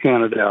 I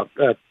counted out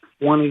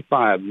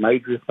 25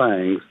 major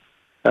things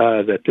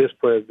that this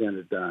president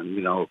has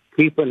done,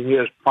 keeping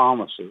his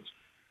promises.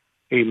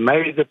 He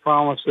made the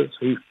promises,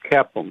 he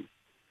kept them.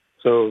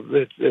 So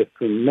it's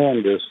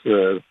tremendous.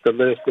 The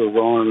list goes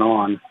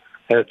on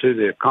as to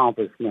the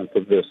accomplishments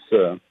of this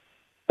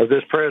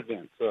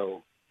president.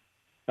 So,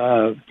 we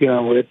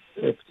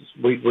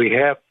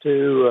have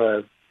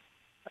to,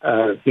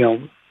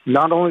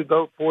 not only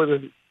vote for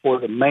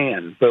the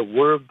man, but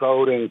we're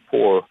voting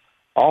for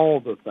all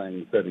the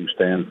things that he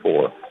stands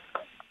for.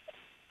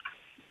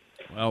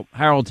 Well,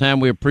 Harold Hamm,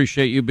 we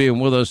appreciate you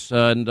being with us,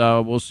 and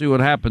we'll see what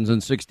happens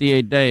in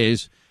 68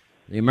 days.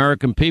 The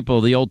American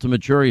people, the ultimate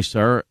jury,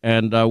 sir,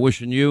 and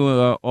wishing you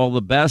all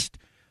the best.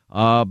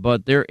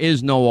 But there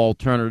is no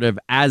alternative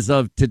as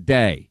of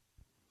today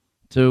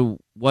to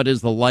what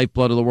is the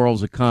lifeblood of the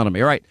world's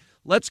economy. All right,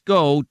 let's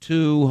go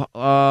to,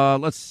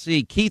 let's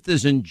see, Keith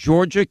is in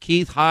Georgia.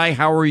 Keith, hi,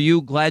 how are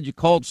you? Glad you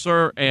called,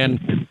 sir,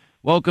 and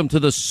welcome to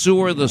the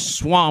sewer, the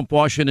swamp,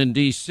 Washington,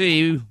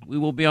 D.C. We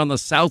will be on the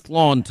South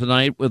Lawn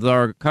tonight with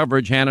our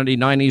coverage, Hannity,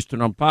 9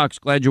 Eastern on Fox.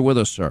 Glad you're with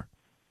us, sir.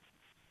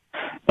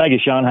 Thank you,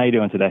 Sean. How you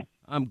doing today?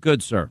 I'm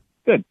good, sir.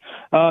 Good.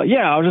 I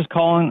was just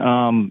calling.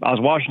 I was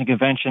watching the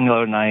convention the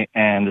other night,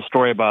 and the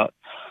story about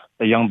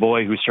the young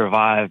boy who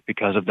survived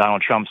because of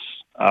Donald Trump's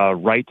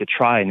Right to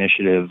Try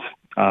initiative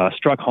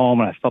struck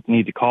home, and I felt the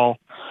need to call.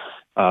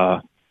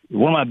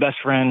 One of my best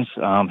friends,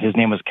 his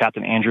name was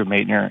Captain Andrew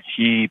Maitner.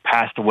 He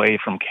passed away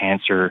from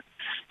cancer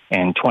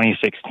in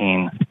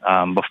 2016.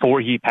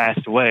 Before he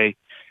passed away,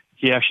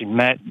 he actually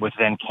met with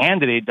then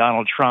candidate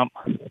Donald Trump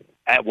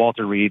at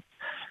Walter Reed,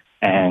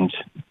 and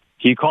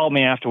he called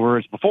me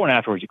afterwards. Before and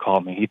afterwards, he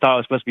called me. He thought it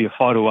was supposed to be a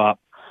photo op,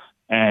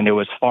 and it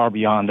was far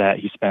beyond that.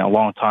 He spent a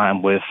long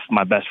time with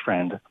my best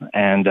friend,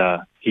 and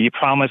he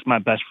promised my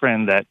best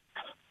friend that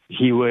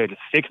he would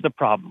fix the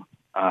problem.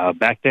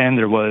 Back then,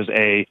 there was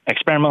a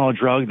experimental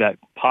drug that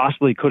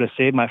possibly could have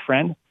saved my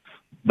friend,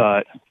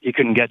 but he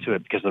couldn't get to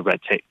it because of the red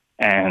tape,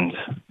 and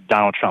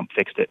Donald Trump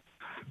fixed it.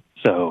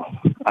 So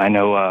I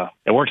know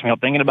it works me up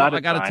thinking about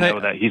it. I know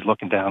that he's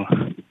looking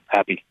down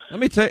happy. Let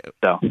me tell you,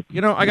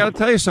 I got to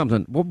tell you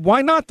something. Well,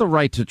 why not the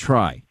right to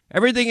try?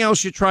 Everything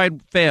else you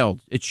tried failed.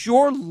 It's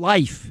your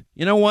life.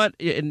 You know what?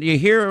 And you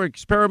hear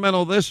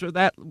experimental this or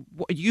that.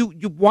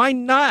 Why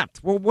not?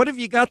 Well, what have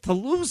you got to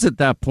lose at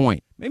that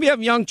point? Maybe you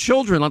have young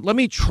children. Let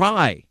me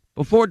try.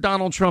 Before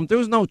Donald Trump, there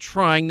was no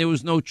trying. There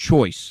was no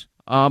choice.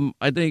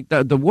 I think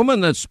that the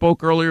woman that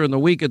spoke earlier in the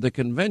week at the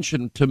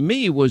convention, to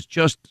me, was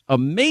just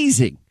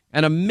amazing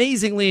and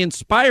amazingly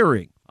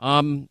inspiring.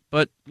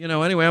 But,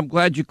 anyway, I'm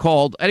glad you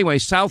called. Anyway,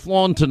 South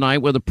Lawn tonight,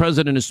 where the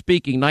president is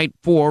speaking, night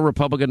 4,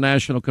 Republican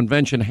National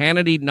Convention,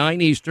 Hannity,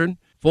 9 Eastern.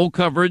 Full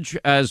coverage,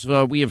 as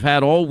we have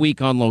had all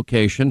week on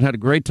location. Had a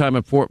great time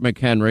at Fort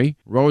McHenry,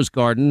 Rose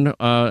Garden.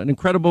 An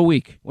incredible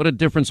week. What a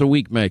difference a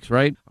week makes,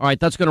 right? All right,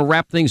 that's going to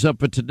wrap things up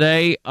for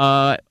today.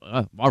 Our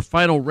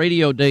final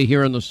radio day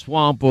here in the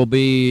swamp will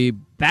be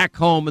back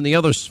home in the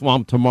other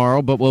swamp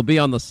tomorrow, but we'll be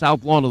on the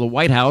South Lawn of the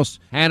White House.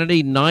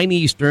 Hannity, 9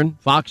 Eastern,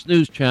 Fox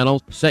News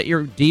Channel. Set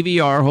your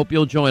DVR. Hope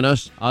you'll join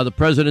us. The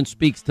president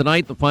speaks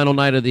tonight, the final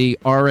night of the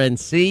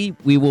RNC.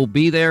 We will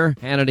be there.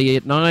 Hannity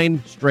at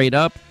 9, straight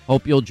up.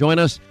 Hope you'll join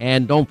us.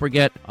 And don't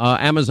forget,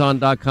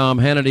 Amazon.com,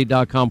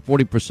 Hannity.com,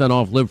 40%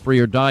 off, Live Free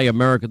or Die,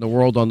 America and the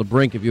World on the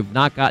Brink if you've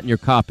not gotten your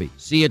copy.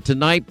 See you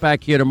tonight,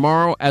 back here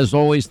tomorrow. As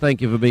always, thank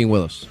you for being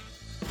with us.